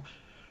path?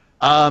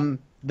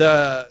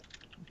 The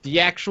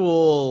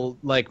actual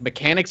like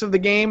mechanics of the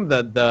game,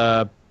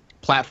 the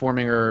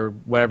platforming or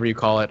whatever you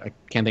call it, I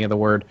can't think of the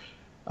word.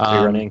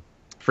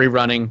 Free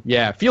running,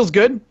 yeah, feels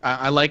good.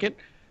 I like it.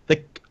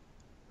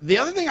 The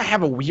other thing I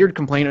have a weird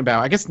complaint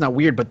about, I guess it's not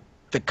weird, but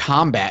the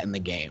combat in the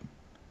game.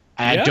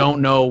 And I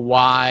don't know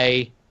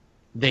why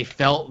they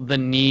felt the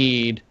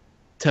need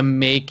to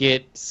make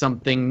it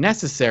something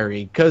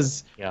necessary,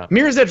 because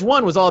Mirror's Edge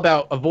 1 was all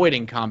about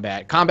avoiding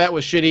combat. Combat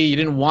was shitty. You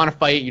didn't want to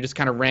fight. You just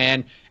kind of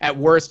ran. At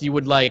worst, you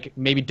would like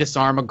maybe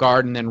disarm a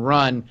guard and then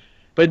run.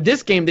 But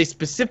this game, they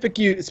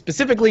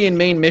specifically in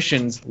main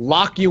missions,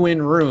 lock you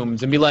in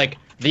rooms and be like,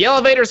 the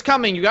elevator's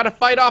coming. You got to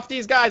fight off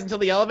these guys until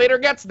the elevator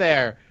gets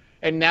there.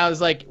 And now there's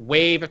like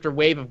wave after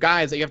wave of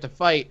guys that you have to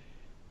fight.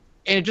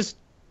 And it just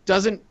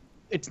doesn't,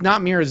 it's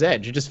not Mirror's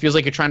Edge. It just feels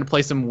like you're trying to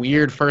play some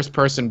weird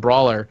first-person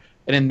brawler.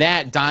 And in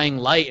that, Dying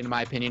Light, in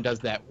my opinion, does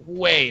that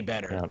way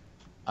better.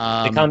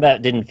 Yeah. The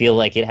combat didn't feel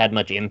like it had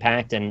much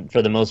impact, and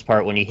for the most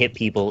part, when you hit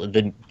people,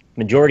 the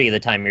majority of the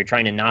time, you're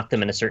trying to knock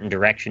them in a certain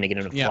direction to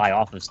get them to fly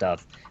off of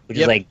stuff, which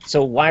is like,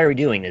 so why are we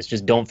doing this?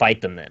 Just don't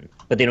fight them then.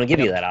 But they don't give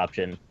you that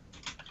option.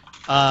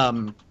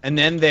 And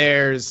then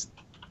there's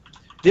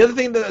the other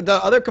thing, the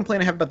other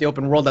complaint I have about the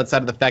open world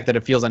outside of the fact that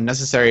it feels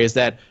unnecessary is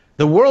that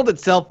the world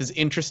itself is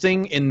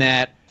interesting in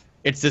that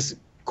it's this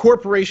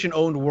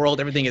corporation-owned world.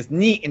 Everything is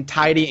neat and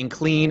tidy and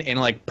clean and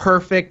like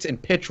perfect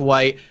and pitch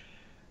white.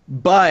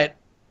 But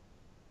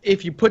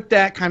if you put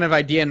that kind of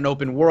idea in an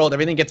open world,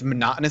 everything gets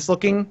monotonous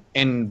looking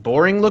and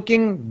boring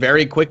looking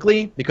very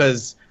quickly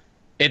because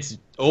it's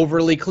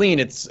overly clean.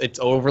 It's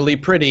overly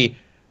pretty.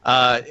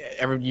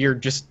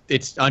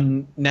 It's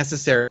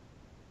unnecessary.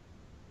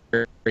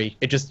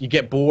 You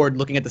get bored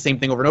looking at the same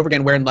thing over and over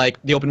again, where in like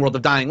the open world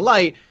of Dying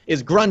Light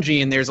is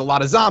grungy and there's a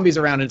lot of zombies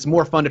around and it's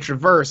more fun to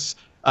traverse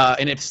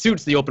and it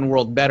suits the open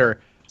world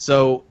better.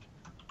 So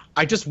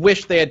I just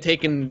wish they had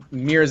taken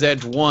Mirror's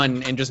Edge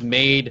 1 and just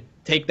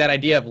take that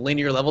idea of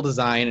linear level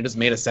design and just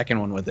made a second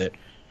one with it.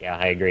 Yeah,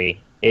 I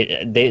agree.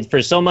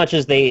 For so much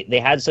as they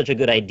had such a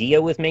good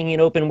idea with making an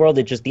open world,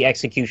 the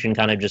execution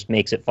kind of just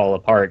makes it fall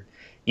apart.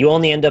 You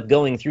only end up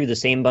going through the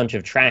same bunch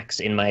of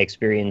tracks, in my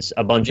experience,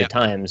 a bunch of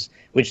times,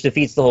 which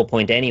defeats the whole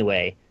point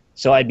anyway.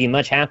 So I'd be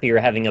much happier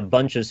having a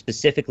bunch of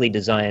specifically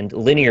designed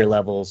linear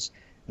levels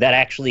that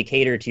actually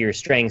cater to your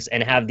strengths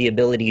and have the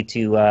ability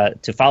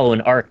to follow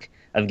an arc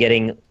of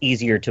getting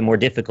easier to more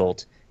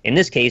difficult. In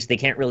this case, they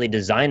can't really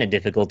design a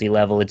difficulty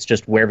level. It's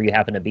just wherever you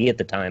happen to be at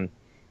the time.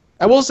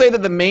 I will say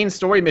that the main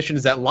story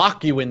missions that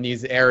lock you in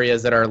these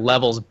areas that are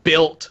levels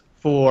built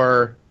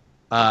for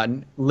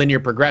linear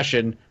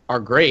progression are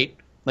great.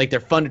 Like, they're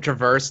fun to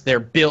traverse. They're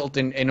built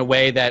in a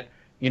way that,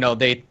 you know,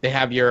 they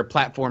have your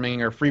platforming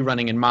or free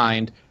running in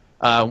mind.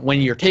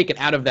 When you're taken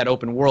out of that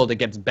open world, it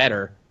gets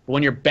better. But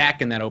when you're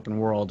back in that open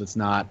world, it's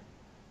not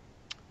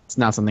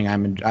something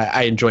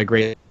I enjoy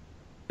greatly.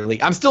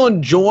 I'm still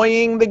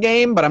enjoying the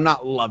game, but I'm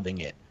not loving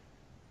it.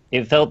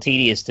 It felt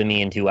tedious to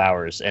me in 2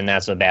 hours, and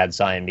that's a bad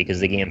sign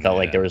because the game felt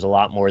like there was a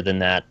lot more than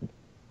that.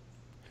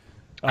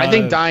 I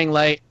think Dying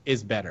Light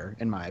is better,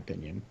 in my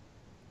opinion.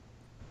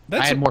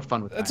 I had more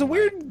fun with That's a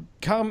weird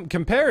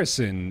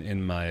comparison,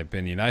 in my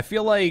opinion. I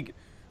feel like,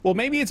 well,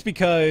 maybe it's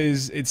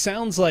because it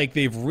sounds like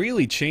they've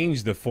really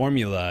changed the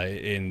formula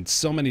in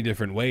so many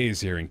different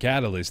ways here in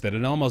Catalyst that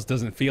it almost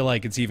doesn't feel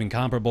like it's even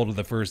comparable to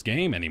the first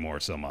game anymore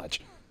so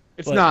much.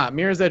 It's not.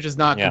 Mirror's Edge is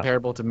not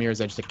comparable to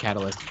Mirror's Edge to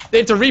Catalyst.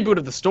 It's a reboot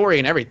of the story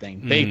and everything.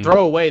 They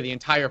throw away the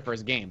entire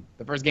first game.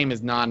 The first game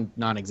is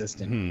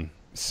non-existent.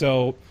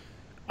 So,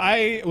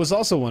 I was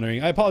also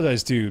wondering, I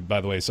apologize too,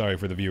 by the way, sorry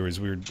for the viewers.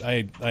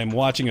 I'm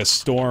watching a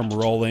storm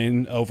roll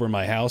in over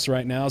my house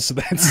right now, so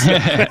that's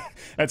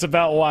that's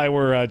about why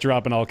we're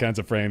dropping all kinds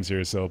of frames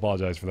here, so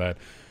apologize for that.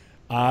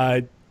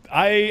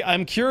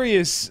 I'm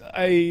curious,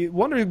 I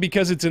wonder,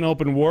 because it's an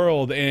open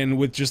world and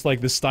with just like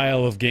the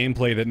style of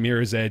gameplay that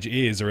Mirror's Edge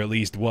is, or at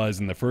least was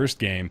in the first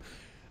game,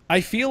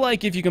 I feel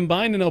like if you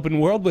combine an open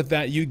world with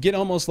that, you get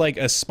almost like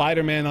a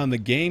Spider-Man on the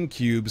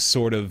GameCube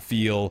sort of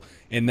feel,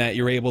 in that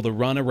you're able to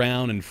run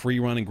around and free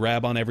run and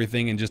grab on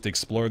everything and just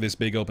explore this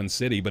big open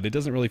city, but it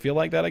doesn't really feel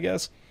like that, I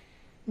guess?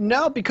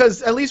 No,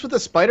 because at least with the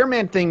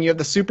Spider-Man thing, you have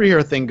the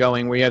superhero thing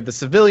going, where you have the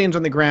civilians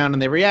on the ground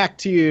and they react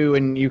to you,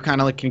 and you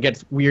kind of like can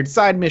get weird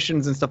side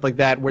missions and stuff like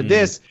that. Where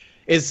this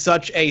is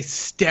such a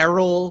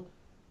sterile,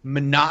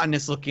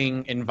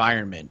 monotonous-looking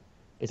environment.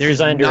 It's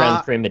designed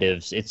around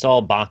primitives. It's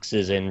all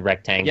boxes and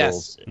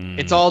rectangles. Yes,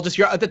 it's all just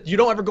you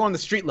don't ever go on the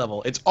street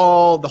level. It's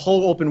all the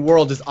whole open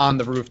world is on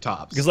the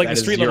rooftops. Because like the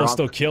street level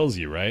still kills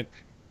you, right?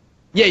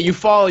 Yeah, you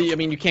fall. I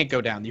mean, you can't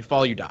go down. You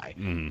fall, you die.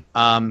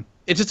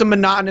 It's just a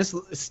monotonous,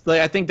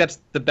 like, I think that's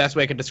the best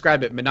way I could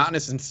describe it,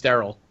 monotonous and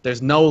sterile.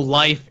 There's no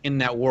life in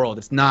that world.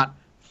 It's not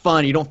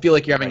fun. You don't feel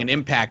like you're having an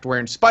impact. Where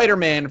in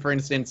Spider-Man, for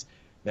instance,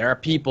 there are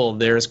people,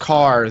 there's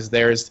cars,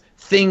 there's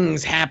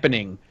things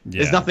happening.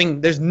 Yeah.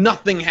 There's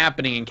nothing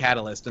happening in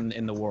Catalyst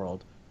in the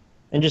world.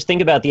 And just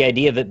think about the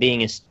idea of it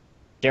being a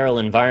sterile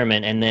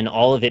environment and then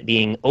all of it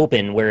being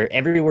open, where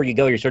everywhere you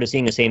go, you're sort of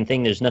seeing the same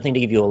thing. There's nothing to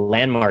give you a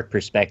landmark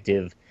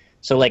perspective.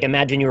 So, like,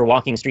 imagine you were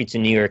walking streets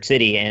in New York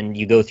City, and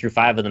you go through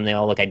 5 of them, they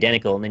all look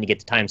identical, and then you get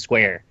to Times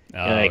Square.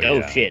 And you're like,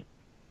 oh, shit.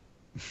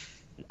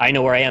 I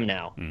know where I am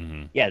now.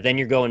 Yeah, then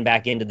you're going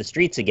back into the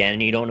streets again,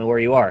 and you don't know where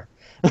you are.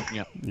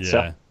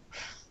 So,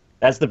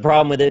 that's the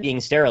problem with it being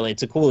sterile.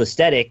 It's a cool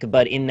aesthetic,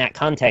 but in that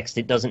context,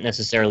 it doesn't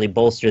necessarily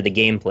bolster the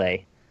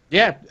gameplay.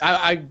 Yeah,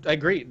 I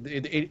agree.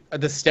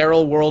 The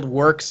sterile world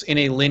works in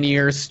a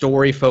linear,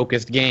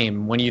 story-focused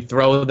game. When you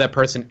throw that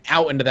person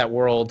out into that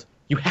world,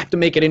 you have to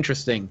make it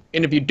interesting.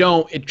 And if you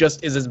don't, it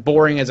just is as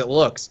boring as it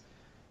looks.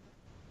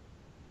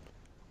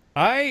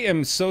 I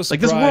am so surprised. Like,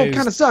 this world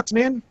kind of sucks,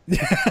 man.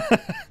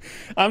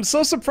 I'm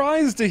so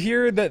surprised to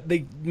hear that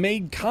they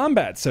made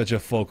combat such a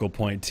focal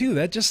point, too.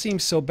 That just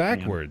seems so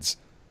backwards.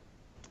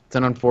 It's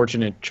an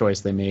unfortunate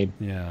choice they made.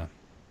 Yeah.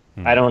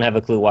 I don't have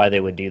a clue why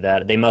they would do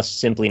that. They must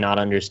simply not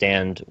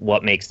understand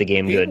what makes the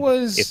game good,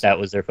 if that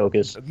was their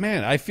focus.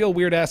 Man, I feel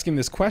weird asking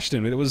this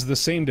question. It was the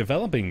same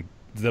developing...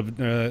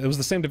 it was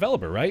the same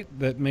developer, right,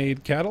 that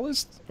made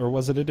Catalyst? Or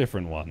was it a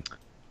different one?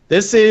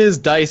 This is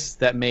DICE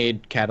that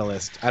made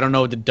Catalyst. I don't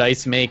know, did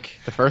DICE make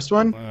the first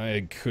one?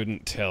 I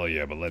couldn't tell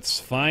you, but let's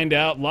find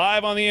out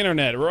live on the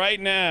internet right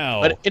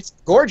now. But it's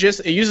gorgeous.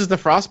 It uses the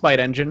Frostbite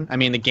engine. I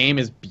mean, the game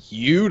is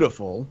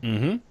beautiful.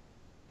 The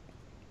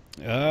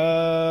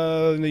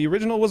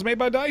original was made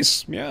by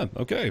DICE. Yeah,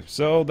 okay.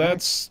 So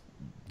that's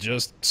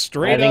just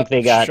straight up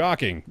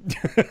shocking.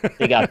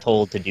 They got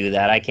told to do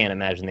that. I can't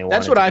imagine they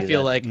wanted to do that. That's what I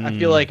feel like. I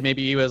feel like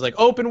maybe he was like,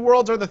 open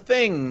worlds are the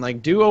thing.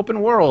 Like, do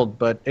open world,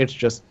 but it's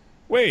just...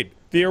 Wait,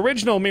 the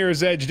original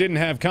Mirror's Edge didn't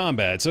have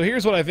combat, so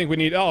here's what I think we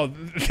need. Oh,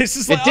 this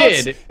is like...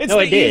 It did. It's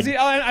the easy...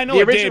 I know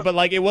it did, but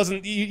like it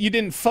wasn't... You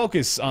didn't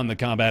focus on the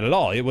combat at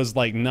all. It was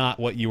like not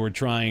what you were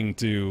trying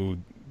to...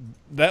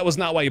 That was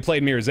not why you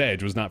played Mirror's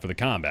Edge. It was not for the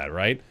combat,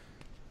 right?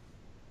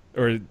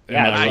 Or it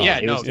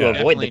was to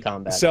avoid the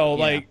combat. So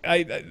like,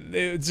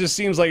 it just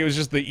seems like it was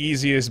just the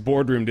easiest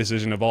boardroom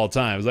decision of all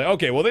time. It's like,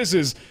 okay, well,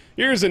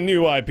 here's a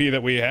new IP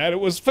that we had. It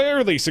was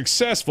fairly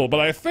successful, but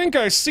I think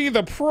I see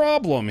the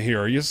problem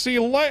here. You see,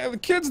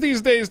 kids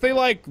these days, they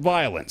like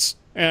violence,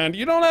 and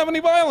you don't have any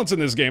violence in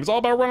this game. It's all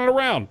about running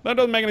around. That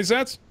doesn't make any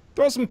sense.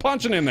 Throw some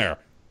punching in there.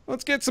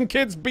 Let's get some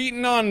kids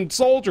beating on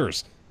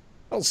soldiers.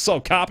 They'll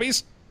sell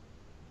copies.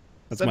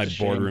 That's my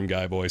boardroom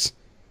guy voice.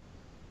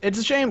 It's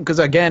a shame because,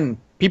 again,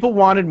 people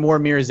wanted more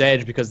Mirror's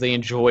Edge because they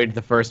enjoyed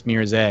the first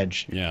Mirror's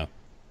Edge. Yeah.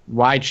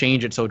 Why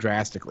change it so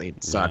drastically?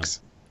 It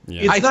sucks.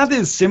 Yeah. It's not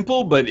as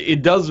simple, but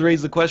it does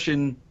raise the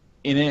question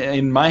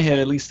in my head,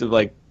 at least, of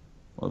like,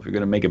 well, if you're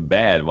gonna make it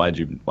bad, why'd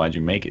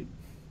you make it?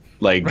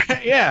 Like,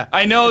 yeah,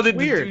 I know that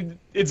weird.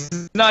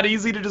 It's not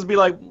easy to just be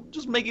like,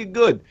 just make it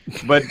good.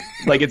 But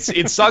like,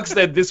 it sucks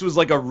that this was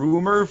like a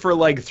rumor for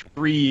like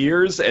 3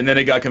 years, and then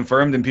it got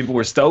confirmed, and people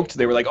were stoked.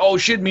 They were like, oh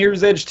shit,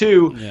 Mirror's Edge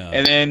 2. Yeah.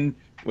 And then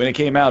when it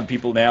came out,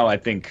 people now, I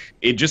think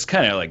it just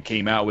kind of like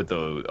came out with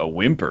a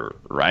whimper,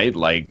 right?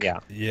 Like,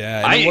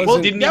 yeah. I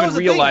didn't even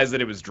realize that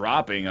it was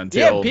dropping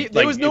until it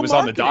was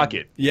on the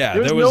docket. Yeah,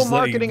 there was no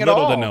marketing at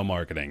all. Little to no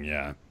marketing.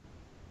 Yeah.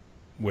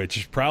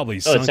 Which probably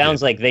so it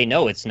sounds like they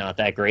know it's not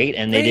that great,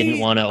 and they didn't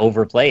want to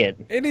overplay it.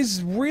 It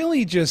is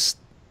really just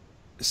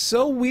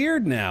so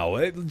weird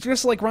now.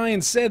 Just like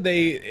Ryan said,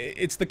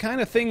 it's the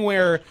kind of thing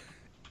where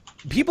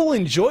people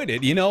enjoyed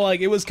it. You know, like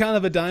it was kind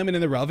of a diamond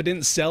in the rough. It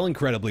didn't sell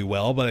incredibly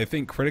well, but I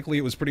think critically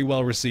it was pretty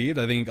well received.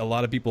 I think a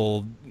lot of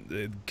people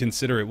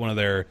consider it one of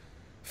their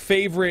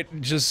favorite,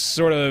 just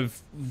sort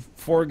of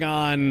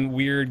foregone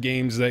weird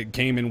games that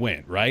came and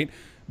went, right?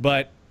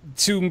 But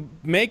to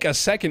make a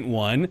second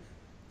one,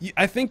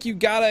 I think you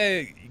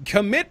gotta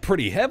commit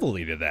pretty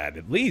heavily to that,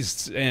 at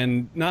least,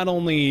 and not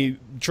only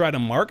try to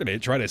market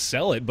it, try to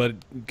sell it, but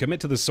commit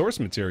to the source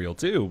material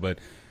too. But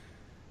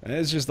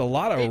there's just a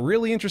lot of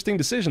really interesting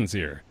decisions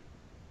here.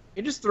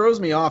 It just throws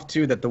me off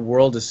too that the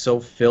world is so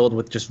filled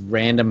with just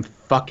random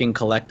fucking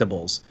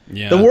collectibles.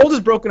 Yeah. The world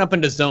is broken up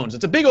into zones.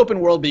 It's a big open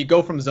world, but you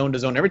go from zone to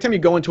zone. Every time you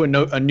go into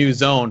a new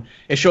zone,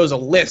 it shows a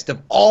list of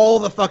all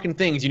the fucking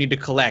things you need to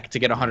collect to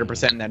get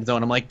 100% in that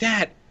zone. I'm like,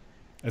 that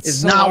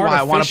is not why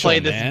I want to play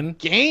this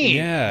game.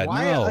 Yeah,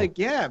 why? no. Like,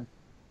 yeah.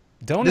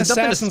 Don't There's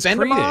nothing to Assassin's spend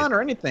Creed them on or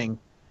anything.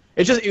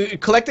 It's just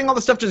collecting all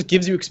the stuff just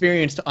gives you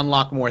experience to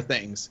unlock more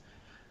things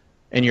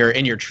in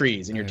your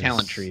trees, in your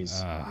talent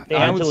trees. They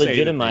had to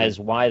legitimize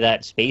why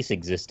that space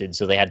existed,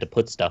 so they had to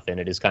put stuff in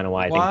it. Is kind of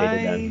why I think they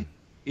did that.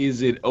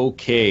 Is it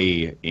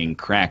okay in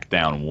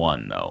Crackdown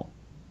 1 though?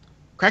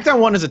 Crackdown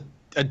 1 is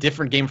a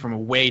different game from a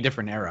way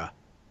different era.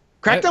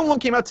 Crackdown 1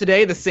 came out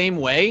today the same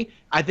way.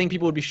 I think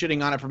people would be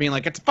shitting on it for being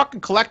like, it's a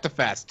fucking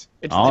collect-a-fest.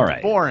 It's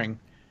boring.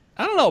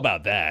 I don't know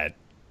about that.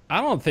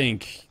 I don't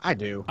think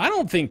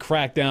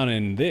Crackdown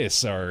and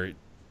this are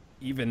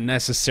even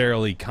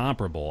necessarily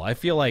comparable. I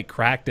feel like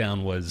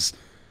Crackdown was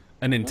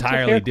an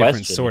entirely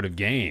different sort of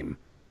game.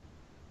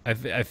 I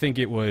think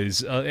it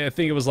was. I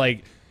think it was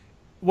like,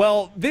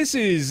 well, this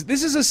is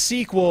a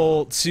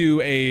sequel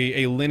to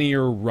a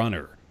linear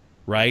runner,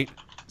 right?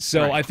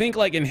 So I think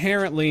like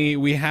inherently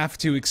we have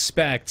to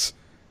expect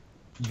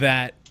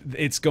that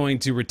it's going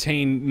to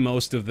retain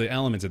most of the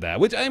elements of that.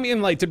 Which, I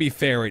mean, like, to be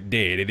fair, it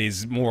did. It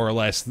is more or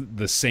less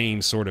the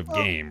same sort of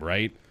game,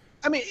 right?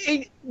 I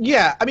mean,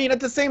 yeah. I mean, at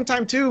the same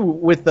time, too,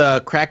 with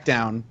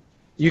Crackdown,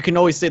 you can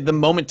always say the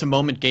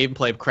moment-to-moment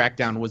gameplay of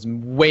Crackdown was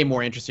way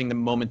more interesting than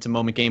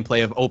moment-to-moment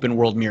gameplay of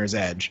open-world Mirror's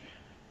Edge.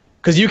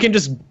 Because you can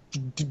just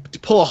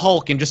pull a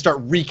Hulk and just start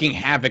wreaking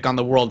havoc on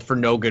the world for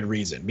no good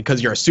reason.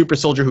 Because you're a super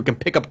soldier who can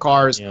pick up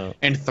cars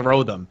and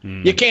throw them.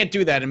 You can't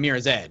do that in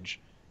Mirror's Edge.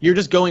 You're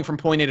just going from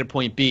point A to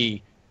point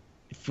B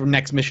from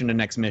next mission to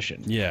next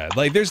mission. Yeah,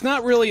 like there's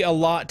not really a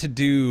lot to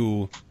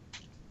do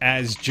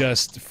as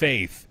just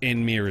Faith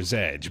in Mirror's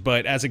Edge.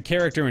 But as a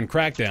character in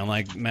Crackdown,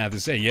 like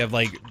Mathis said, you have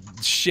like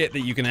shit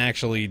that you can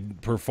actually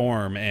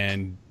perform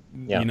and,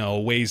 you know,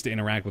 ways to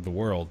interact with the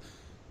world.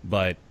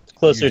 But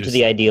closer to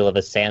the ideal of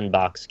a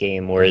sandbox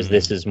game, whereas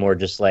this is more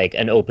just like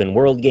an open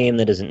world game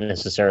that isn't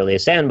necessarily a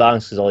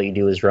sandbox because all you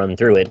do is run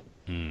through it.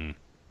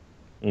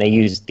 And they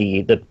use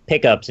the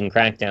pickups in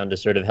Crackdown to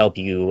sort of help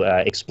you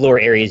explore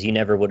areas you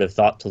never would have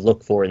thought to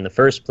look for in the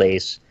first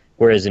place,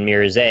 whereas in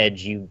Mirror's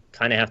Edge, you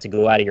kind of have to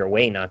go out of your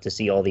way not to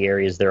see all the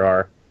areas there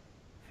are.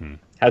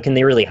 How can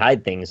they really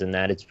hide things in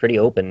that? It's pretty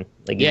open.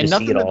 Like, you just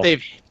nothing see it all.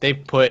 that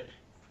they've put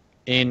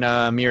in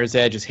Mirror's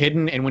Edge is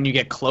hidden, and when you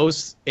get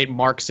close, it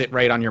marks it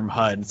right on your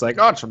HUD. It's like,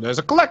 oh, there's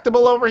a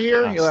collectible over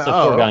here. It's a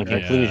foregone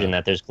conclusion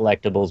that there's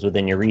collectibles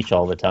within your reach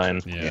all the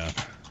time. Yeah.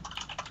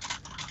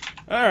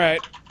 All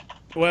right.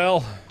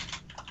 Well,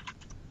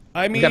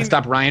 I mean, we gotta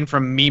stop Ryan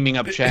from memeing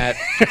up chat.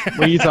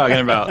 What are you talking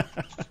about?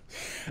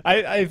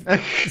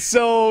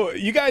 So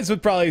you guys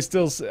would probably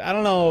still. I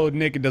don't know,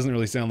 Nick. It doesn't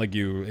really sound like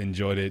you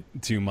enjoyed it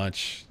too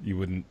much. You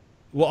wouldn't.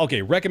 Well,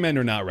 okay. Recommend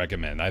or not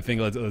recommend? I think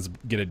let's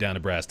get it down to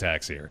brass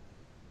tacks here.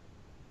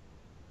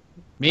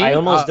 Me? I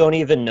almost don't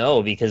even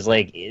know, because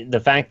like the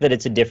fact that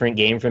it's a different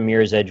game from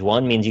Mirror's Edge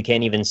 1 means you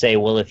can't even say,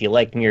 well, if you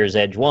liked Mirror's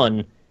Edge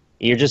 1,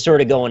 you're just sort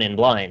of going in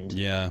blind.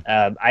 Yeah.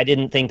 I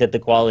didn't think that the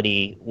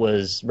quality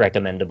was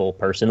recommendable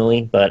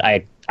personally, but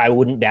I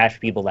wouldn't bash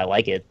people that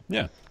like it.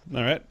 Yeah.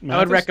 All right. I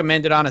would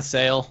recommend it on a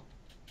sale.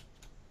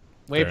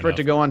 Wait for it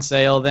to go on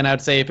sale. Then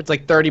I'd say if it's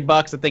like $30,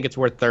 I think it's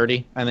worth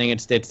 30. I think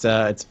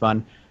it's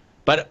fun.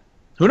 But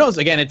who knows?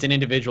 Again, it's an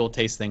individual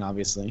taste thing,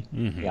 obviously.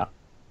 Yeah.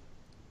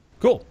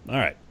 Cool. All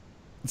right.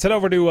 Let's head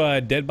over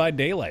to Dead by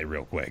Daylight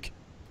real quick.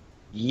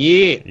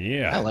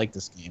 Yeah. I like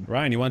this game.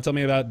 Ryan, you want to tell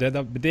me about Dead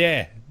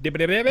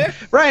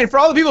Ryan, for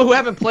all the people who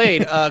haven't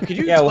played, could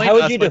you explain how to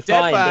would us you what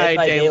define Dead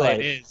by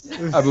Daylight is?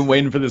 I've been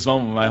waiting for this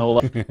moment my whole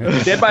life.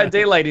 Dead by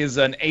Daylight is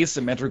an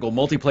asymmetrical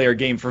multiplayer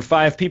game for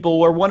 5 people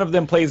where one of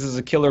them plays as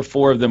a killer,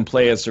 4 of them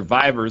play as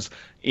survivors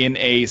in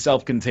a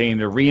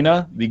self-contained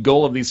arena. The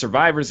goal of these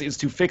survivors is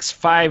to fix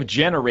 5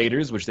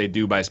 generators, which they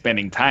do by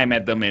spending time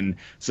at them and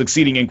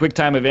succeeding in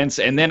quick-time events,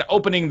 and then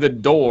opening the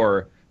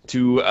door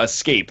to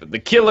escape. The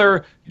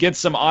killer gets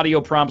some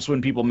audio prompts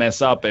when people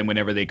mess up and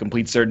whenever they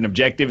complete certain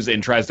objectives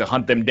and tries to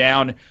hunt them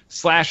down,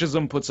 slashes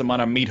them, puts them on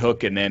a meat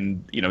hook, and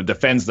then,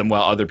 defends them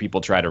while other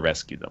people try to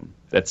rescue them.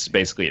 That's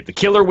basically it. The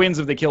killer wins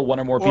if they kill 1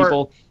 or more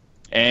people,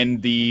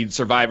 and the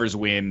survivors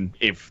win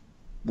if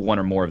 1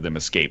 or more of them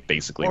escape,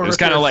 basically. Or it's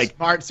kind of like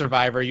smart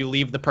survivor, you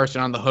leave the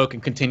person on the hook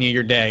and continue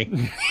your day.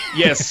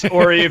 Yes,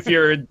 or if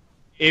you're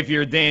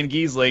Dan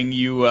Giesling,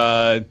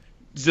 you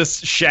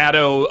just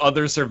shadow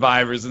other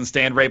survivors and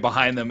stand right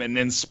behind them and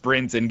then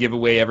sprint and give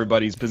away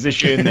everybody's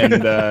position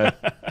and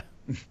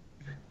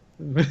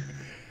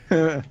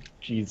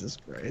Jesus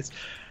Christ.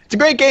 It's a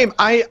great game.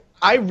 I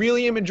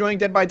really am enjoying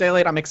Dead by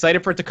Daylight. I'm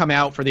excited for it to come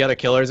out for the other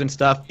killers and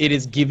stuff. It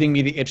is giving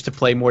me the itch to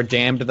play more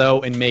Damned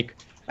though and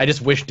I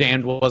just wish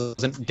Damned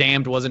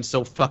wasn't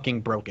so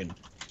fucking broken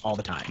all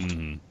the time.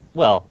 Mm-hmm.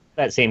 Well,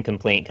 that same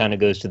complaint kind of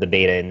goes to the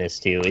beta in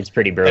this too. It's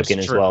pretty broken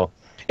as well.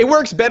 It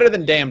works better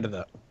than Damned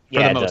though.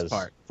 For the most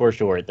part. For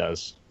sure it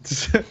does.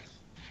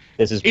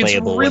 This is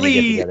playable when you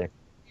get together.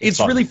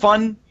 It's really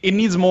fun. It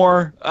needs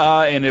more,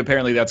 and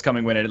apparently that's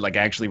coming when it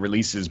actually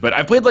releases. But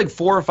I played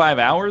 4 or 5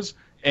 hours,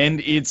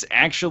 and it's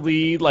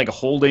actually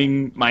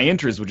holding my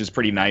interest, which is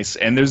pretty nice.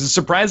 And there's a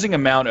surprising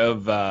amount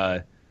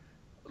of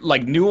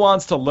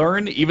nuance to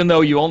learn, even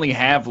though you only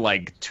have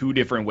 2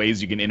 different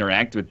ways you can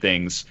interact with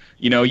things.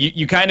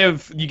 You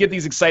get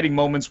these exciting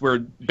moments where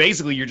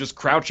basically you're just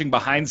crouching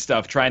behind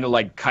stuff, trying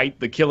to kite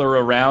the killer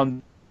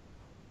around.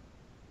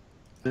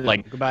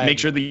 Make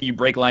sure that you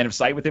break line of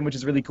sight with him, which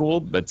is really cool.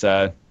 But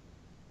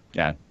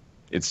yeah,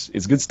 it's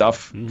good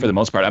stuff for the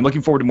most part. I'm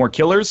looking forward to more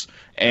killers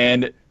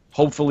and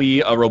hopefully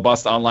a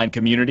robust online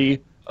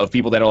community of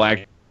people that'll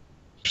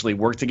actually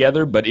work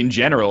together. But in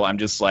general, I'm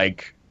just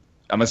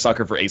I'm a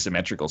sucker for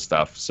asymmetrical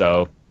stuff.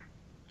 So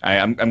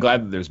I'm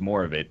glad that there's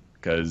more of it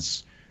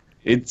because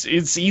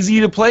it's easy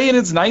to play and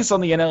it's nice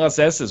on the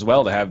NLSS as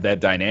well to have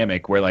that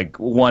dynamic where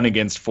 1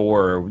 against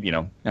 4 or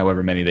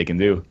however many they can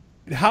do.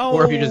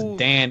 Or if you're just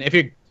Dan, if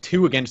you're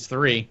 2 against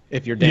 3,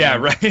 if you're Dan. Yeah,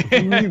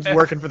 right.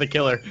 Working for the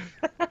killer.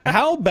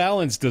 How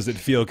balanced does it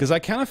feel? Because I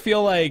kind of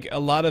feel like a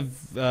lot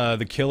of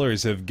the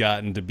killers have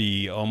gotten to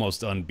be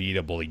almost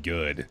unbeatably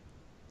good.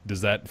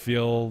 Does that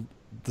feel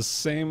the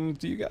same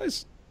to you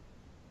guys?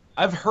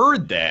 I've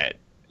heard that.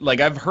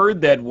 I've heard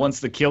that once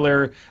the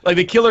killer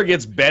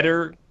gets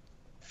better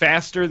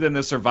faster than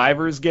the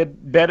survivors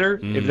get better,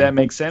 if that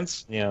makes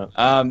sense. Yeah.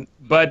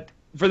 But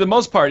for the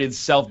most part, it's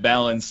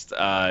self-balanced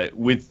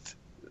with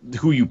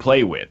who you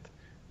play with.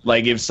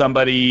 If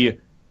somebody...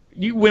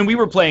 when we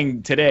were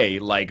playing today,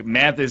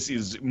 Mathis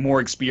is more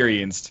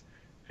experienced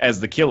as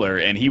the killer,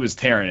 and he was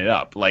tearing it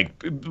up.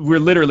 We're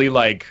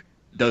literally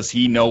does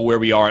he know where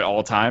we are at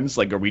all times?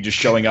 Are we just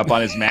showing up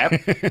on his map?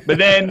 But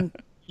then...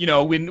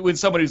 when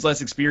somebody who's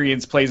less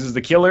experienced plays as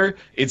the killer,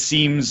 it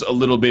seems a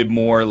little bit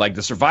more like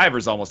the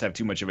survivors almost have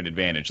too much of an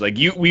advantage.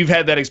 We've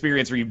had that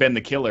experience where you've been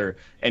the killer,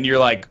 and you're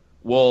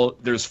well,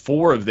 there's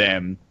 4 of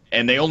them,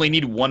 and they only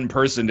need 1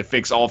 person to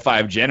fix all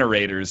 5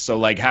 generators, so,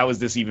 how is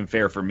this even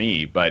fair for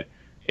me? But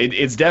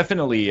it's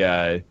definitely,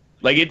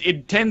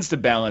 it tends to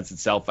balance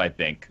itself, I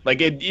think.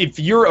 If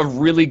you're a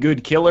really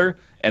good killer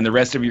and the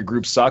rest of your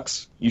group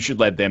sucks, you should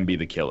let them be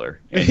the killer.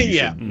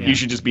 You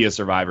should just be a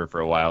survivor for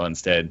a while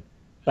instead.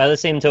 By the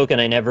same token,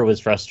 I never was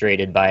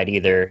frustrated by it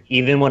either.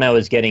 Even when I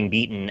was getting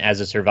beaten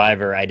as a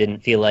survivor, I didn't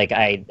feel like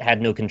I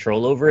had no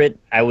control over it.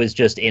 I was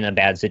just in a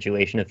bad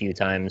situation a few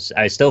times.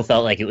 I still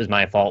felt like it was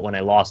my fault when I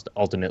lost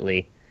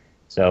ultimately.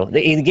 So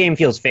the game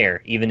feels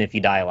fair, even if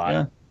you die a lot.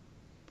 Yeah.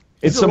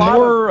 It's a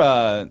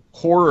more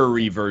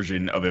horror-y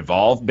version of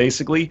Evolve,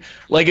 basically.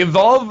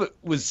 Evolve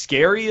was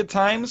scary at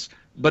times,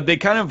 but they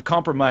kind of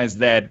compromised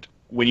that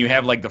when you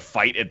have the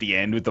fight at the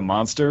end with the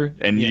monster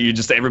and you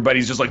just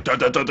everybody's just unloading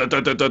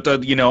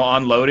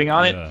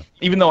on it. Yeah.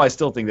 Even though I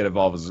still think that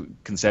Evolve is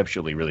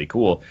conceptually really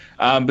cool,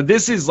 but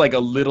this is a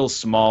little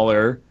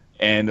smaller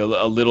and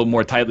a little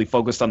more tightly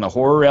focused on the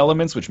horror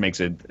elements, which makes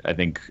it, I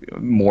think,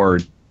 more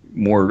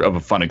of a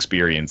fun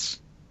experience.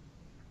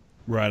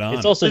 Right on.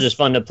 It's also just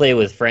fun to play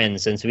with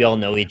friends since we all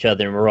know each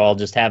other and we're all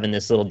just having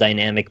this little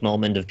dynamic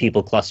moment of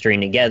people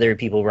clustering together,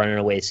 people running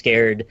away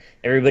scared.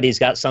 Everybody's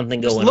got something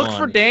going on. Just look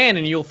for Dan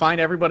and you'll find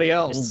everybody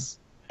else. And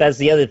that's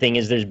the other thing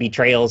is there's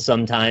betrayals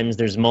sometimes.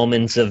 There's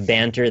moments of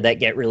banter that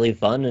get really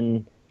fun.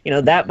 And,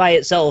 that by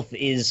itself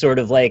is sort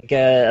of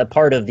a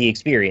part of the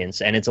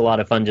experience. And it's a lot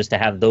of fun just to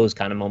have those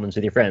kind of moments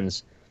with your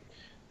friends.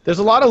 There's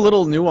a lot of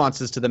little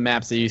nuances to the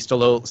maps that you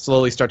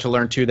slowly start to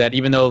learn too. That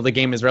even though the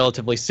game is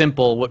relatively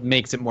simple, what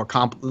makes it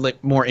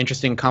more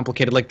interesting and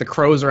complicated, like the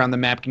crows around the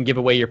map can give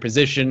away your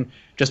position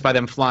just by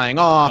them flying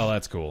off. Oh,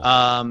 that's cool.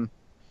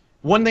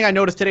 One thing I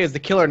noticed today is the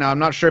killer. Now I'm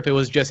not sure if it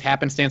was just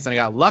happenstance and I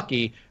got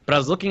lucky, but I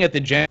was looking at the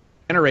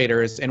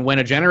generators, and when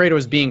a generator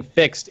was being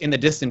fixed in the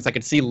distance, I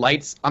could see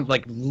lights on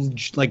like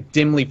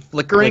dimly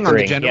flickering on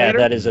the generator.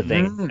 Yeah, that is a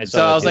thing.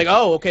 So I was like,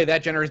 oh, okay,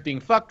 that generator is being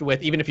fucked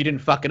with. Even if you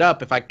didn't fuck it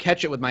up, if I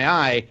catch it with my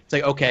eye, it's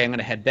like, okay, I'm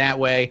gonna head that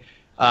way.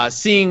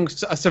 Seeing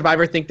a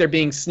survivor think they're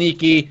being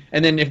sneaky,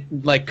 and then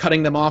like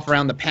cutting them off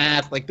around the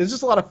path. Like, there's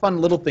just a lot of fun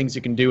little things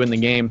you can do in the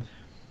game.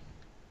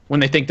 When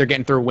they think they're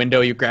getting through a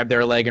window, you grab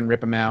their leg and rip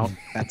them out.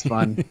 That's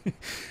fun.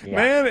 Yeah.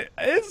 Man,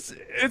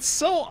 it's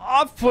so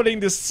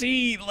off-putting to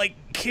see like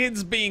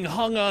kids being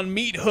hung on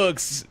meat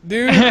hooks,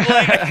 dude.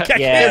 Like,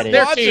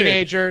 they're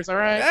teenagers, all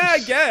right. Yeah, I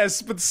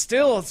guess, but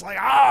still, it's like,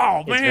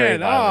 oh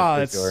man,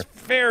 it's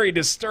very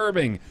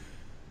disturbing.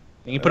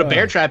 And you put a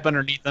bear trap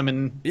underneath them,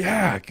 and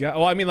yeah.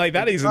 Well, I mean, like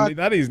that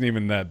isn't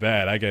even that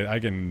bad. I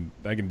can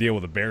deal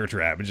with a bear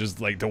trap. It's just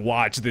like to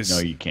watch this. No,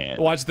 you can't.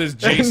 Watch this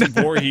Jason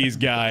Voorhees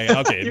guy.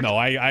 Okay, no,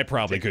 I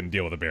probably couldn't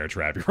deal with a bear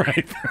trap. You're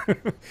right.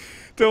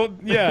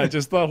 Yeah,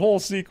 just the whole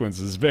sequence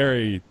is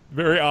very,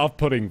 very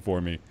off-putting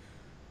for me.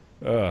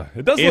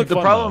 It does look fun.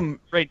 The problem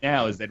right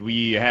now is that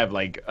we have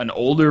like an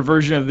older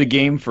version of the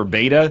game for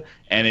beta,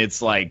 and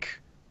it's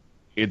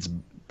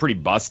pretty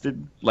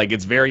busted. Like,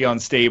 it's very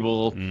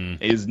unstable.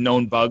 Is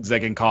known bugs that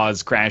can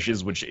cause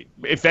crashes, which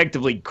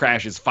effectively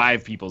crashes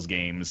 5 people's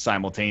games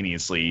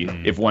simultaneously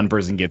if one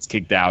person gets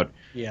kicked out.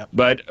 Yeah.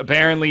 But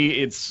apparently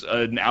it's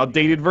an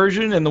outdated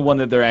version, and the one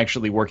that they're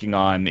actually working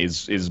on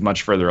is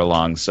much further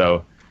along.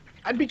 So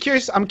I'm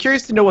curious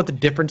to know what the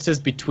differences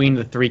between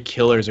the 3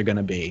 killers are going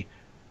to be.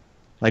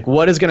 Like,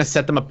 what is going to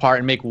set them apart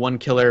and make one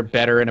killer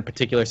better in a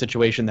particular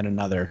situation than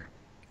another?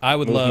 I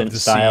would love to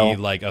see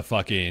like a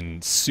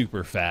fucking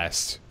super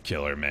fast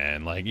killer,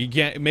 man. Like, you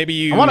can't. Maybe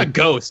you. I want a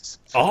ghost.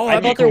 Oh,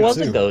 I thought there was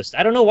a ghost.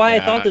 I don't know why I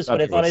thought this,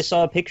 but I thought I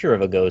saw a picture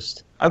of a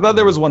ghost. I thought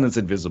there was one that's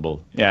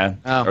invisible. Yeah,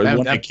 or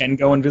one that can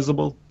go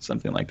invisible,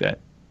 something like that.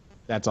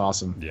 That's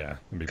awesome. Yeah,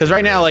 because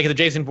right now, like the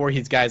Jason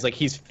Voorhees guys, like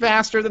he's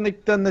faster than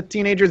the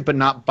teenagers, but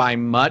not by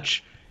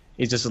much.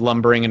 He's just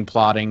lumbering and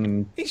plotting,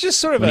 and he's just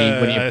sort of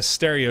a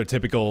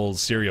stereotypical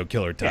serial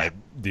killer type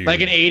dude,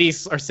 like an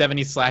 80s or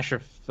 70s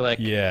slasher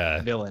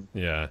villain.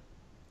 Yeah.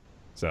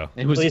 So,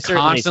 and who's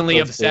constantly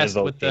obsessed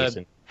with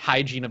the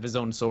hygiene of his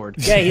own sword.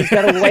 Yeah, he's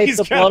got to wipe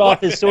the blood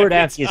off his sword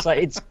after.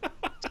 It's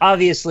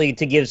obviously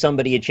to give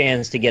somebody a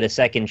chance to get a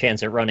second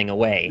chance at running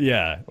away.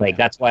 Yeah. Like,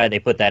 that's why they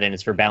put that in.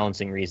 It's for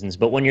balancing reasons.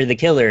 But when you're the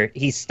killer,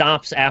 he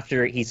stops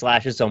after he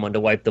slashes someone to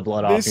wipe the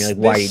blood off. And you're like,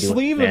 why are you doing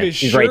sleeve that? of his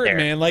shirt, right there.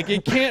 Man, like,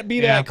 it can't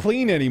be that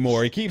clean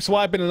anymore. He keeps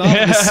wiping it off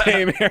in the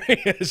same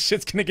area. This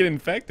shit's going to get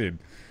infected.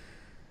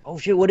 Oh,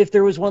 shit, what if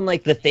there was one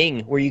like The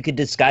Thing, where you could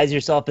disguise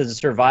yourself as a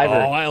survivor?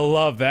 Oh, I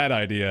love that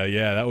idea.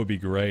 Yeah, that would be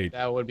great.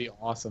 That would be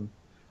awesome.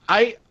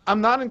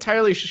 I'm not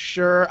entirely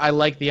sure I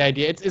like the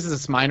idea. This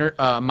is a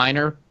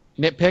minor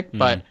nitpick,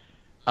 but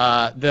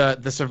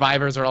the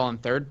survivors are all in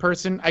third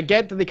person. I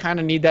get that they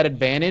kind of need that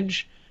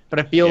advantage, but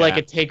I feel like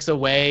it takes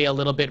away a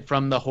little bit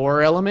from the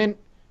horror element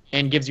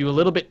and gives you a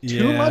little bit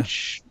too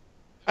much.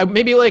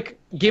 Maybe like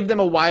give them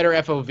a wider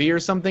FOV or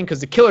something,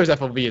 because the killer's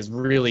FOV is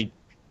really,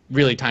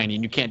 really tiny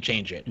and you can't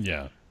change it.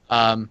 Yeah.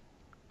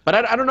 But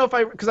I don't know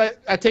because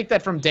I take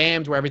that from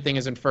Damned, where everything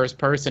is in first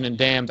person, and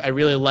Damned, I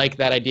really like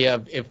that idea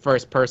of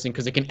first person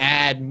because it can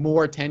add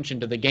more tension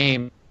to the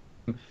game.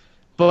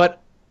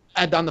 But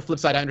on the flip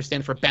side, I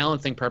understand for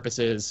balancing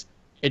purposes,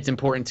 it's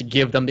important to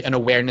give them an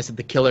awareness that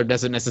the killer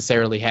doesn't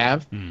necessarily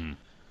have.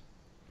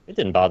 It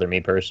didn't bother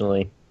me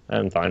personally.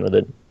 I'm fine with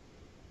it.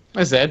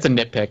 I said it's a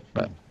nitpick,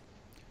 but.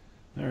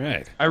 All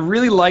right. I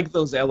really like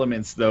those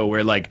elements, though,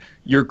 where, like,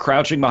 you're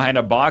crouching behind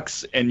a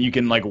box and you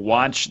can, like,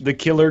 watch the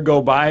killer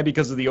go by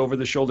because of the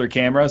over-the-shoulder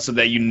camera so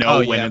that you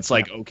know when it's,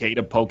 like, okay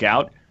to poke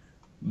out.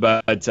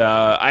 But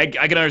I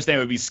can understand it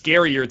would be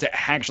scarier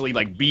to actually,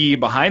 like, be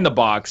behind the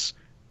box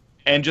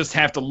and just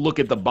have to look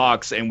at the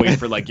box and wait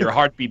for, like, your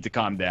heartbeat to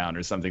calm down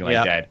or something like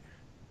that.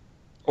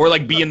 Or,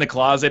 like, be in the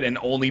closet and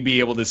only be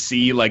able to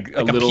see, like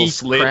a little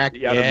slit out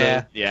of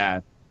the...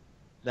 Yeah.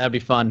 That'd be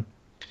fun.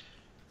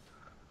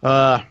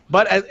 But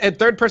at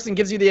third person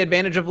gives you the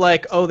advantage of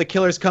like, oh, the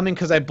killer's coming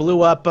because I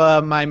blew up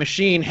my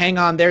machine. Hang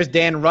on, there's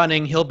Dan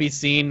running. He'll be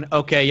seen.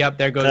 Okay, yep,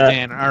 there goes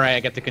Dan. All right, I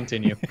get to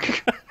continue.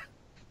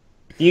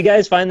 Do you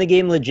guys find the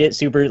game legit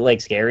super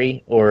like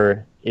scary,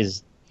 or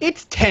is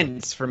it's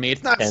tense for me?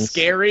 It's not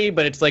scary,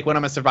 but it's like when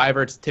I'm a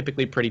survivor, it's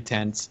typically pretty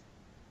tense.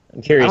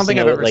 I'm curious to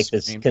know what like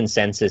this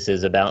consensus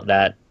is about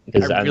that,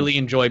 because I really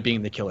enjoy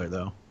being the killer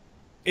though.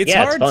 It's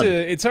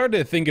hard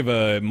to think of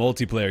a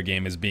multiplayer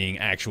game as being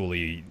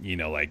actually, you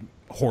know, like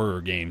horror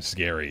game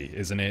scary,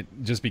 isn't it?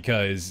 Just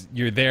because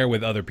you're there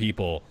with other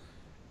people.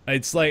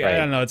 It's like I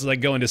don't know, it's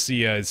like going to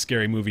see a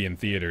scary movie in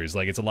theaters.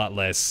 Like it's a lot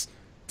less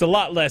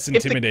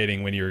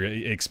intimidating when you're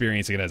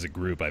experiencing it as a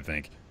group, I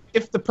think.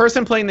 if the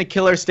person playing the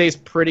killer stays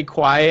pretty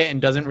quiet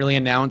and doesn't really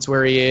announce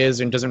where he is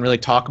and doesn't really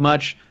talk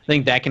much, I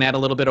think that can add a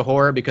little bit of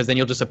horror because then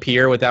you'll just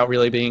appear without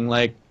really being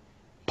like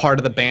part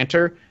of the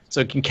banter.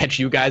 So it can catch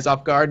you guys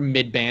off guard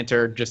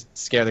mid-banter, just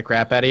scare the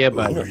crap out of you.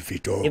 But if he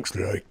talks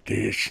like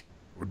this,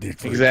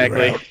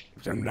 exactly.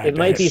 It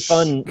might be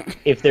fun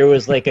if there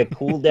was like a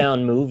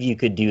cooldown move you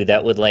could do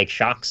that would like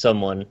shock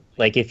someone.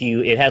 Like if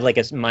it had like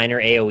a minor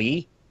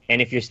AoE,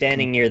 and if you're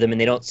standing near them and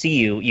they don't see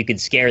you, you could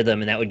scare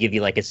them, and that would give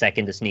you like a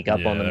second to sneak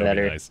up on them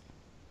better. Nice.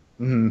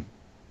 All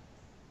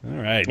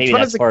right. Maybe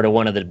that's part of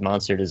one of the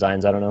monster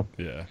designs. I don't know.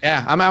 Yeah.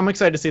 Yeah, I'm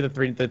excited to see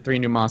the three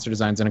new monster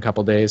designs in a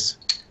couple days.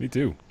 Me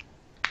too.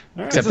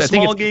 All right. It's a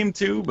small game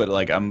too, but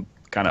like I'm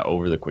kind of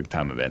over the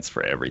QuickTime events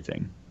for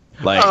everything.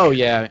 Like, oh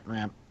yeah,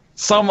 man.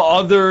 Some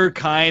other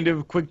kind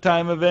of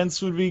QuickTime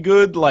events would be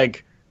good,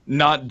 like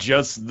not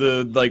just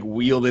the like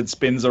wheel that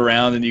spins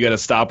around and you got to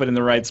stop it in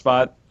the right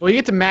spot. Well, you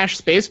get to mash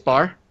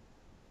spacebar.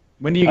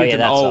 When do you get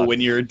to? Oh,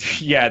 when you're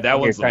that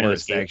one's the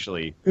worst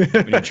actually.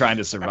 When you're trying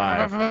to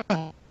survive.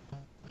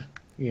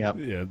 Yep.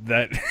 Yeah,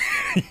 that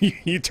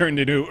you turned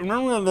into.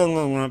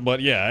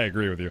 But yeah, I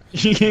agree with you.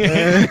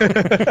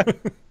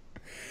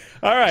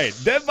 All right,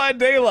 Dead by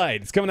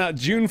Daylight. It's coming out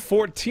June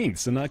 14th,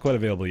 so not quite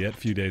available yet. A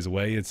few days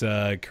away. It's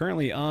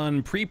currently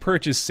on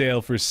pre-purchase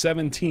sale for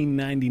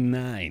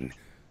 $17.99.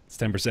 It's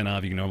 10%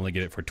 off. You can normally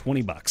get it for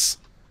 $20.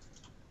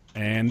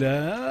 And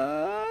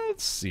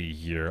let's see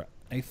here.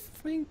 I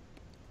think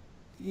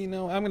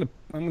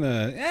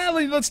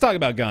let's talk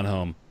about Gone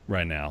Home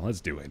right now. Let's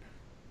do it.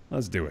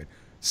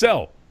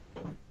 So,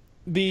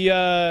 the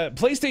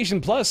PlayStation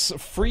Plus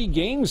free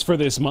games for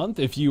this month,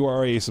 if you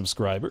are a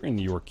subscriber and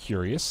you're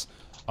curious,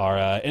 are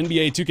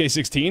NBA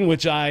 2K16,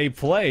 which I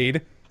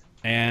played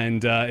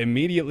and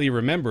immediately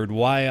remembered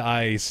why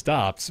I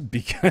stopped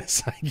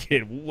because I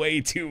get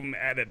way too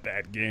mad at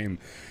that game.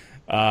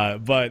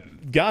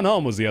 But Gone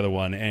Home was the other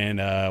one, and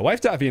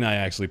Wife Toffee and I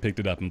actually picked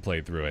it up and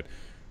played through it.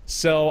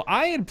 So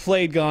I had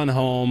played Gone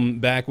Home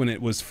back when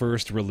it was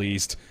first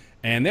released,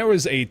 and there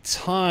was a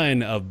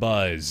ton of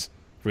buzz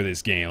for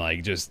this game,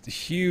 like just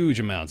huge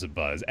amounts of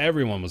buzz.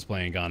 Everyone was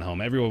playing Gone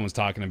Home. Everyone was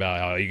talking about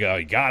how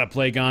you gotta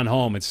play Gone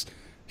Home. It's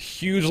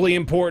hugely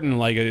important,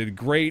 like a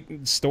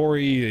great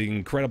story,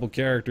 incredible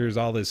characters,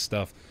 all this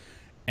stuff.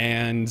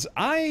 And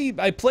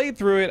I played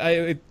through it.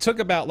 It took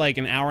about like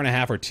an hour and a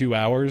half or 2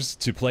 hours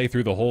to play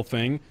through the whole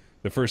thing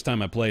the first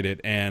time I played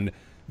it, and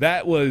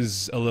that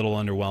was a little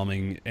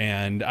underwhelming.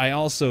 And I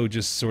also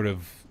just sort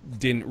of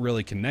didn't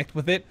really connect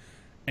with it.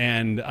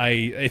 And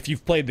if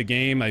you've played the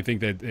game, I think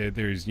that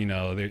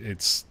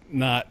it's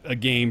not a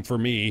game for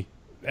me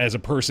as a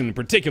person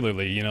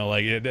particularly,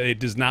 like it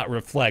does not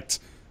reflect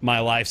my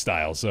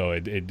lifestyle, so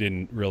it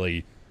didn't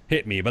really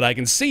hit me. But I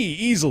can see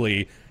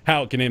easily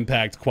how it can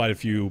impact quite a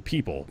few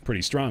people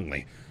pretty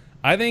strongly.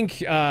 I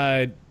think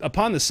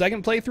upon the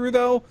second playthrough,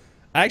 though,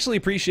 I actually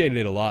appreciated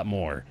it a lot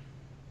more.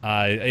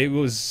 It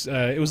was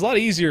a lot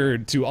easier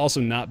to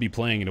also not be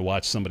playing and to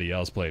watch somebody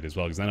else play it as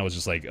well, because then I was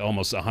just like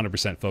almost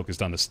 100%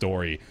 focused on the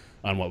story,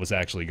 on what was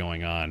actually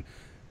going on.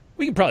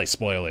 We can probably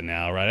spoil it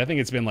now, right? I think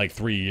it's been like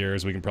 3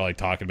 years. We can probably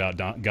talk about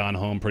Gone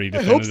Home pretty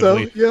definitively. I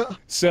hope so, yeah.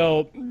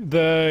 So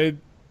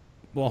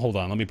well, hold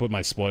on. Let me put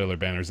my spoiler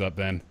banners up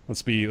then.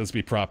 Let's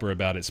be proper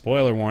about it.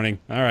 Spoiler warning.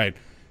 All right.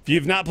 If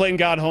you've not played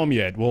Gone Home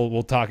yet,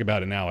 we'll talk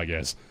about it now, I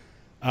guess.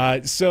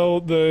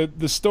 So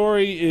the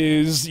story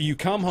is you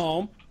come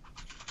home.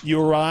 You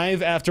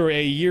arrive after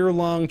a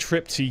year-long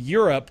trip to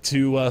Europe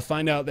to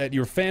find out that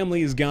your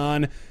family is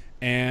gone,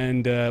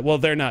 and well,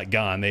 they're not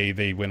gone.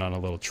 They went on a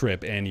little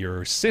trip, and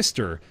your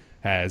sister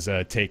has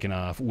taken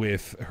off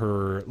with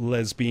her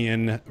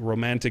lesbian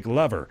romantic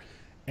lover,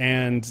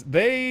 and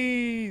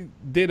they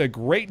did a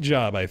great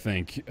job, I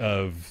think,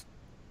 of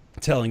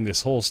telling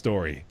this whole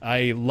story.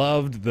 I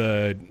loved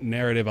the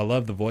narrative. I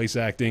loved the voice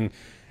acting,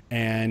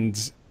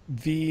 and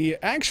the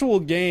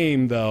actual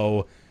game,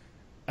 though.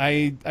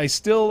 I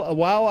still,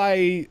 while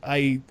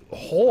I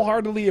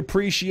wholeheartedly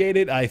appreciate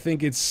it, I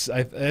think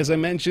as I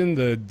mentioned,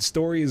 the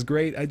story is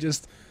great.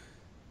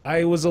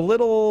 I was a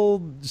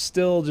little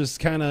still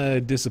just kind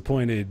of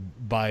disappointed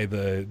by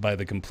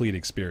the complete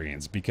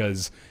experience,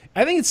 because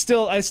I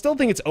still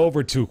think it's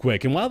over too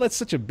quick. And while that's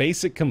such a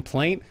basic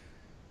complaint,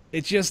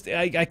 it's just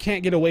I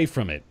can't get away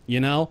from it.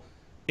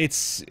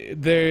 It's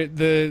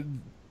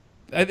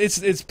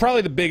It's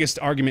probably the biggest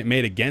argument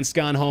made against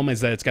Gone Home is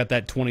that it's got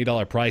that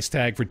 $20 price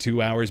tag for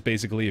 2 hours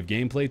basically of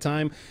gameplay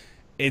time.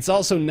 It's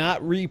also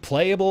not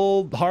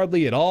replayable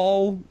hardly at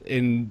all.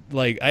 And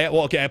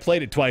I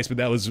played it twice, but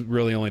that was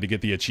really only to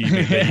get the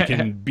achievement that you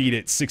can beat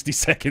it 60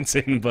 seconds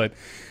in. But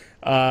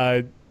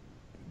I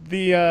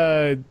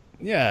don't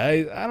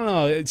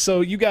know. So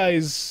you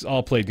guys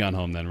all played Gone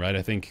Home then, right?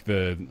 I think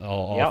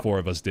all four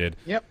of us did.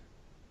 Yep.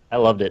 I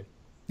loved it.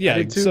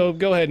 Yeah, so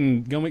go ahead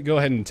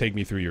and take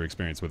me through your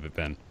experience with it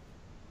then.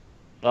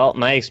 Well,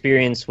 my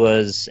experience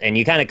was, and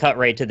you kind of cut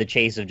right to the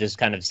chase of just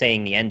kind of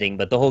saying the ending,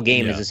 but the whole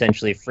game is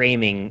essentially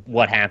framing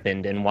what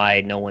happened and why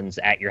no one's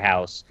at your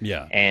house.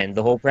 Yeah. And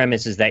the whole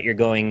premise is that you're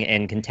going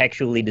and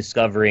contextually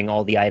discovering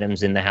all the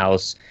items in the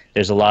house.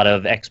 There's a lot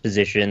of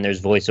exposition,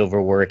 there's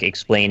voiceover work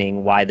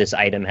explaining why this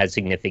item has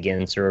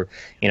significance, or,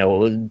 you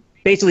know,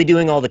 basically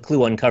doing all the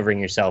clue uncovering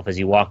yourself as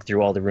you walk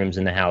through all the rooms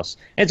in the house.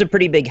 And it's a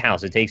pretty big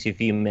house. It takes you a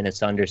few minutes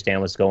to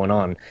understand what's going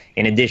on.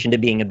 In addition to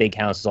being a big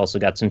house, it's also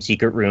got some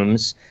secret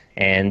rooms,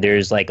 and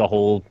there's like a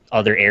whole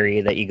other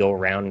area that you go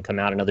around and come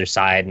out another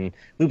side and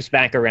loops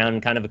back around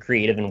in kind of a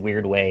creative and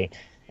weird way.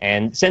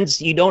 And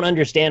since you don't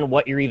understand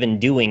what you're even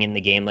doing in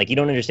the game, like you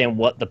don't understand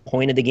what the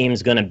point of the game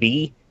is going to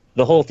be,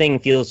 the whole thing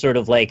feels sort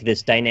of like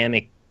this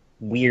dynamic,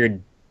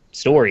 weird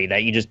story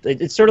that you just,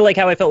 it's sort of like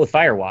how I felt with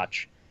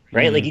Firewatch.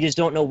 Right? Like, you just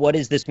don't know what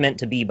is this meant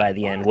to be by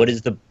the end. What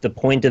is the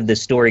point of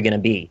this story going to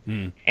be?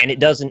 And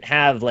it doesn't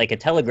have, like, a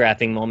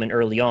telegraphing moment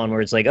early on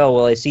where it's like, oh,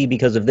 well, I see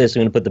because of this,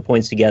 I'm going to put the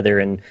points together,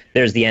 and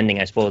there's the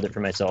ending. I spoiled it for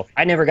myself.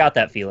 I never got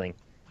that feeling.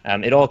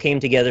 It all came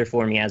together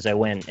for me as I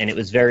went, and it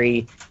was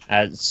very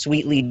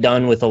sweetly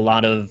done with a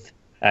lot of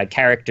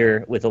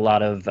character, with a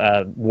lot of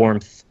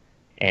warmth,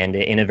 and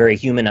in a very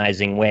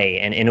humanizing way,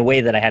 and in a way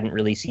that I hadn't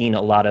really seen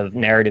a lot of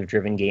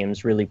narrative-driven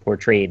games really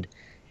portrayed.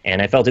 And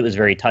I felt it was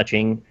very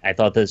touching. I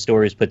thought the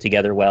story was put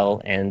together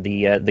well, and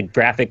the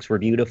graphics were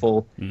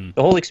beautiful.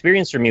 The whole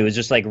experience for me was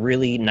just like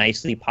really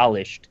nicely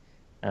polished.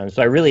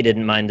 So I really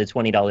didn't mind the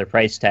 $20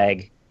 price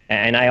tag,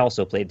 and I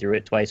also played through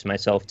it twice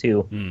myself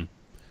too.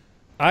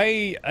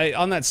 I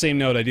on that same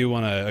note, I do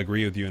want to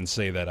agree with you and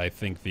say that I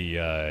think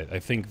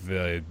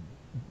the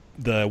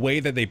way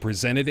that they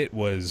presented it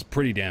was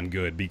pretty damn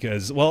good,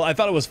 because, well, I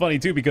thought it was funny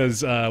too,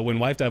 because when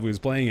Wife Dive was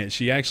playing it,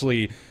 she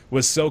actually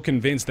was so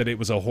convinced that it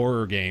was a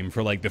horror game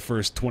for like the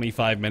first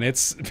 25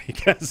 minutes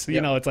because, you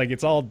know, it's like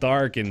it's all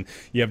dark and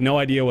you have no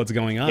idea what's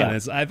going on.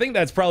 I think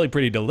that's probably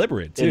pretty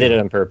deliberate too. They did it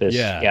on purpose.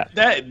 Yeah.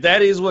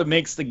 That is what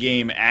makes the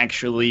game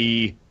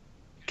actually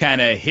kind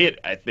of hit,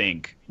 I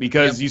think,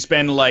 because you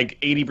spend like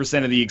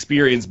 80% of the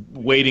experience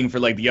waiting for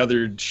like the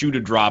other shoe to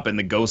drop and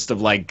the ghost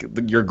of like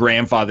your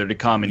grandfather to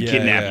come and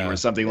kidnap you or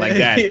something like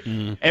that.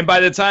 And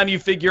by the time you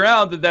figure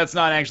out that that's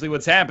not actually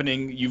what's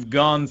happening, you've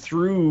gone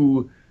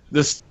through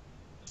the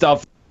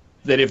stuff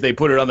that if they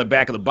put it on the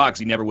back of the box,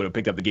 you never would have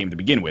picked up the game to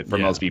begin with for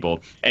most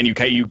people. And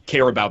you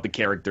care about the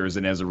characters,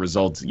 and as a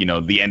result, you know,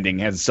 the ending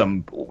has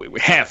some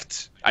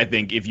heft, I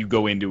think, if you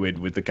go into it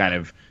with the kind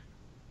of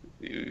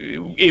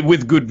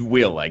with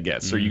goodwill, I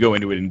guess, or you go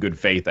into it in good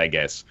faith, I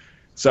guess.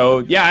 So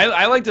yeah,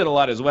 I liked it a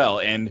lot as well.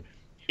 And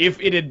if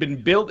it had been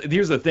built,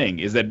 here's the thing: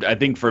 is that I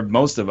think for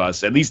most of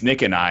us, at least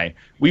Nick and I,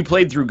 we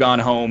played through Gone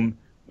Home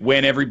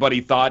when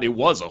everybody thought it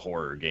was a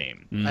horror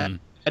game.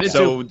 I did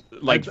so too.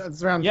 like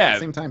it's around the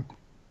same time.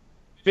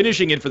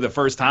 Finishing it for the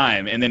first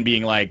time and then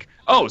being like,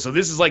 oh, so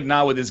this is like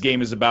not what this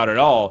game is about at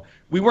all.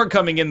 We weren't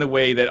coming in the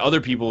way that other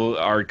people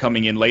are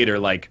coming in later,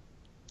 like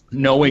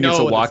knowing it's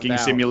a walking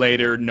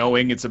simulator,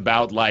 knowing it's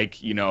about,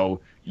 like, you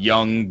know,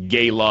 young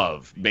gay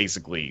love,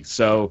 basically.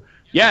 So,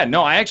 yeah,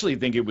 no, I actually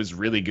think it was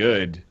really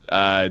good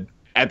at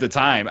the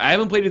time. I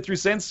haven't played it through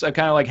since. I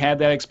kind of, like, had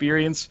that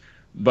experience.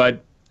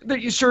 But,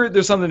 sure,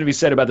 there's something to be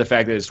said about the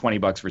fact that it's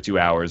 $20 for 2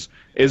 hours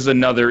is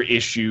another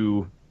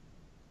issue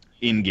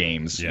in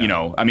games. You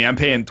know, I mean, I'm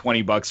paying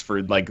 $20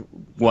 for like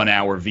 1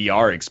 hour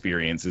VR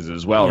experiences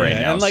as well right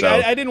now. And like, so.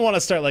 I didn't want to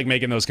start like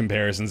making those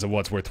comparisons of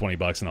what's worth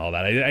 $20 and all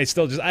that.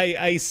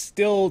 I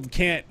still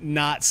can't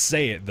not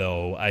say it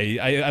though.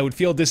 I would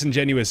feel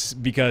disingenuous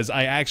because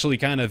I actually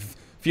kind of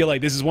feel like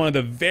this is one of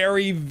the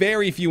very,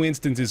 very few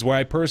instances where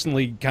I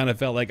personally kind of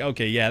felt like,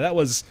 okay, yeah, that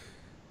was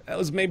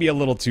maybe a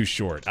little too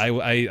short.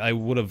 I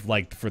would have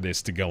liked for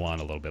this to go on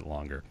a little bit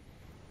longer.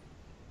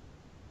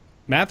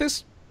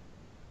 Mathis?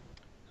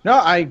 No,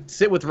 I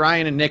sit with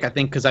Ryan and Nick, I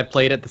think, because I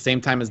played at the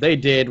same time as they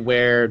did,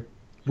 where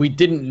we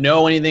didn't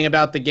know anything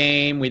about the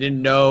game. We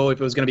didn't know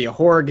if it was going to be a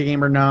horror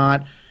game or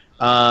not.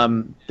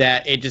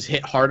 That it just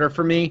hit harder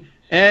for me.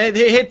 And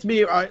it hits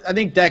me, I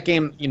think that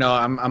game, you know,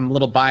 I'm a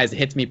little biased. It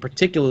hits me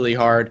particularly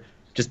hard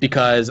just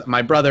because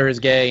my brother is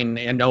gay, and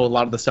I know a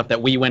lot of the stuff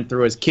that we went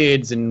through as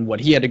kids and what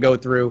he had to go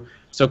through.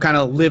 So kind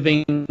of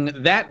living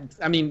that,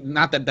 I mean,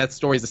 not that that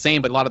story is the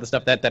same, but a lot of the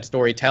stuff that that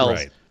story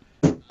tells.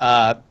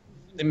 Right.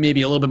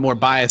 Maybe a little bit more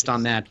biased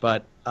on that,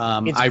 but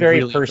it's I very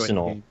really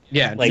personal.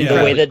 Yeah, like the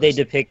way that they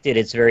depict it,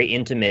 it's very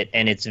intimate,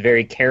 and it's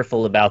very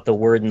careful about the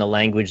word and the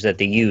language that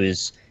they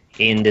use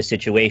in this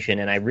situation.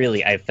 And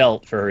I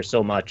felt for her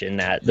so much in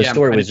that the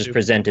story was just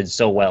presented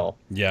so well.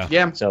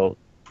 Yeah. So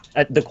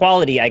the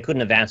quality, I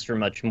couldn't have asked for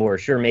much more.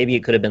 Sure, maybe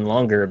it could have been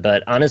longer,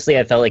 but honestly,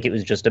 I felt like it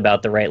was just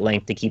about the right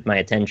length to keep my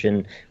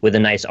attention, with a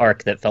nice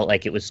arc that felt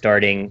like it was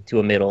starting to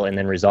a middle and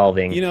then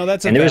resolving. You know,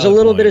 that's and there was a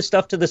little bit of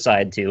stuff to the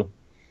side too.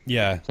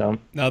 Yeah. So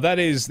no,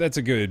 that's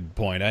a good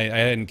point. I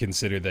hadn't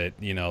considered that.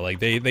 You know, like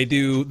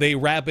they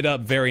wrap it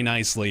up very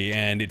nicely,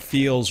 and it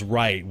feels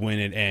right when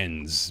it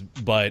ends.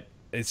 But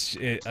I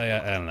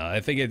don't know. I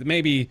think it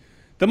maybe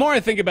the more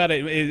I think about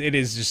it, it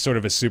is just sort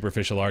of a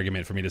superficial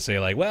argument for me to say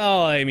like,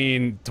 well, I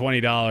mean,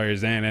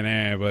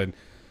 $20, but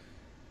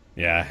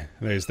Yeah,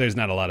 there's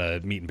not a lot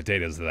of meat and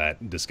potatoes to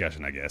that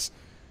discussion, I guess.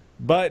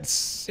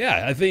 But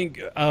yeah, I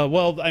think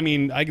well, I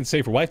mean, I can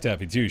say for Wife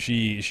Taffy too.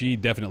 She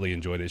definitely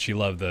enjoyed it. She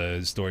loved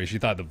the story. She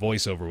thought the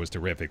voiceover was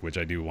terrific, which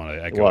I do want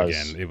to echo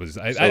again. It was.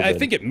 I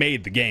think it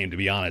made the game, to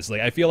be honest.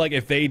 Like, I feel like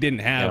if they didn't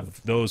have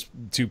those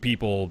two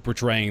people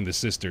portraying the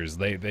sisters,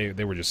 they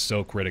were just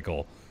so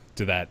critical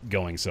to that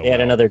going so. They had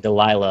another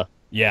Delilah.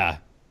 Yeah,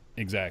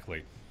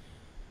 exactly.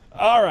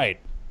 All right,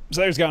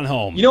 so there's Gone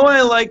Home. You know what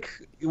I like?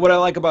 What I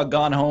like about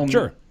Gone Home?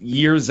 Sure.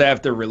 Years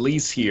after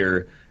release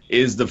here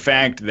is the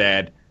fact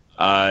that.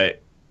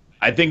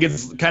 I think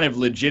it's kind of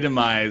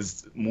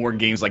legitimized more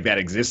games like that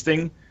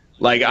existing.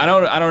 Like, I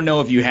don't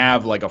know if you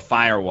have like a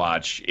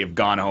Firewatch if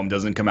Gone Home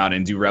doesn't come out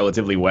and do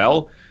relatively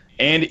well.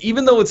 And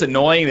even though it's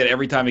annoying that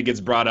every time it gets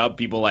brought up,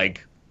 people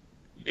like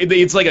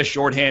it's like a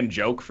shorthand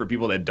joke for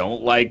people that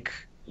don't like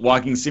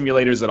walking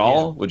simulators at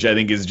all, which I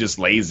think is just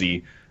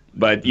lazy.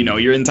 But you know,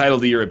 you're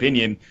entitled to your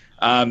opinion.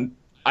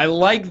 I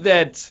like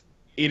that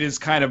it has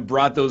kind of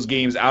brought those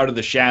games out of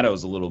the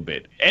shadows a little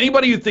bit.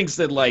 Anybody who thinks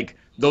that like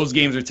those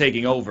games are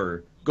taking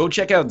over, go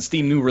check out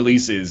Steam new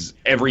releases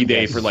every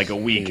day for like a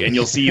week, and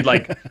you'll see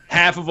like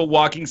half of a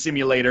walking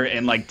simulator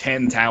and like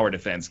 10 tower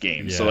defense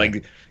games. So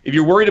like, if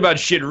you're worried about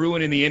shit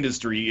ruining the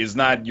industry, is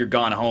not your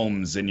Gone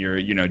Homes and your,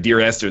 you know, Dear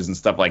Esther's and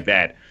stuff like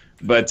that.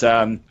 But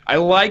I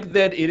like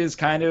that it is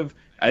kind of,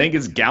 I think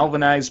it's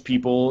galvanized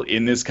people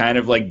in this kind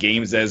of like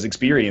games as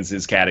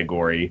experiences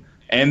category.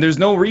 And there's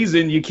no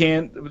reason you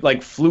can't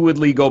like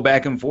fluidly go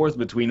back and forth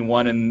between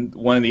one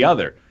and the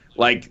other.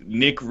 Like,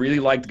 Nick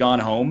really liked Gone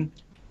Home.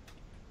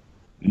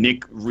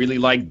 Nick really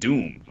liked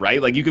Doom,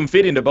 right? Like, you can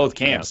fit into both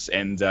camps. Yeah.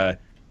 And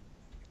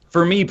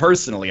for me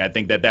personally, I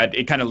think that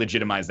it kind of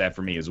legitimized that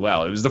for me as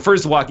well. It was the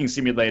first walking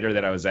simulator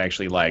that I was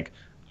actually like,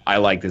 I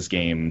like this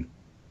game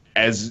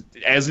as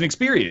an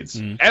experience.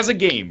 As a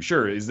game,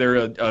 sure. Is there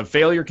a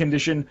failure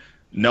condition?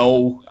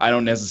 No, I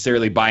don't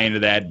necessarily buy into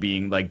that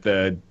being like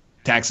the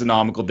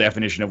taxonomical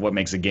definition of what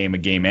makes a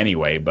game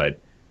anyway, but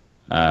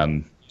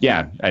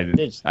yeah,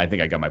 I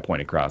think I got my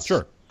point across.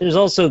 Sure. There's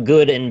also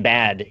good and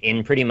bad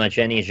in pretty much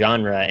any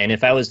genre, and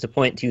if I was to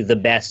point to the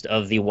best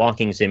of the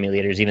walking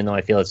simulators, even though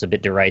I feel it's a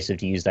bit derisive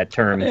to use that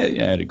term,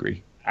 yeah, I'd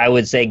agree. I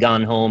would say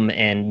Gone Home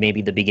and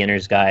maybe The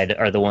Beginner's Guide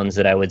are the ones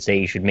that I would say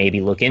you should maybe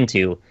look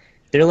into.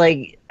 They're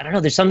like, I don't know,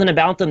 there's something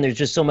about them, there's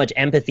just so much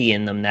empathy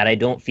in them that I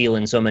don't feel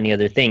in so many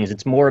other things.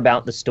 It's more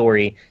about the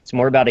story, it's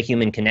more about a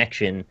human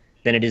connection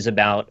than it is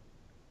about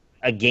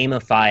a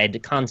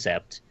gamified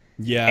concept.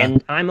 Yeah.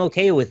 And I'm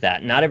okay with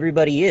that. Not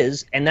everybody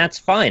is, and that's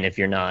fine if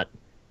you're not.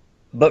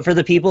 But for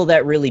the people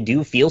that really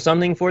do feel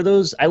something for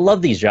those, I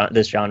love this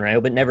genre. I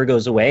hope it never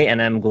goes away,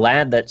 and I'm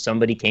glad that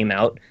somebody came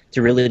out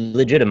to really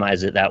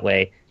legitimize it that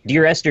way.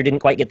 Dear Esther didn't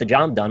quite get the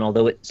job done,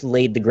 although it's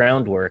laid the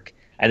groundwork.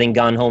 I think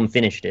Gone Home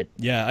finished it.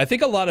 Yeah, I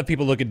think a lot of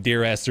people look at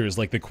Dear Esther as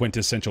like the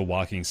quintessential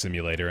walking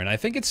simulator, and I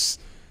think it's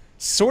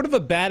sort of a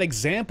bad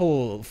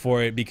example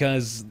for it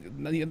because,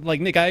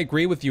 like, Nick, I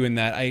agree with you in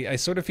that. I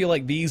sort of feel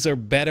like these are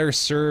better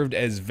served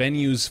as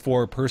venues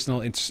for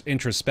personal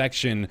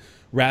introspection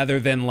rather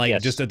than, like,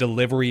 just a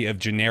delivery of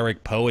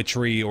generic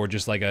poetry or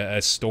just, like,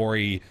 a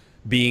story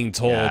being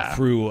told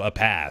through a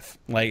path.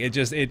 Like,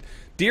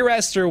 Dear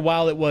Esther,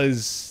 while it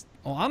was...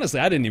 Well, honestly,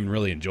 I didn't even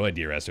really enjoy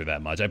Dear Esther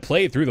that much. I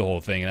played through the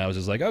whole thing, and I was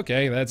just like,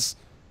 okay,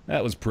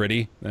 that was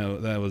pretty.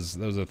 That was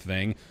a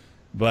thing.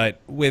 But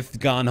with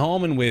Gone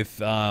Home and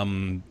with,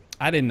 I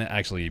didn't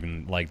actually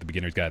even like The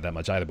Beginner's Guide that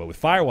much either, but with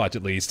Firewatch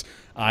at least,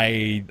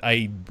 I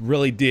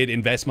really did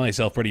invest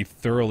myself pretty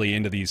thoroughly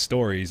into these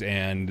stories,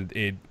 and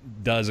it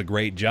does a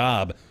great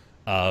job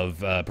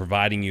of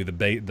providing you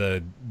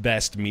the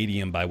best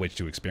medium by which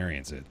to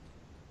experience it.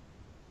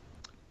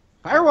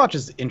 Firewatch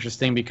is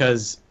interesting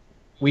because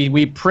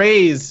we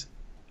praise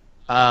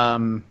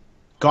Gone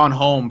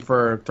Home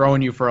for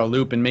throwing you for a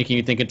loop and making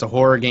you think it's a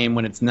horror game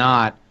when it's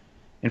not.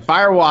 And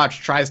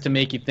Firewatch tries to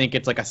make you think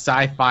it's like a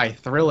sci-fi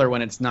thriller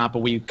when it's not,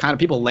 but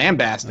people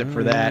lambast it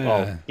for that.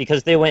 Oh,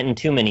 because they went in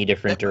too many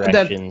different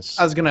directions.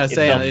 I was gonna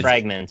say it's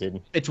fragmented.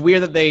 It's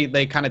weird that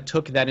they kind of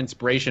took that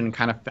inspiration,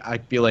 kind of I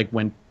feel like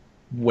went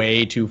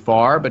way too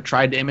far, but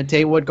tried to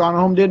imitate what Gone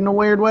Home did in a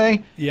weird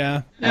way.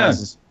 Yeah.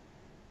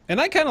 And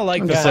I kind of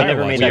like the I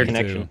never made that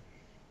connection. Too.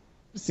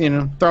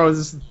 Just, throw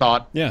this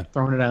thought. Yeah,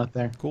 throwing it out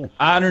there. Cool.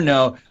 I don't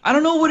know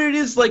what it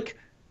is. Like,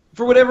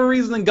 for whatever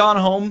reason, in Gone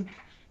Home,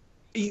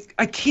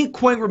 I can't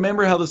quite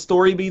remember how the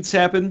story beats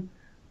happen.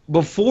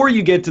 Before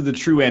you get to the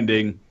true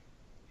ending,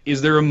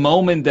 is there a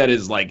moment that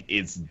is like,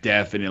 it's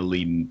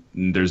definitely,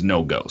 there's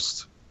no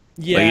ghost?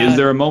 Yeah. Like, is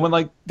there a moment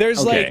like...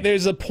 There's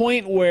a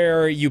point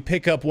where you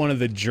pick up one of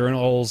the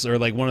journals or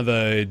like one of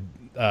the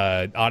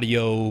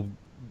audio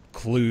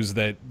clues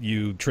that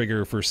you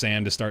trigger for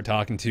Sam to start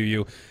talking to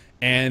you.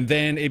 And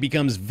then it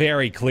becomes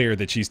very clear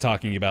that she's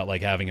talking about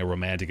like having a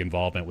romantic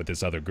involvement with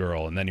this other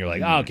girl, and then you're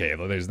like, okay,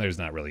 well, there's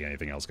not really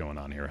anything else going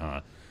on here,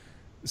 huh?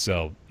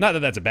 So, not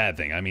that that's a bad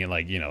thing. I mean,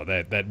 like,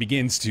 that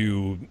begins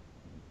to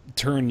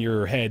turn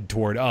your head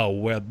toward, oh,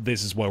 well,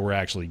 this is where we're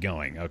actually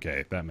going.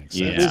 Okay, that makes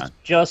sense. It was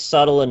just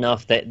subtle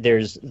enough that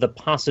there's the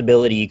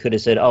possibility you could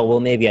have said, oh, well,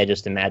 maybe I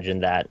just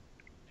imagined that,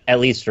 at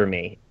least for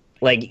me.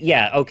 Like,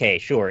 yeah, okay,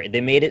 sure.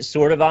 They made it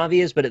sort of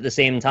obvious, but at the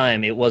same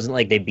time, it wasn't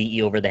like they beat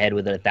you over the head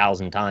with it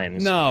 1,000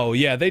 times. No,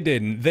 yeah, they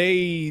didn't.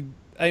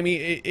 I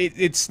mean,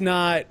 it's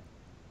not...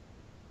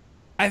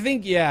 I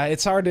think, yeah,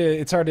 it's hard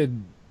to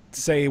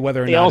say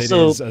whether or not it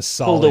is a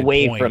solid pulled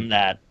away point. From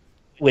that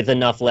with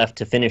enough left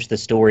to finish the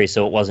story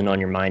so it wasn't on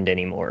your mind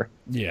anymore.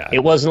 Yeah.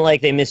 It wasn't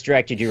like they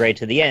misdirected you right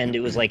to the end. It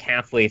was like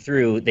halfway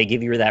through, they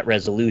give you that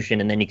resolution,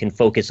 and then you can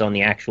focus on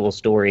the actual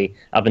story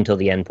up until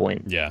the end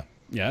point. Yeah,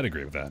 I'd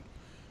agree with that.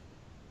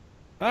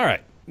 All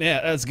right,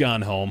 yeah, that's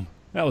Gone Home.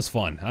 That was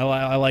fun.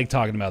 I like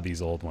talking about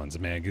these old ones,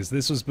 man, because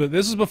this was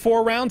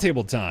before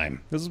Roundtable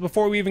time. This was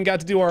before we even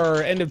got to do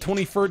our end of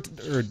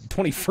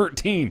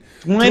 2013.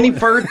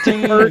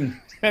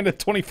 2013. End of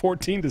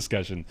 2014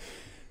 discussion.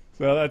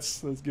 So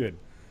that's good.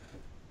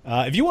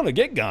 If you want to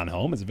get Gone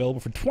Home, it's available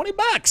for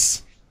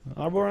 $20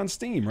 over on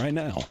Steam right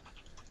now.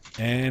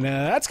 And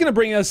that's going to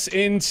bring us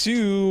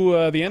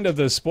into the end of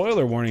the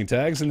spoiler warning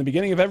tags and the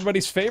beginning of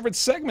everybody's favorite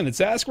segment.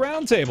 It's Ask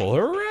Roundtable.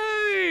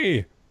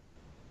 Hooray!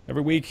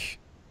 Every week.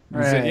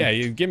 Right. Yeah,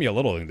 you give me a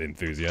little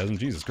enthusiasm.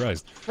 Jesus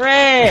Christ.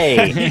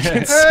 Hooray! You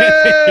can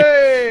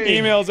send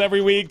emails every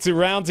week to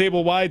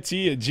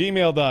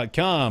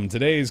roundtableyt@gmail.com.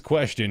 Today's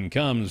question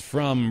comes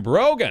from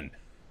Breogán,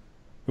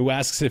 who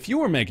asks, if you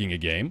were making a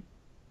game,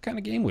 what kind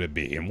of game would it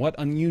be? And what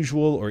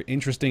unusual or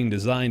interesting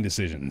design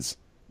decisions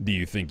do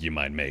you think you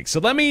might make? So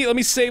let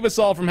me save us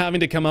all from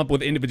having to come up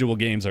with individual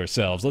games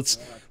ourselves.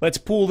 Let's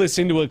pool this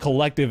into a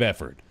collective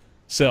effort.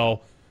 So...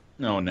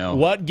 No.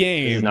 What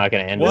game? This is not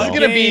going to end This well. is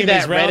going to be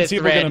that Reddit Roundtable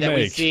thread that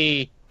we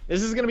see.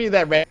 This is going to be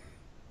that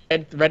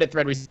Reddit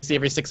thread we see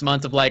every 6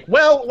 months of like,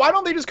 well, why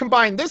don't they just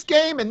combine this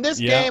game and this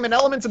game and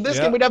elements of this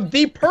game? We'd have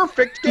the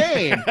perfect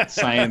game.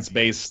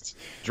 Science-based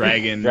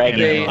dragon. All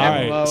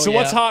right. So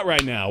what's hot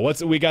right now?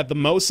 We got the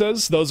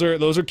MOSAs.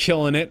 Those are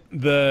killing it.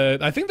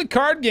 I think the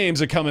card games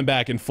are coming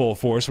back in full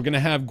force. We're going to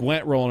have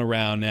Gwent rolling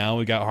around now.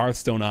 We got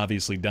Hearthstone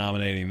obviously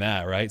dominating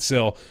that, right?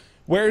 So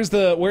where's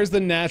the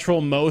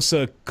natural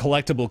MOSA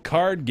collectible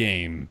card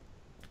game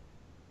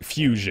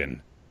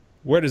fusion?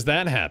 Where does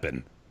that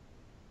happen?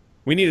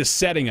 We need a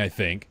setting, I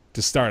think,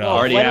 to start off.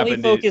 Why don't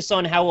we focus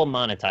on how we'll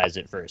monetize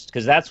it first?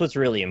 Because that's what's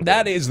really important.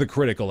 That is the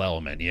critical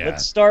element, yeah.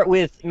 Let's start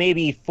with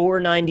maybe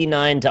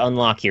 $4.99 to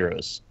unlock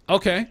heroes.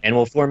 Okay. And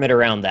we'll form it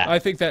around that. I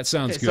think that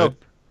sounds good. So,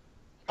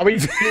 are we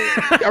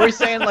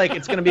saying like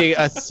it's going to be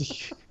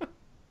it's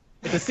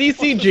a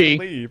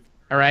CCG,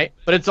 all right?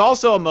 But it's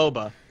also a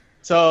MOBA.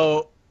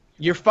 So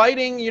you're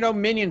fighting,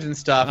 minions and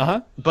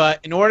stuff, but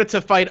in order to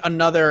fight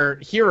another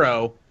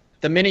hero,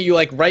 the minute you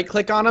like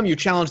right-click on them, you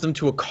challenge them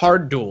to a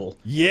card duel.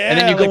 Yeah, and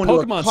then you go into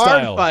Pokemon a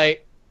card style.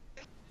 fight,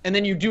 and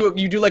then you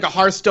do like a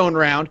Hearthstone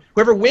round.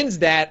 Whoever wins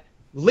that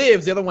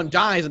lives, the other one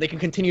dies, and they can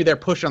continue their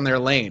push on their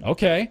lane.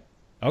 Okay,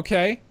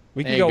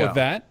 we can go with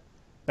that.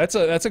 That's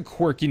a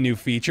quirky new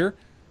feature.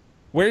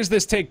 Where does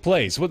this take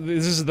place?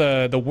 This is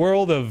the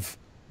world of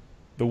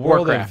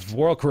Warcraft.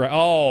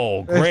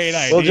 Oh, great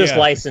idea. We'll just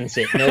license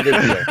it. No big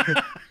deal.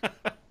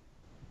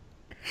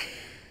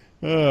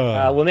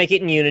 We'll make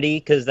it in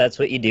Unity because that's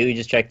what you do. You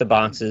just check the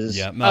boxes.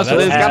 Yeah. No, so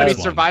there's got to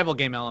be survival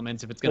game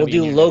elements if it's going to be.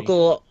 We'll do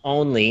local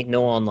only,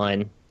 no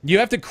online. You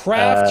have to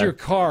craft your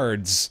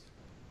cards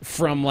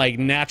from like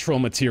natural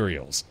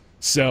materials.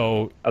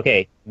 So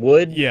okay,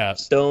 wood,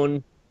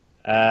 stone,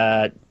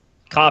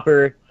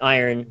 copper,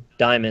 iron,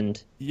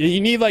 diamond.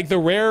 You need like the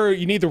rare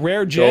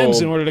gems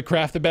gold, in order to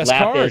craft the best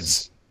lapis,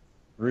 cards.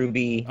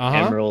 Ruby,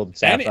 emerald,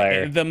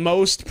 sapphire. And the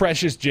most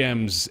precious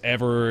gems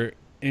ever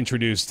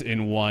introduced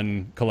in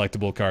one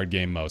collectible card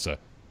game, MOSA,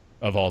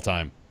 of all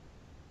time.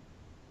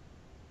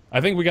 I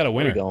think we got a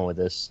winner. Where are we going with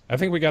this? I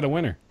think we got a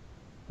winner.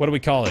 What do we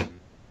call it?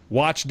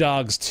 Watch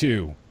Dogs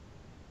 2.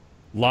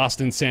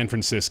 Lost in San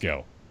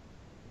Francisco.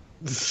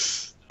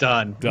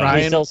 Done. Can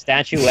we sell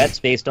statuettes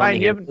based on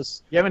Ryan, you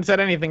haven't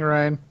said anything,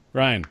 Ryan.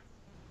 Ryan.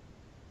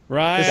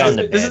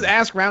 This is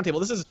Ask Roundtable.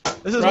 This is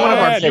one of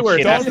our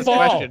viewers. Ask this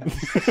question.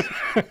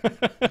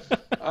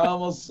 I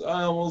almost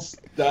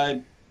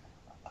died.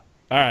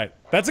 All right.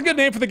 That's a good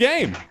name for the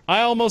game.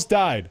 I almost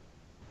died.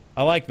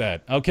 I like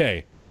that.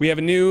 Okay. We have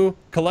a new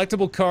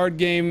collectible card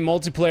game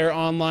multiplayer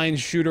online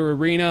shooter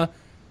arena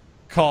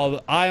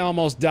called I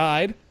Almost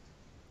Died,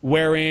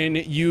 wherein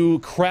you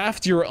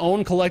craft your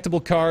own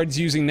collectible cards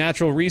using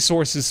natural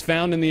resources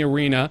found in the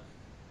arena.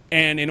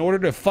 And in order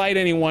to fight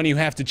anyone, you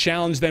have to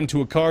challenge them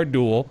to a card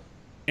duel.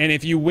 And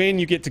if you win,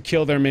 you get to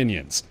kill their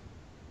minions.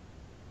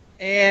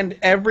 And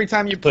every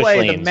time you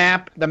play,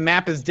 the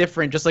map is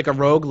different, just like a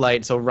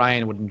roguelite, so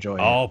Ryan would enjoy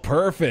it. Oh,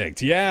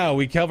 perfect. Yeah,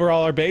 we cover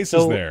all our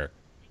bases there.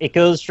 It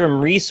goes from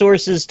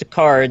resources to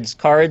cards,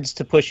 cards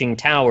to pushing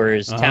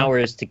towers,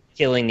 towers to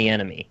killing the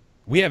enemy.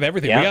 We have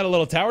everything. We got a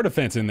little tower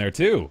defense in there,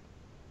 too.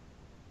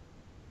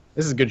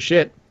 This is good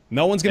shit.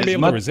 No one's going to be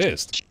able to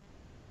resist.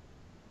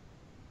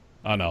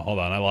 Oh, no. Hold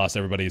on. I lost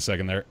everybody a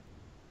second there.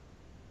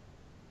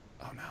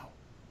 Oh, no.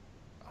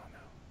 Oh, no.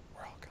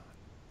 We're all gone.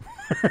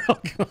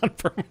 Gone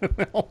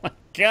permanently. Oh my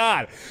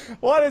god.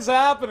 What is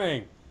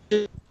happening?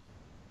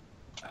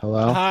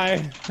 Hello?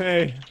 Hi.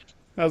 Hey.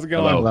 How's it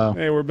going? Hello.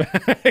 Hey, we're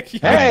back.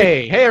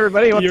 Hey,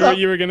 everybody, what's up?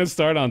 You were going to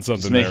start on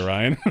something there,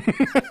 Ryan.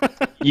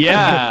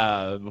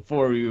 Yeah,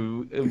 before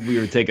we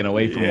were taken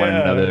away from one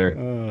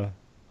another.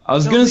 I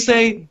was going to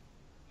say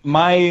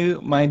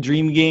my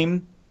dream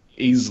game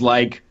is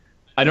like,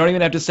 I don't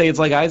even have to say it's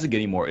like Isaac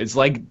anymore. It's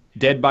like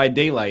Dead by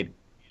Daylight.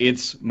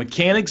 It's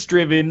mechanics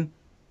driven,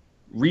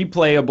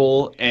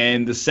 replayable,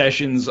 and the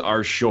sessions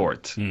are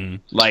short.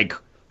 Like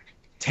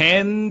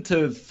 10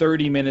 to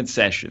 30-minute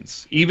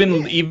sessions.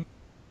 Even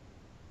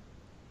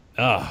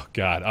Oh,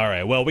 God. All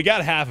right. Well, we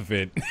got half of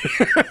it.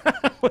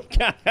 We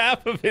got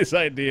half of his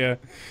idea.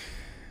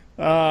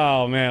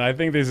 Oh, man. I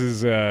think this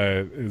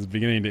is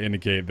beginning to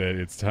indicate that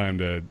it's time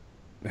to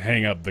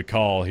hang up the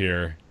call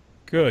here.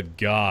 Good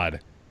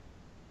God.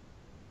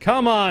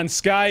 Come on,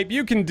 Skype.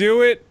 You can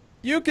do it.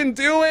 You can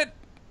do it.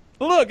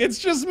 Look, it's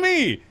just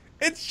me.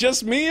 It's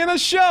just me in a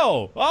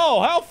show.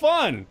 Oh, how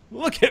fun.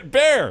 Look at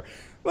Bear.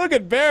 Look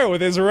at Bear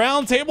with his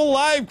Roundtable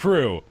Live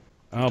crew.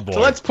 Oh boy. So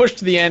let's push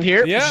to the end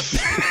here. Yep.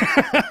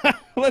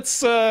 Let's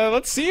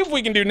see if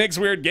we can do Nick's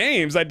Weird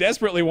Games. I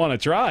desperately want to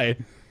try. I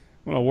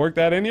want to work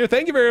that in here.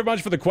 Thank you very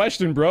much for the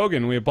question,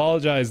 Breogán. We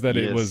apologize that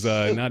it was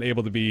not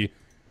able to be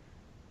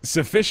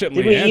sufficiently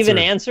answered. Did we answered. even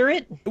answer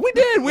it? We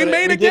did. We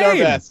made a game. Our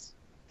best.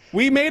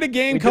 We made a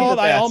game called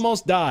I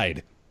Almost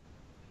Died.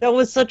 That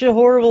was such a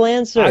horrible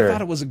answer. I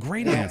thought it was a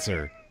great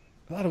answer.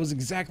 I thought it was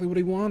exactly what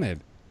he wanted.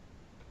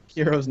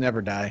 Heroes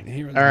never die.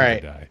 Heroes All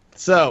right. never die.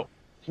 So,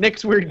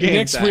 Nick's Weird Games.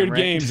 Nick's time, Weird right?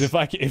 Games. If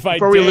I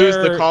Before we lose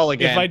the call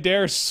again. If I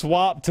dare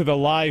swap to the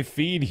live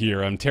feed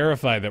here, I'm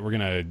terrified that we're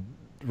gonna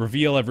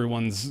reveal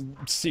everyone's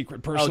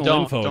secret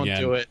personal info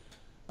again. Don't do it.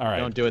 All right.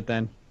 Don't do it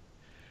then.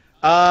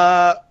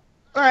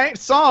 All right,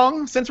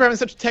 song. Since we're having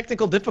such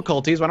technical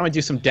difficulties, why don't we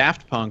do some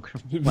Daft Punk?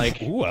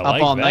 Like, Ooh, I up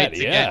like all that. night.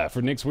 Yeah,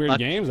 for Nick's Weird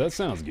Games, that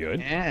sounds good.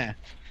 Yeah.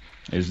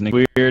 It's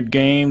Nick's Weird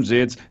Games,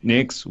 it's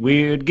Nick's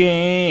Weird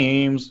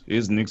Games.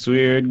 It's Nick's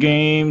Weird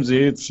Games,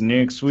 it's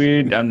Nick's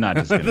Weird... I'm not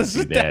just going to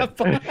do that.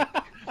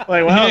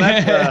 Like, wow,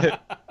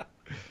 that's...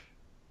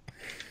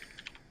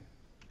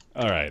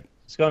 All right.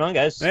 What's going on,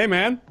 guys? Hey,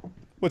 man.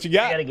 What you I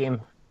got? got a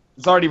game.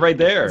 It's already right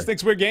there. It's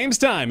Nick's Weird Games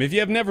time. If you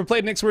have never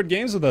played Nick's Weird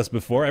Games with us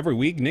before, every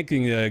week Nick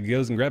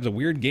goes and grabs a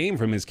weird game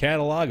from his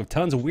catalog of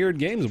tons of weird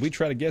games, and we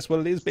try to guess what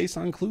it is based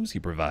on clues he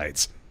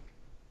provides.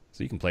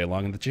 So you can play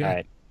along in the chat. All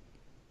right.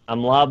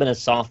 I'm lobbing a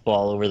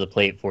softball over the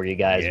plate for you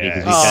guys Yes.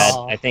 because we've had,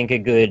 I think, a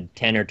good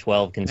 10 or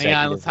 12 consecutive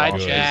Hang on, let's hide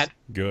losses. chat.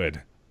 Good.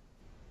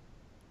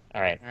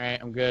 All right. All right,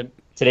 I'm good.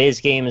 Today's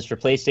game is for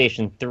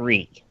PlayStation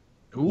 3.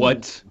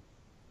 What?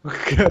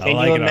 Can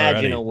like you it imagine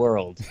already. a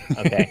world?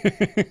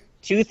 Okay.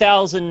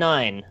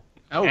 2009.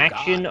 Oh,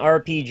 Action God.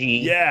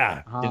 RPG.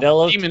 Yeah.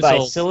 Developed Demon by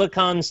Souls.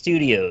 Silicon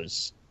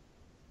Studios.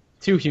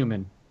 Too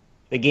human.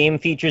 The game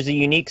features a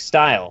unique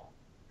style,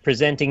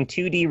 presenting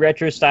 2D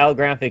retro-style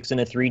graphics in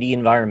a 3D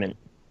environment.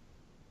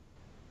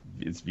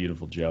 It's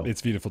Beautiful Joe. It's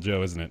Beautiful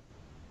Joe, isn't it?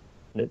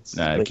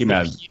 It came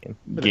out GameCube in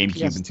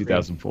PS3.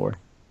 2004.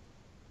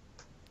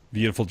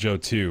 Beautiful Joe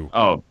 2.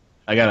 Oh,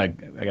 I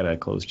gotta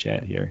close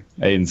chat here.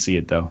 I didn't see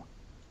it though.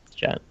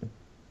 Chat. All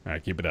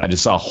right, keep it up. I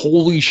just saw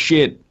holy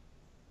shit.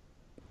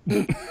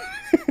 All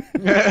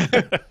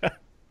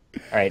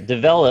right,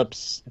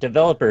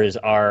 developers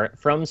are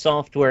From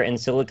Software and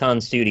Silicon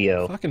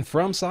Studio. Fucking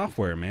From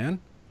Software, man.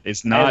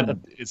 It's not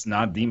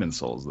Demon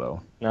Souls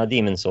though. Not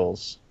Demon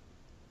Souls.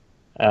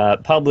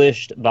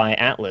 Published by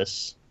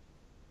Atlas.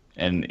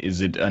 And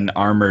is it an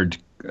armored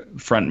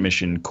front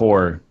mission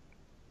core?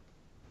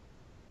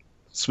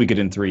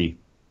 Suikoden 3.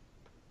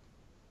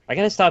 I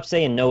gotta stop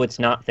saying no, it's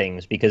not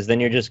things, because then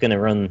you're just gonna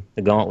run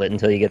the gauntlet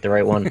until you get the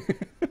right one.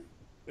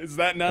 Is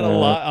that not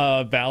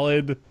a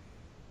valid,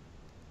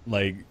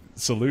 like,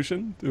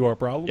 solution to our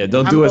problem? Yeah,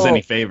 don't do us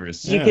any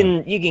favors. You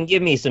can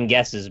give me some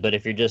guesses, but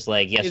if you're just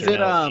like yes Is or it,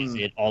 no, is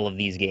it all of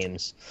these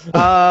games? Okay,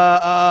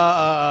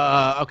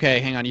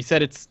 hang on. You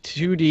said it's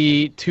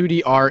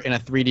 2D art in a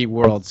 3D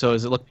world. So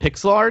does it look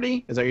pixel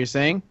arty? Is that what you're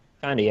saying?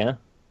 Kinda, yeah.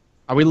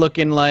 Are we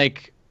looking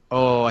like?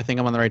 Oh, I think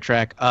I'm on the right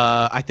track.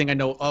 I think I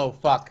know. Oh,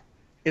 fuck.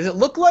 Does it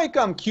look like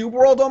Cube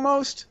World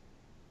almost?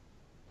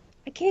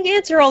 I can't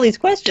answer all these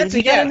questions.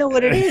 You gotta know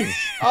what it is.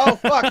 Oh,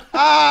 fuck.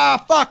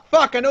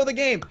 Fuck. I know the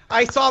game.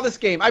 I saw this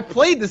game. I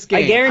played this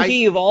game. I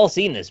guarantee you've all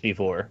seen this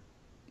before.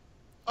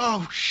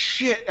 Oh,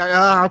 shit.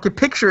 I could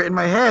picture it in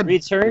my head.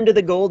 Return to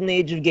the golden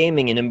age of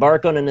gaming and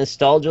embark on a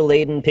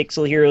nostalgia-laden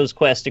pixel hero's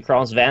quest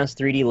across vast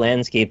 3D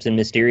landscapes and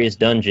mysterious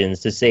dungeons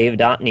to save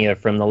Dotnia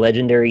from the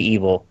legendary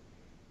evil.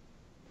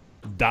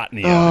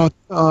 Dotnia.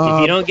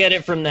 If you don't get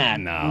it from that,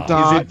 No.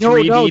 Is it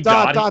 3D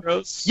Dot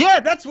Heroes? Yeah,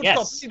 that's what's Yes.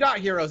 called 3D Dot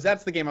Heroes.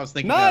 That's the game I was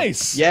thinking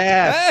Nice. of.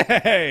 Yes.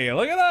 Hey,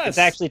 look at us. it's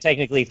actually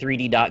technically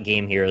 3D Dot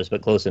Game Heroes,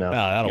 but close enough. Oh,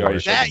 that'll You already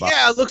work. said-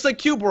 Yeah, it looks like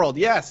Cube World.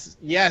 Yes,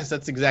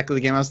 that's exactly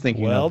the game I was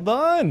thinking Well of.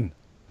 done.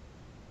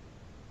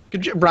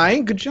 Good job,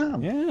 Brian. Good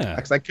job. Yeah.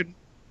 Because I couldn't.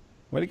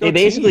 Way to go, They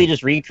basically team.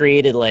 just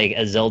recreated like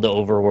a Zelda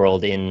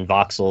overworld in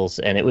voxels,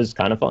 and it was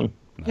kind of fun.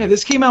 Yeah,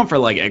 this came out for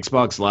like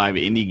Xbox Live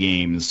indie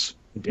games,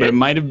 but it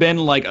might have been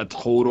like a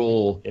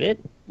total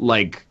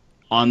like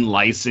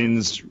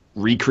unlicensed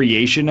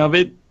recreation of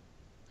it.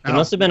 It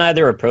must have been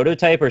either a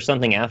prototype or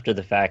something after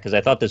the fact, because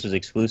I thought this was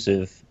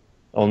exclusive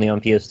only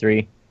on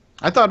PS3.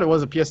 I thought it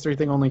was a PS3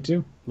 thing only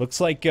too. Looks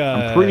like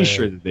I'm pretty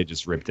sure that they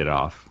just ripped it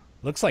off.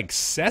 Looks like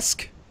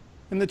Sesk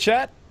in the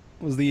chat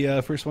was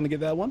the first one to get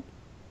that one,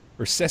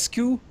 or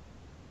Sesku,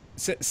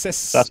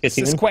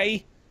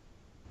 Sesque,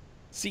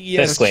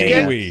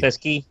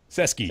 Seski,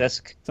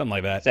 something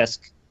like that.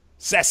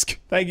 Sesk.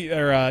 Thank you.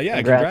 Or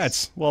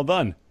congrats. Well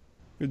done.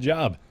 Good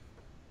job.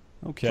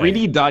 Okay.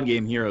 3D Dot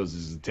Game Heroes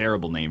is a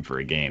terrible name for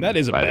a game. That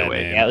is a by bad the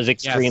way. name. Yeah, it was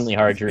extremely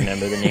hard to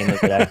remember the name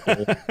of it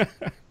after.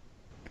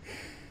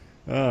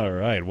 All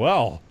right.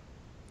 Well,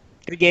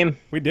 good game.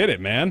 We did it,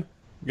 man.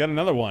 We got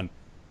another one.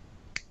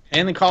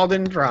 And the call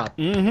didn't drop.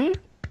 Mm-hmm.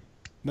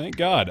 Thank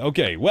God.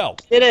 Okay. Well,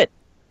 did it.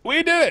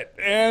 We did it!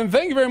 And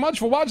thank you very much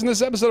for watching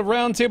this episode of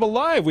Roundtable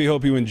Live. We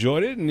hope you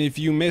enjoyed it, and if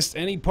you missed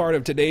any part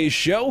of today's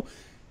show,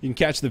 you can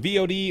catch the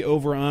VOD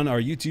over on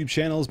our YouTube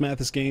channels,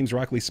 Mathis Games,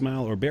 Rockley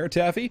Smile, or Bear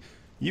Taffy.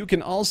 You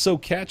can also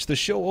catch the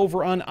show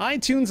over on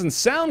iTunes and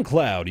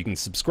SoundCloud. You can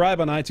subscribe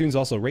on iTunes,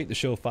 also rate the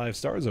show 5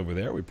 stars over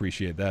there. We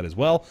appreciate that as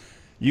well.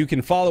 You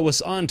can follow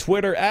us on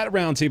Twitter at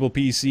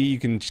RoundtablePC. You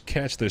can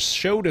catch the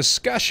show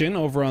discussion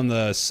over on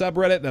the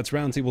subreddit. That's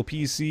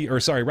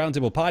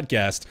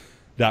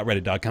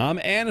RoundtablePodcast.reddit.com,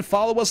 and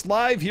follow us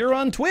live here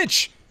on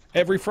Twitch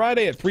every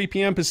Friday at 3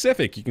 p.m.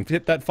 Pacific. You can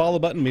hit that follow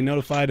button and be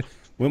notified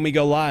when we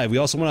go live. We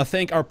also want to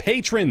thank our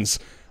patrons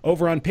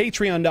over on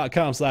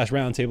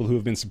patreon.com/roundtable who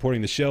have been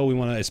supporting the show. We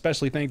want to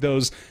especially thank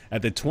those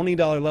at the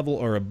 $20 level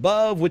or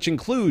above, which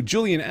include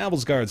Julian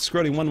Avelsgaard,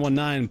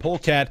 Scrody119,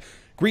 Polecat,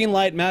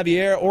 Greenlight,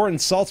 Mavier, Oren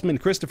Saltzman,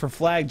 Christopher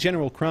Flagg,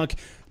 General Crunk,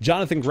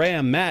 Jonathan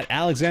Graham, Matt,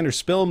 Alexander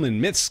Spillman,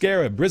 Myth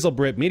Scarab,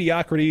 Brizzlebrit,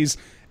 Mediocrities,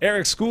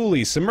 Eric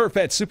Schooley,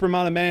 Smurfette,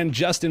 Supermana Man,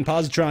 Justin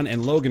Positron,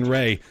 and Logan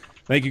Ray.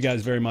 Thank you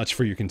guys very much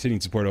for your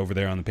continued support over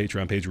there on the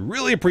Patreon page. We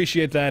really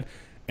appreciate that.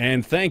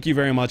 And thank you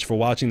very much for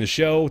watching the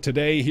show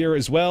today here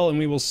as well. And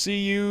we will see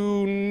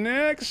you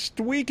next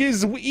week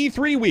is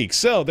E3 week.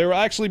 So there will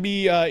actually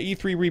be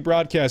E3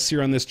 rebroadcasts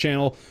here on this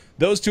channel.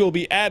 Those two will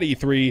be at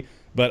E3,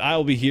 but I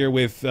will be here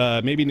with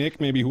maybe Nick,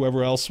 maybe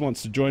whoever else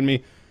wants to join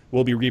me.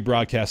 We'll be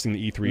rebroadcasting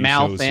the E3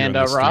 shows here on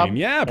the stream. Rob?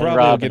 Yeah, probably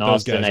Rob get and those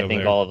Austin, guys over I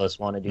think there. all of us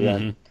want to do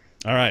that.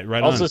 All right,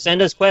 right also, on. send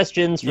us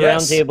questions for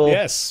Roundtable.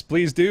 Yes,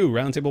 please do.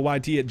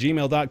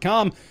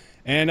 RoundtableYT@gmail.com.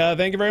 And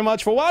thank you very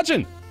much for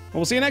watching. And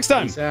we'll see you next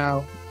time. Peace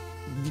out.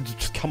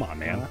 Come on,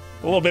 man. A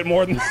little bit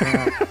more than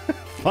Fine.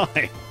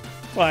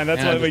 Fine,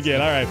 that's what we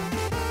get. All right.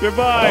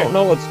 Goodbye. I don't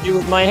know what to do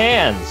with my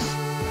hands.